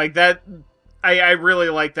 Like, that, I really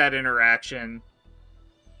like that interaction.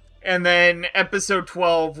 And then episode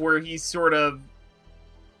 12, where he's still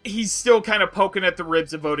kind of poking at the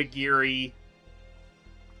ribs of Odagiri,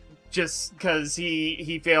 just because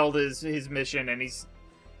he failed his mission, and he's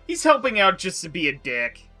helping out just to be a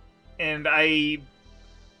dick. And I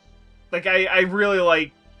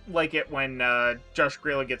really like it when Josh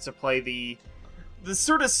Grella gets to play the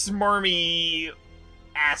sort of smarmy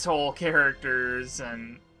asshole characters,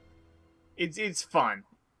 and it's fun.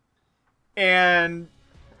 And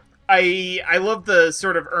I love the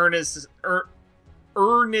sort of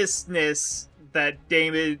earnestness that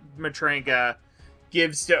David Matrenga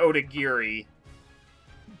gives to Odagiri,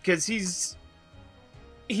 because he's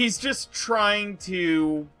just trying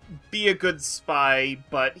to be a good spy,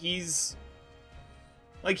 but he's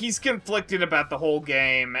conflicted about the whole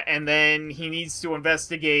game, and then he needs to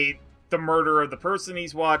investigate the murder of the person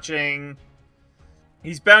he's watching.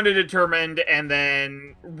 He's bound and determined, and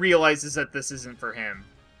then realizes that this isn't for him.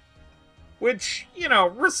 Which,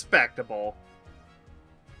 respectable.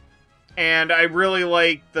 And I really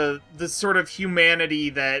like the sort of humanity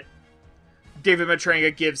that David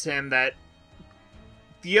Matrenga gives him that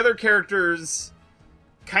the other characters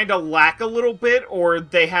kind of lack a little bit, or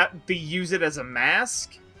they use it as a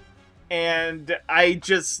mask. And I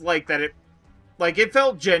just like that it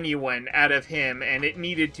felt genuine out of him, and it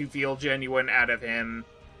needed to feel genuine out of him.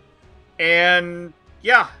 And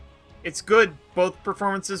yeah, it's good. Both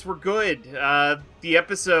performances were good. The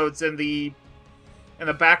episodes and the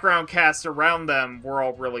background cast around them were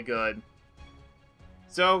all really good.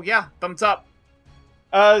 So yeah, thumbs up.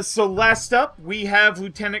 So last up, we have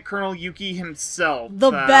Lieutenant Colonel Yuki himself.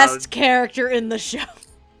 The best character in the show.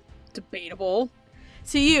 Debatable.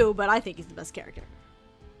 To you, but I think he's the best character.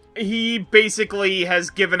 He basically has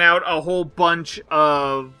given out a whole bunch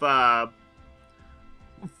of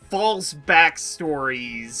false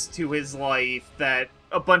backstories to his life that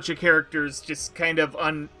a bunch of characters just kind of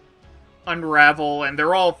unravel, and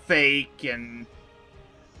they're all fake, and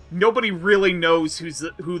nobody really knows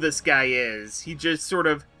who this guy is. He just sort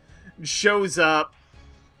of shows up.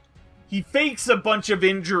 He fakes a bunch of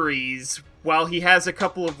injuries while he has a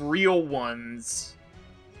couple of real ones,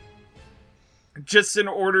 just in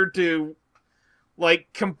order to, like,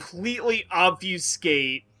 completely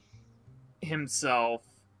obfuscate himself.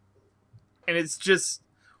 And it's just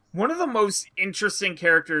one of the most interesting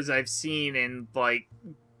characters I've seen in, like,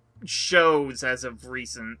 shows as of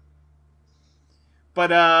recent.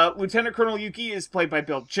 But Lieutenant Colonel Yuki is played by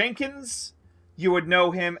Bill Jenkins. You would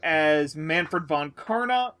know him as Manfred von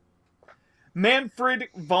Karma. Manfred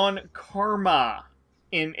von Karma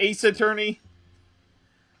in Ace Attorney.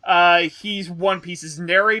 He's One Piece's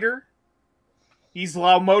narrator. He's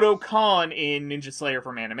Laomoto Khan in Ninja Slayer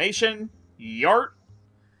from Animation. Yart.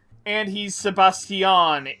 And he's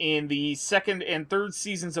Sebastian in the second and third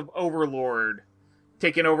seasons of Overlord,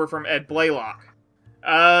 taken over from Ed Blaylock.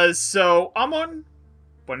 So, Amon,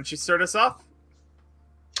 why don't you start us off?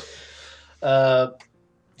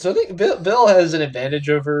 So I think Bill has an advantage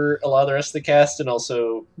over a lot of the rest of the cast, and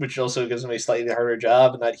which also gives him a slightly harder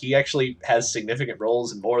job, in that he actually has significant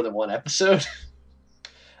roles in more than one episode.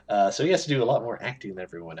 So he has to do a lot more acting than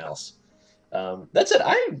everyone else. That said,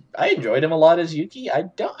 I enjoyed him a lot as Yuki.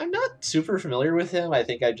 I'm not super familiar with him. I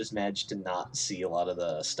think I just managed to not see a lot of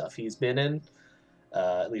the stuff he's been in,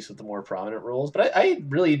 at least with the more prominent roles. But I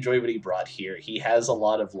really enjoy what he brought here. He has a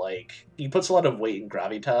lot of, like, he puts a lot of weight and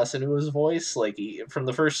gravitas into his voice. Like, from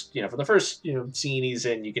the first scene he's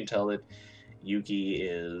in, you can tell that Yuki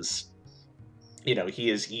is,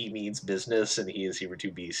 he means business, and he is here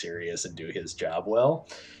to be serious and do his job well.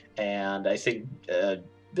 And I think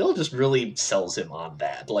Bill just really sells him on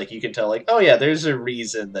that. Like, you can tell, like, oh yeah, there's a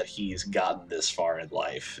reason that he's gotten this far in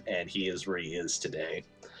life, and he is where he is today.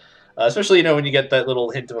 Especially, when you get that little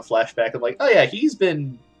hint of a flashback of, like, oh yeah, he's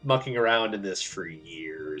been mucking around in this for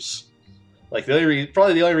years. Like,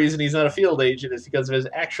 probably the only reason he's not a field agent is because of his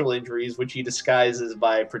actual injuries, which he disguises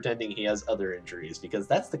by pretending he has other injuries, because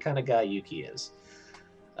that's the kind of guy Yuki is.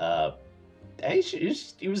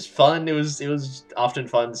 It was fun. It was often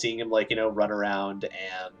fun seeing him, like, run around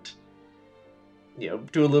and,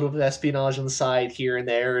 do a little bit of espionage on the side here and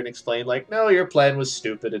there and explain, like, no, your plan was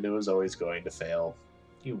stupid and it was always going to fail.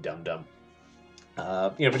 You dum-dum.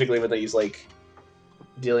 Particularly when he's, like,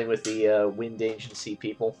 dealing with the wind agency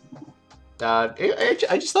people. I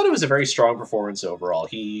just thought it was a very strong performance overall.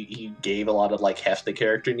 He gave a lot of, like, heft the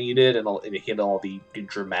character needed, and he hit all the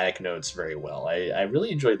dramatic notes very well. I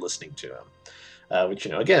really enjoyed listening to him. Which,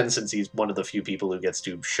 again, since he's one of the few people who gets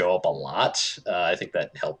to show up a lot, I think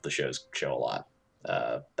that helped the show a lot.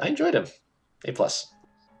 I enjoyed him.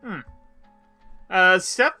 A+.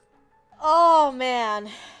 Steph? Oh,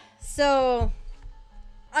 man. So,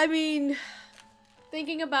 I mean,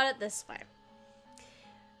 thinking about it this way.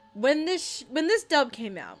 When this dub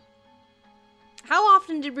came out, how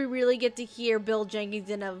often did we really get to hear Bill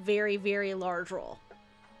Jenkins in a very, very large role?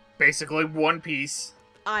 Basically One Piece.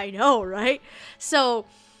 I know, right? So,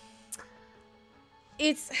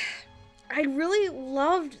 I really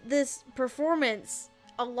loved this performance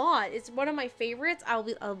a lot. It's one of my favorites.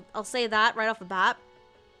 I'll say that right off the bat.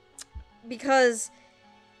 Because,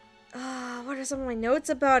 what are some of my notes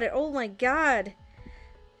about it? Oh my god.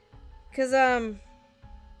 Because,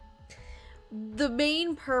 the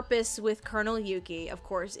main purpose with Colonel Yuki, of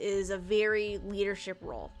course, is a very leadership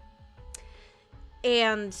role.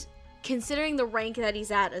 And considering the rank that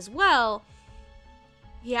he's at as well,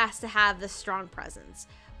 he has to have this strong presence.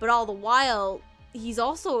 But all the while, he's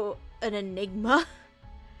also an enigma.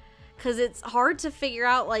 Because it's hard to figure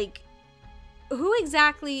out, like, who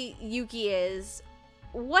exactly Yuki is,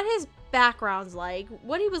 what his background's like,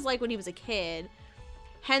 what he was like when he was a kid.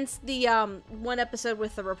 Hence the one episode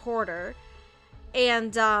with the reporter.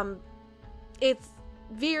 And it's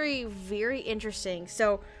very, very interesting.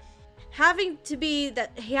 So having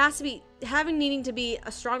needing to be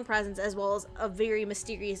a strong presence as well as a very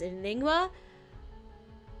mysterious enigma,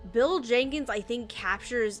 Bill Jenkins, I think,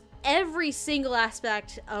 captures every single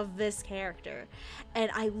aspect of this character.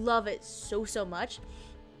 And I love it so, so much.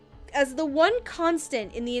 As the one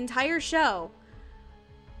constant in the entire show,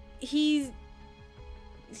 he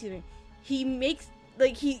makes,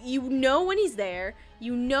 like, you know when he's there,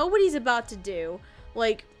 you know what he's about to do,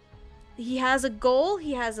 Like, he has a goal,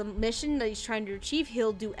 he has a mission that he's trying to achieve,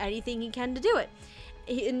 he'll do anything he can to do it.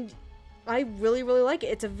 And I really, really like it.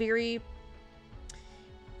 It's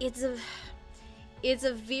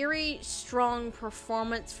a very strong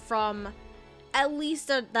performance from at least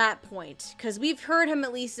at that point. Because we've heard him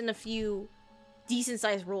at least in a few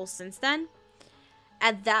decent-sized roles since then.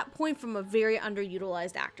 At that point, from a very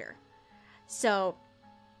underutilized actor. So,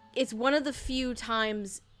 it's one of the few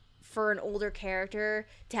times for an older character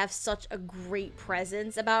to have such a great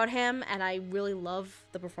presence about him, and I really love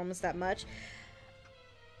the performance that much.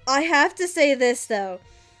 I have to say this, though.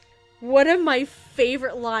 One of my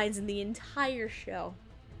favorite lines in the entire show.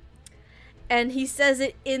 And he says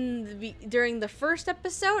it during the first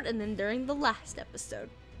episode and then during the last episode.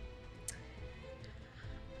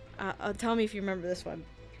 Tell me if you remember this one.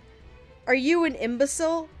 Are you an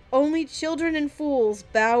imbecile? Only children and fools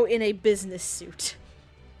bow in a business suit.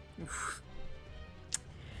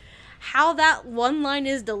 How that one line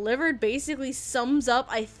is delivered basically sums up,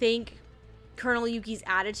 I think, Colonel Yuki's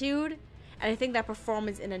attitude, and I think that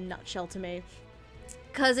performance in a nutshell to me.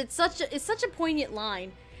 Cause it's such a poignant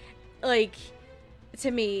line, like,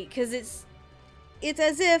 to me, cause it's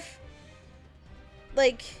as if,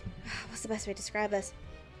 like, what's the best way to describe this?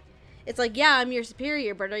 It's like, yeah, I'm your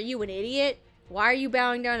superior, but are you an idiot? Why are you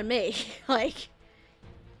bowing down to me? Like,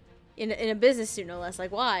 in a business suit, no less.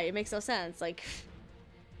 Like, why? It makes no sense. Like,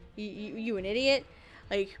 you an idiot?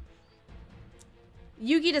 Like,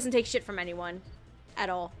 Yuki doesn't take shit from anyone at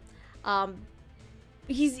all.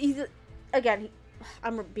 He's again,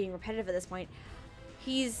 I'm being repetitive at this point.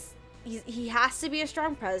 He has to be a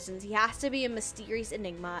strong presence. He has to be a mysterious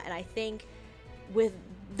enigma, and I think with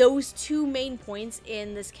those two main points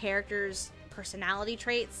in this character's personality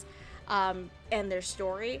traits and their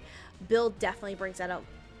story, Bill definitely brings that up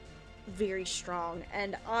very strong.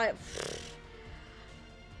 And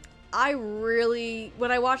I really,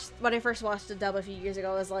 when I first watched the dub a few years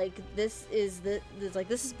ago, I was like, this is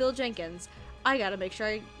Bill Jenkins. I gotta make sure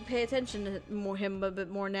I pay attention to him a bit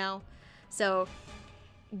more now. So,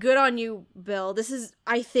 good on you, Bill.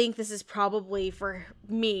 I think this is probably, for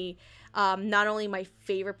me, not only my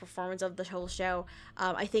favorite performance of the whole show,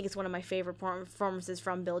 I think it's one of my favorite performances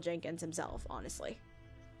from Bill Jenkins himself, honestly.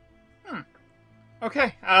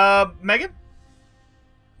 Okay, Megan?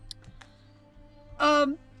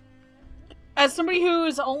 As somebody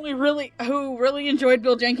who really enjoyed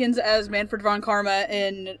Bill Jenkins as Manfred von Karma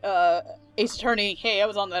in Ace Attorney, hey, I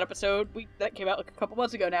was on that episode. That came out like a couple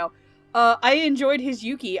months ago now. I enjoyed his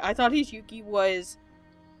Yuki. I thought his Yuki was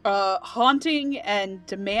haunting and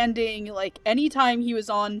demanding. Like, anytime he was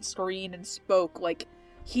on screen and spoke, like,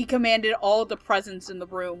 he commanded all the presence in the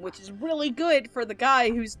room, which is really good for the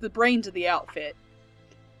guy who's the brains of the outfit.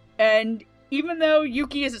 And even though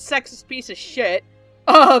Yuki is a sexist piece of shit,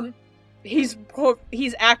 he's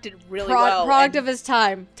acted really well. Product of his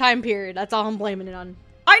time period. That's all I'm blaming it on.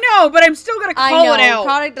 I know, but I'm still gonna call it out.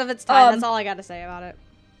 Product of its time. That's all I gotta say about it.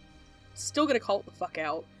 Still gonna call it the fuck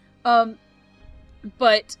out.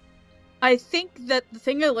 But I think that the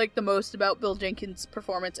thing I like the most about Bill Jenkins'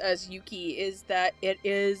 performance as Yuki is that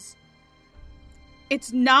it's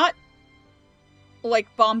not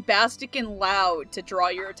like bombastic and loud to draw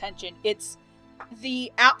your attention. It's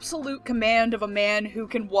the absolute command of a man who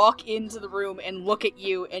can walk into the room and look at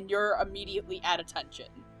you and you're immediately at attention.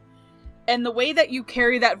 And the way that you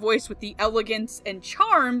carry that voice with the elegance and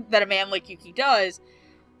charm that a man like Yuki does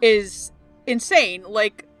is insane.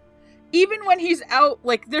 Like, even when he's out,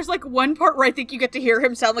 like, there's like one part where I think you get to hear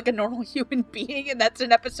him sound like a normal human being, and that's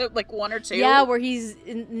in episode like 1 or 2. Yeah, where he's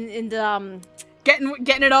in the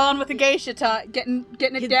getting it on with the geisha time, getting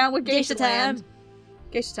it down with geisha time.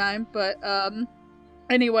 Geisha time. But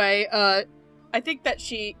anyway, I think that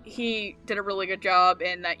he did a really good job,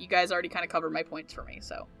 and that you guys already kind of covered my points for me.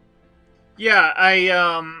 So yeah,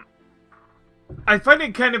 I find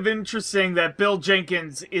it kind of interesting that Bill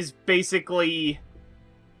Jenkins is basically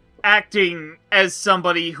acting as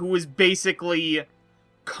somebody who is basically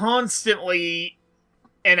constantly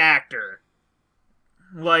an actor.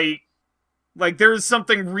 Like there's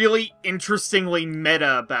something really interestingly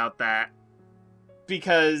meta about that.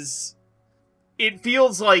 Because it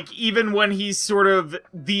feels like even when he's sort of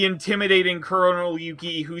the intimidating Colonel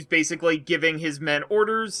Yuki who's basically giving his men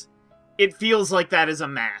orders, it feels like that is a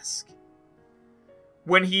mask.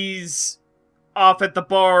 When he's off at the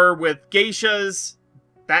bar with geishas,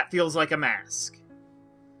 that feels like a mask.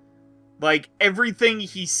 Like, everything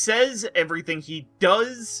he says, everything he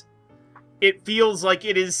does, it feels like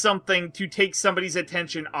it is something to take somebody's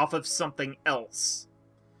attention off of something else.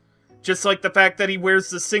 Just like the fact that he wears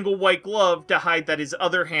the single white glove to hide that his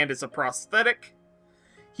other hand is a prosthetic.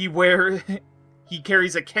 he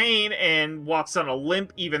carries a cane and walks on a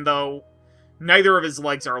limp, even though neither of his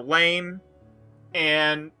legs are lame.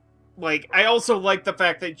 And, like, I also like the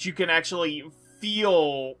fact that you can actually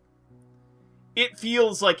feel... It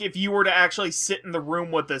feels like if you were to actually sit in the room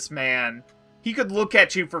with this man, he could look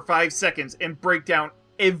at you for 5 seconds and break down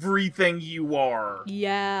everything you are.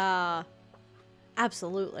 Yeah.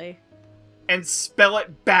 Absolutely. And spell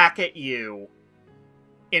it back at you.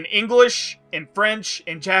 In English, in French,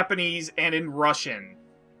 in Japanese, and in Russian.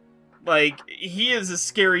 Like, he is a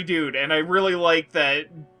scary dude, and I really like that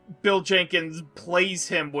Bill Jenkins plays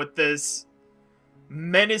him with this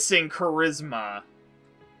menacing charisma.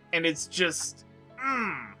 And it's just,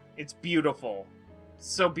 it's beautiful.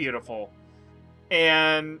 So beautiful.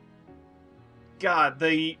 And, God,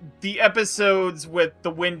 the episodes with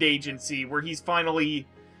the Wind Agency, where he's finally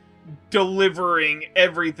delivering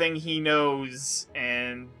everything he knows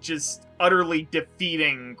and just utterly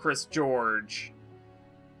defeating Chris George.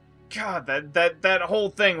 God, that whole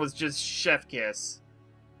thing was just chef kiss.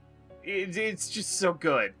 It's just so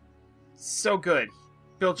good. So good.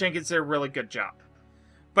 Bill Jenkins did a really good job.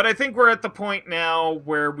 But I think we're at the point now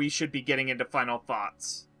where we should be getting into final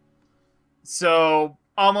thoughts. So,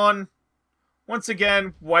 Amon, once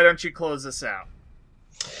again, why don't you close us out?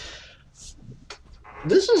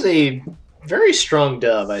 This is a very strong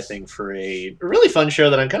dub, I think, for a really fun show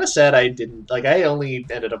that I'm kind of sad I didn't... Like, I only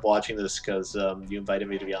ended up watching this because you invited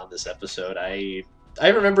me to be on this episode. I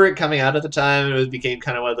remember it coming out at the time, and it became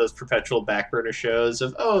kind of one of those perpetual backburner shows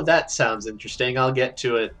of, oh, that sounds interesting, I'll get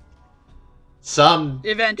to it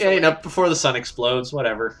eventually, before the sun explodes,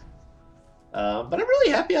 whatever. But I'm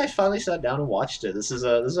really happy I finally sat down and watched it. This is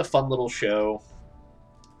a fun little show.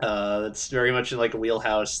 It's very much in like a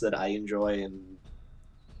wheelhouse that I enjoy, and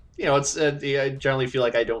it's I generally feel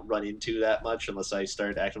like I don't run into that much unless I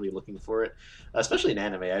start actively looking for it, especially in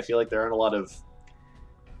anime. I feel like there aren't a lot of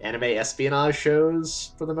anime espionage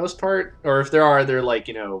shows for the most part, or if there are, they're like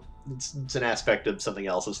it's an aspect of something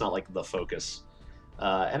else. It's not like the focus.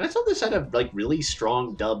 And I thought this had a really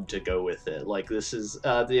strong dub to go with it. Like this is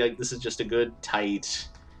just a good tight,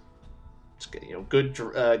 good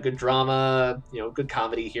drama, good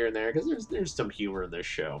comedy here and there, because there's some humor in this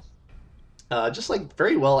show. Just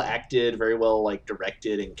very well acted, very well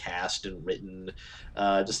directed and cast and written.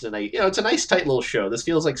 Just a nice, it's a nice tight little show. This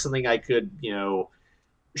feels like something I could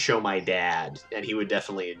show my dad, and he would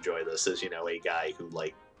definitely enjoy this as a guy who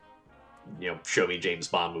show me James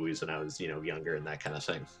Bond movies when I was younger and that kind of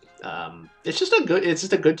thing. It's just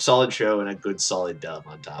a good solid show and a good solid dub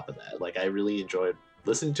on top of that. I really enjoyed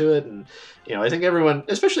listening to it, and I think everyone,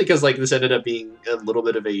 especially because this ended up being a little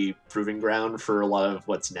bit of a proving ground for a lot of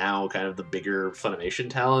what's now kind of the bigger Funimation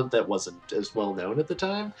talent that wasn't as well known at the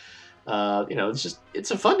time.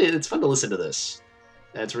 It's fun to listen to this,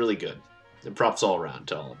 and it's really good. And props all around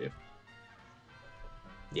to all of you.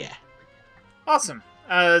 Yeah. Awesome.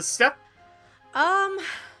 Steph?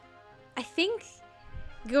 I think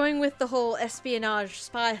going with the whole espionage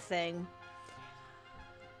spy thing,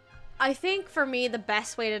 I think for me the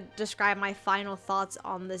best way to describe my final thoughts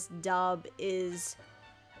on this dub is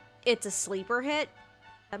it's a sleeper hit.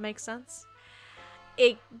 That makes sense.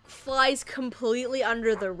 It flies completely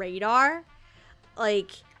under the radar.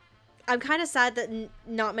 I'm kind of sad that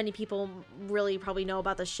not many people really probably know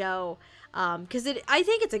about the show, because I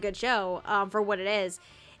think it's a good show for what it is.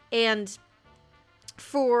 And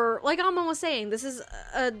for, like Amon was saying, this is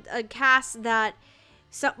a cast that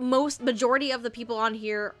majority of the people on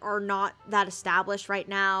here are not that established right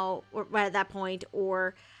now, or right at that point,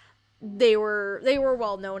 or they were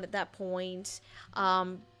well known at that point.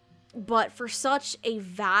 But for such a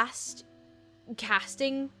vast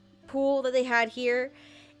casting pool that they had here,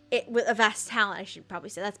 with a vast talent, I should probably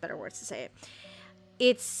say, that's better words to say it.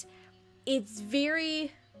 It's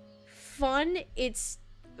very fun. It's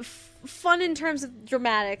fun in terms of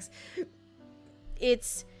dramatics.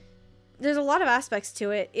 There's a lot of aspects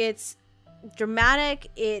to it. It's dramatic.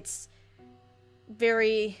 It's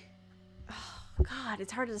very, oh God,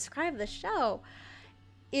 it's hard to describe the show.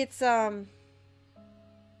 It's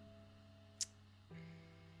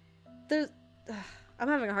there's I'm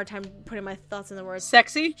having a hard time putting my thoughts in the words.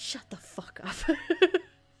 Sexy? Shut the fuck up.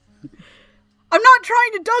 I'm not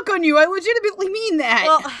trying to dunk on you. I legitimately mean that.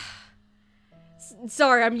 Well,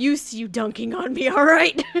 sorry, I'm used to you dunking on me,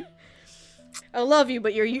 alright? I love you,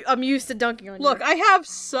 but I'm used to dunking on you. Look, I have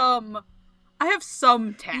some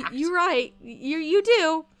tact. You're right. You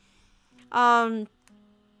do. In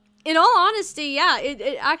all honesty, yeah,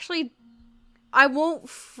 it actually, I won't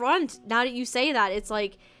front now that you say that. It's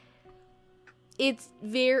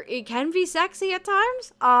it can be sexy at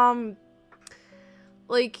times.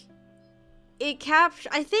 like,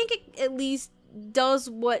 I think it at least does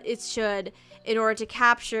what it should in order to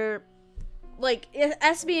capture, like,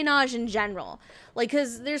 espionage in general. Like,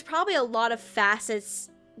 because there's probably a lot of facets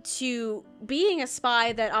to being a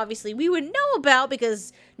spy that obviously we would know about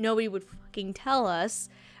because nobody would fucking tell us,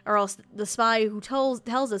 or else the spy who tells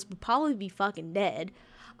us would probably be fucking dead.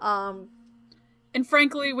 And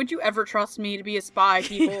frankly, would you ever trust me to be a spy,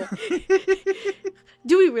 people?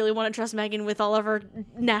 Do we really want to trust Megan with all of her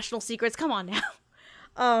national secrets? Come on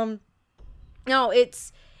now. No,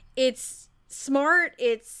 it's smart.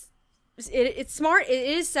 It's smart. It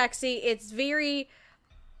is sexy. It's very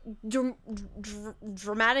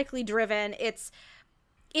dramatically driven. It's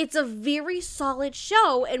a very solid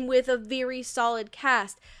show, and with a very solid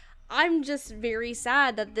cast. I'm just very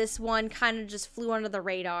sad that this one kind of just flew under the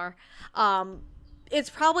radar.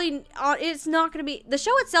 It's not going to be, the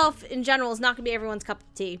show itself in general is not going to be everyone's cup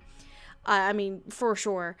of tea. I mean, for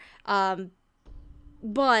sure.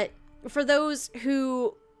 But for those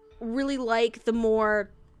who really like the more,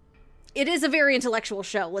 it is a very intellectual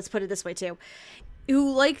show, let's put it this way too.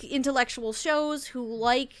 Who like intellectual shows, who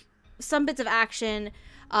like some bits of action,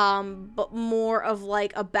 but more of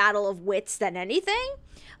like a battle of wits than anything.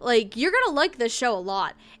 Like, you're gonna like this show a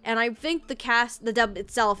lot. And I think the dub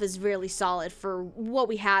itself is really solid for what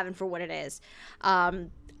we have and for what it is. I'm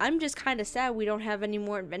just kind of sad we don't have any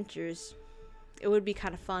more adventures. It would be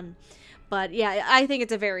kind of fun. But yeah, I think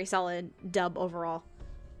it's a very solid dub overall.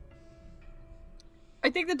 I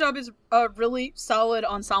think the dub is a really solid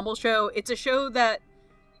ensemble show. It's a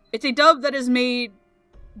dub that is made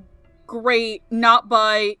great, not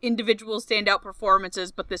by individual standout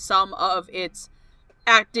performances, but the sum of its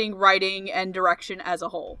acting, writing, and direction as a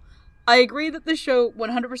whole. I agree that the show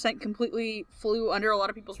 100% completely flew under a lot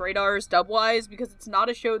of people's radars dub-wise, because it's not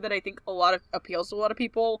a show that I think appeals to a lot of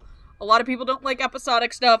people. A lot of people don't like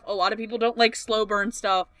episodic stuff, a lot of people don't like slow burn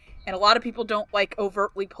stuff, and a lot of people don't like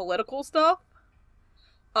overtly political stuff.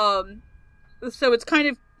 So it's kind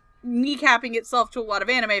of kneecapping itself to a lot of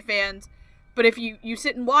anime fans, but if you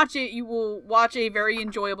sit and watch it, you will watch a very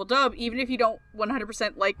enjoyable dub, even if you don't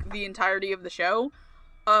 100% like the entirety of the show.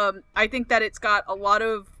 I think that it's got a lot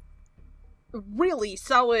of really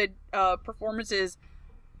solid performances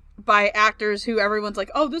by actors who everyone's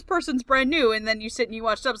like, oh, this person's brand new, and then you sit and you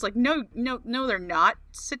watch dubs, it's like, no, they're not.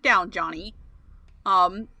 Sit down, Johnny.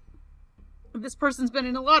 This person's been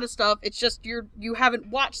in a lot of stuff, it's just you haven't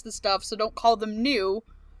watched the stuff, so don't call them new,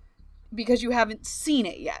 because you haven't seen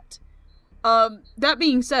it yet. That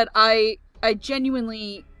being said, I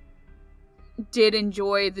genuinely did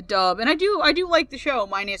enjoy the dub, and I do like the show,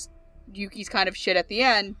 minus Yuki's kind of shit at the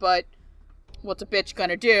end, but what's a bitch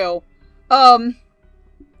gonna do?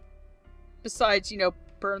 Besides,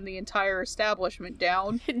 burn the entire establishment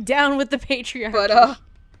down. Down with the patriarchy.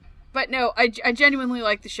 But no, I genuinely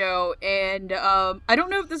like the show, and I don't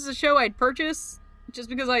know if this is a show I'd purchase, just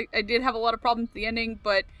because I did have a lot of problems with the ending,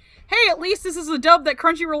 but hey, at least this is a dub that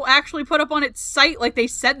Crunchyroll actually put up on its site like they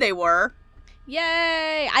said they were.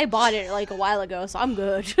 Yay! I bought it like a while ago, so I'm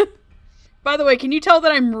good. By the way, can you tell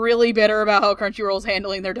that I'm really bitter about how Crunchyroll's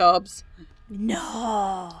handling their dubs?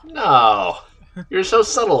 No. You're so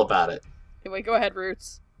subtle about it. Anyway, go ahead,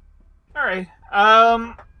 Roots. Alright,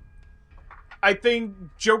 I think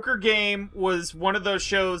Joker Game was one of those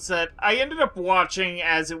shows that I ended up watching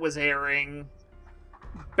as it was airing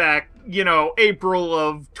back, April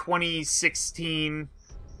of 2016.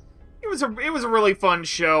 It was a really fun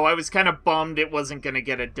show. I was kind of bummed it wasn't going to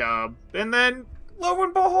get a dub. And then, lo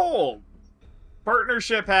and behold,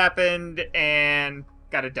 partnership happened and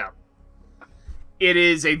got a dub. It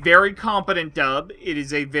is a very competent dub.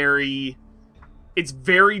 It's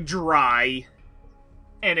very dry.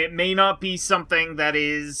 And it may not be something that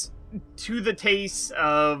is to the taste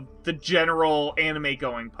of the general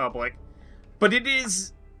anime-going public. But it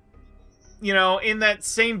is, in that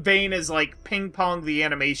same vein as, like, Ping Pong the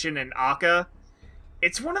Animation and Aka.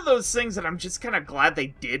 It's one of those things that I'm just kind of glad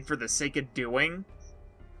they did for the sake of doing.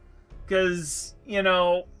 Because,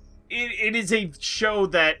 it is a show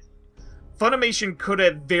that Funimation could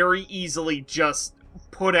have very easily just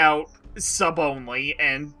put out sub-only,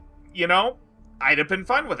 and, I'd have been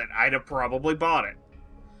fine with it. I'd have probably bought it.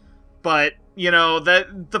 But,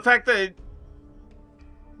 the fact that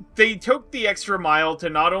they took the extra mile to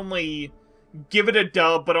not only give it a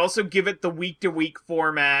dub, but also give it the week-to-week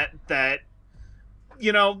format that,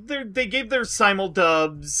 they gave their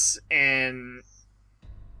simul-dubs, and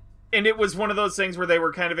it was one of those things where they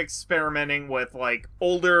were kind of experimenting with, like,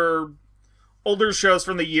 older shows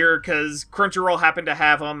from the year, because Crunchyroll happened to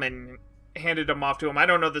have them, and handed them off to him. I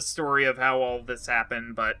don't know the story of how all this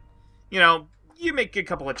happened, but, you you make a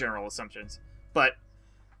couple of general assumptions. But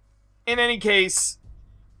in any case,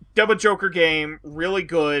 dub a Joker game, really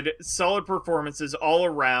good, solid performances all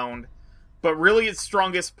around. But really its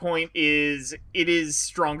strongest point is it is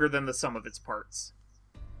stronger than the sum of its parts.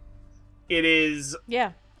 It is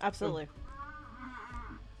Yeah, absolutely.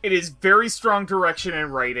 It is very strong direction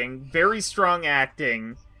and writing, very strong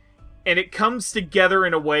acting, and it comes together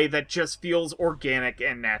in a way that just feels organic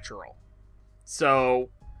and natural. So,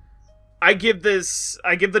 I give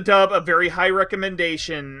the dub a very high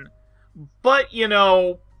recommendation, but, you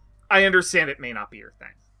know, I understand it may not be your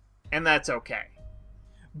thing, and that's okay.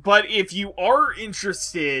 But if you are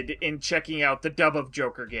interested in checking out the dub of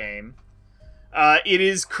Joker game, it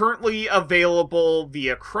is currently available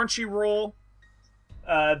via Crunchyroll,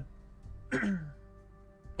 in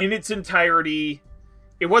its entirety.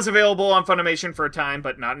 It was available on Funimation for a time,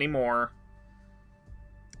 but not anymore.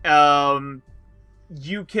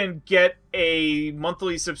 You can get a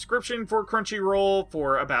monthly subscription for Crunchyroll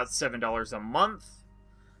for about $7 a month.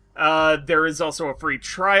 There is also a free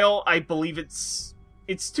trial. I believe it's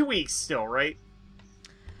 2 weeks still, right?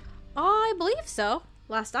 I believe so.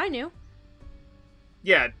 Last I knew.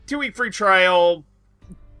 Yeah, 2-week free trial.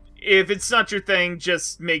 If it's not your thing,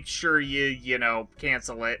 just make sure you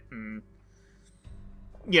cancel it and,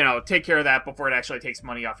 take care of that before it actually takes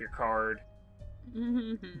money off your card.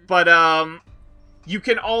 But, you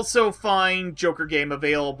can also find Joker Game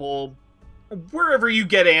available wherever you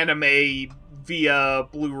get anime via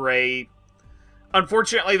Blu-ray.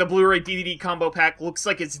 Unfortunately, the Blu-ray DVD combo pack looks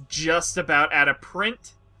like it's just about out of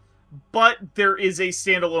print, but there is a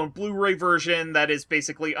standalone Blu-ray version that is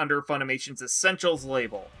basically under Funimation's Essentials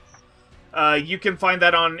label. You can find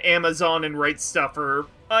that on Amazon and Right Stuff for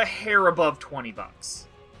a hair above $20.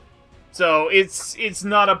 So it's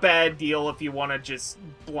not a bad deal if you want to just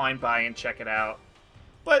blind buy and check it out.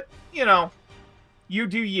 But, you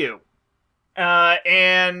do you.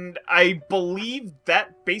 And I believe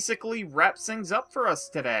that basically wraps things up for us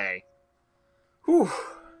today. Whew.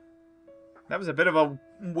 That was a bit of a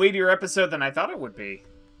weightier episode than I thought it would be.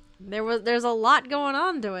 There's a lot going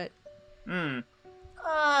on to it.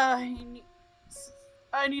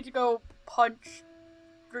 I need to go punch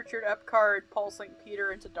Richard Epcar and Paul St.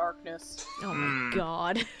 Peter into darkness. Oh my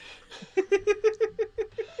god.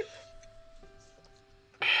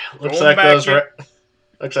 Looks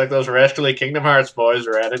like those rascally Kingdom Hearts boys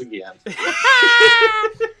are at it again.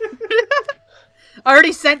 I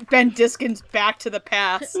already sent Ben Diskins back to the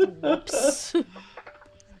past. Whoops.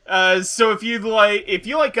 So if you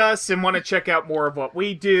like us and want to check out more of what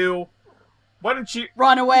we do, why don't you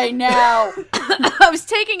Run away now! I was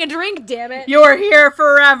taking a drink, damn it. You're here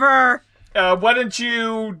forever! why don't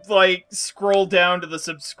you, scroll down to the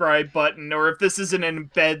subscribe button, or if this is in an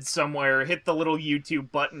embed somewhere, hit the little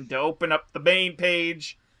YouTube button to open up the main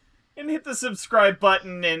page, and hit the subscribe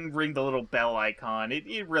button and ring the little bell icon.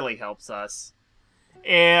 It really helps us.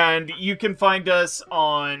 And you can find us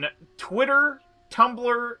on Twitter,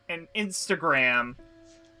 Tumblr, and Instagram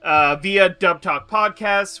via Dub Talk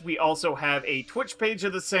Podcast. We also have a Twitch page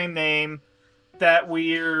of the same name that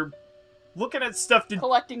we're looking at stuff to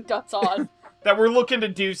Collecting duts on. that we're looking to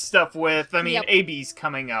do stuff with. I mean, Yep. AB's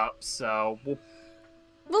coming up, so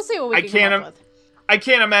We'll see what we I can can't come up with. I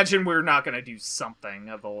can't imagine we're not going to do something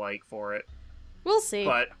of the like for it. We'll see.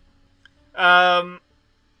 But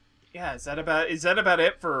yeah, is that about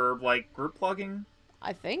it for group plugging?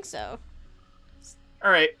 I think so. All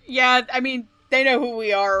right. Yeah, I mean, they know who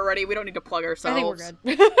we are already. We don't need to plug ourselves. I think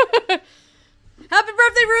we're good. Happy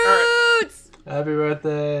birthday, Roots! Happy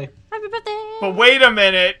birthday. Happy birthday! But wait a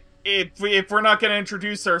minute. If we're not going to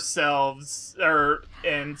introduce ourselves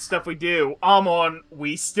and stuff we do, Amon,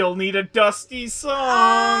 we still need a Dusty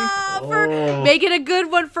song. Make it a good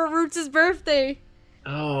one for Roots' birthday.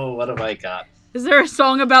 Oh, what have I got? Is there a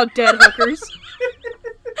song about dead hookers?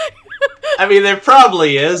 I mean, there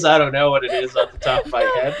probably is. I don't know what it is off the top of my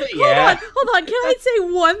head, but yeah. Hold on. Can I say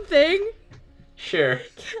one thing? Sure.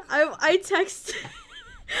 I texted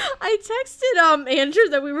Andrew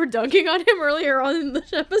that we were dunking on him earlier on in the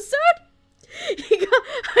episode.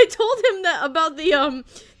 I told him that about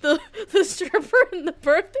the stripper and the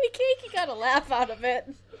birthday cake. He got a laugh out of it.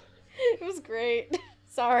 It was great.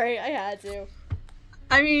 Sorry, I had to.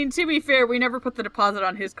 I mean, to be fair, we never put the deposit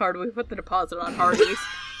on his card. We put the deposit on Harvey's.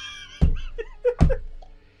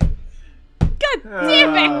 God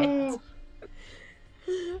damn it!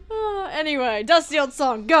 Anyway, Dusty old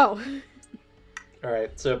song, go.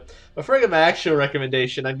 Alright, so before I give my actual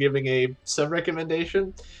recommendation, I'm giving a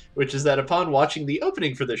sub-recommendation, which is that upon watching the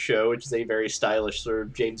opening for the show, which is a very stylish sort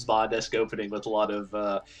of James Bond-esque opening with a lot of,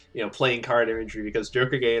 playing card imagery, because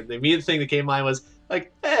Joker Game, the immediate thing that came to mind was,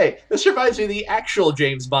 like, hey, this reminds me of the actual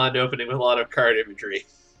James Bond opening with a lot of card imagery.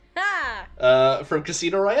 From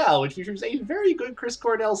Casino Royale, which features a very good Chris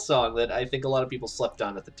Cornell song that I think a lot of people slept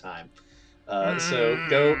on at the time. So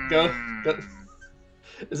go.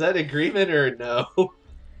 Is that agreement or no?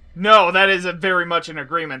 No, that is very much an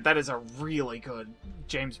agreement. That is a really good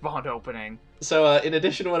James Bond opening. So, in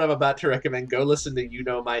addition to what I'm about to recommend, go listen to You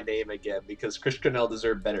Know My Name again, because Chris Cornell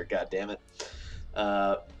deserved better, goddammit.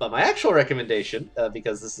 But my actual recommendation,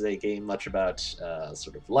 because this is a game much about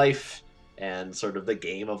sort of life and sort of the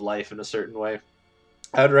game of life in a certain way,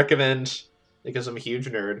 I would recommend, because I'm a huge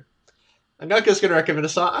nerd, I'm not just going to recommend a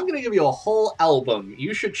song, I'm going to give you a whole album.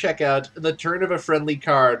 You should check out The Turn of a Friendly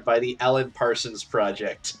Card by the Alan Parsons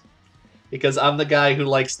Project. Because I'm the guy who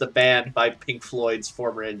likes the band by Pink Floyd's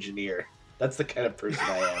former engineer. That's the kind of person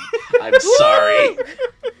I am. I'm sorry.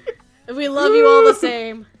 We love you all the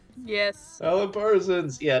same. Yes. Alan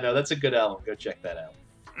Parsons. Yeah, no, that's a good album. Go check that out.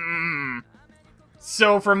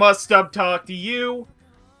 So from us, Dub Talk, to you,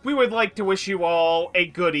 we would like to wish you all a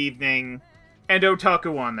good evening. And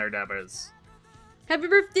otaku on their dubbers. Happy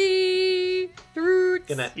birthday, Roots.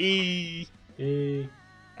 Good night.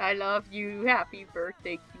 I love you. Happy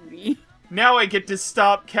birthday, cutie. Now I get to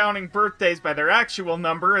stop counting birthdays by their actual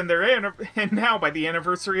number and and now by the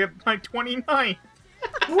anniversary of my 29th.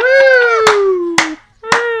 Woo!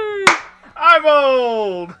 I'm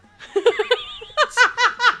old.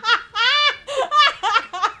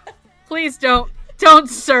 Please don't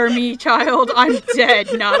sir me, child. I'm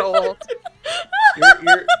dead, not old.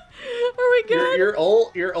 Are we good?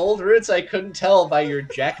 Your old Roots, I couldn't tell by your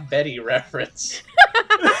Jack Betty reference.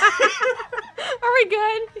 Are we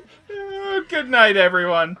good? Good night,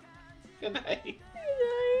 everyone. Good night.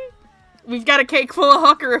 We've got a cake full of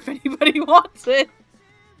hooker if anybody wants it.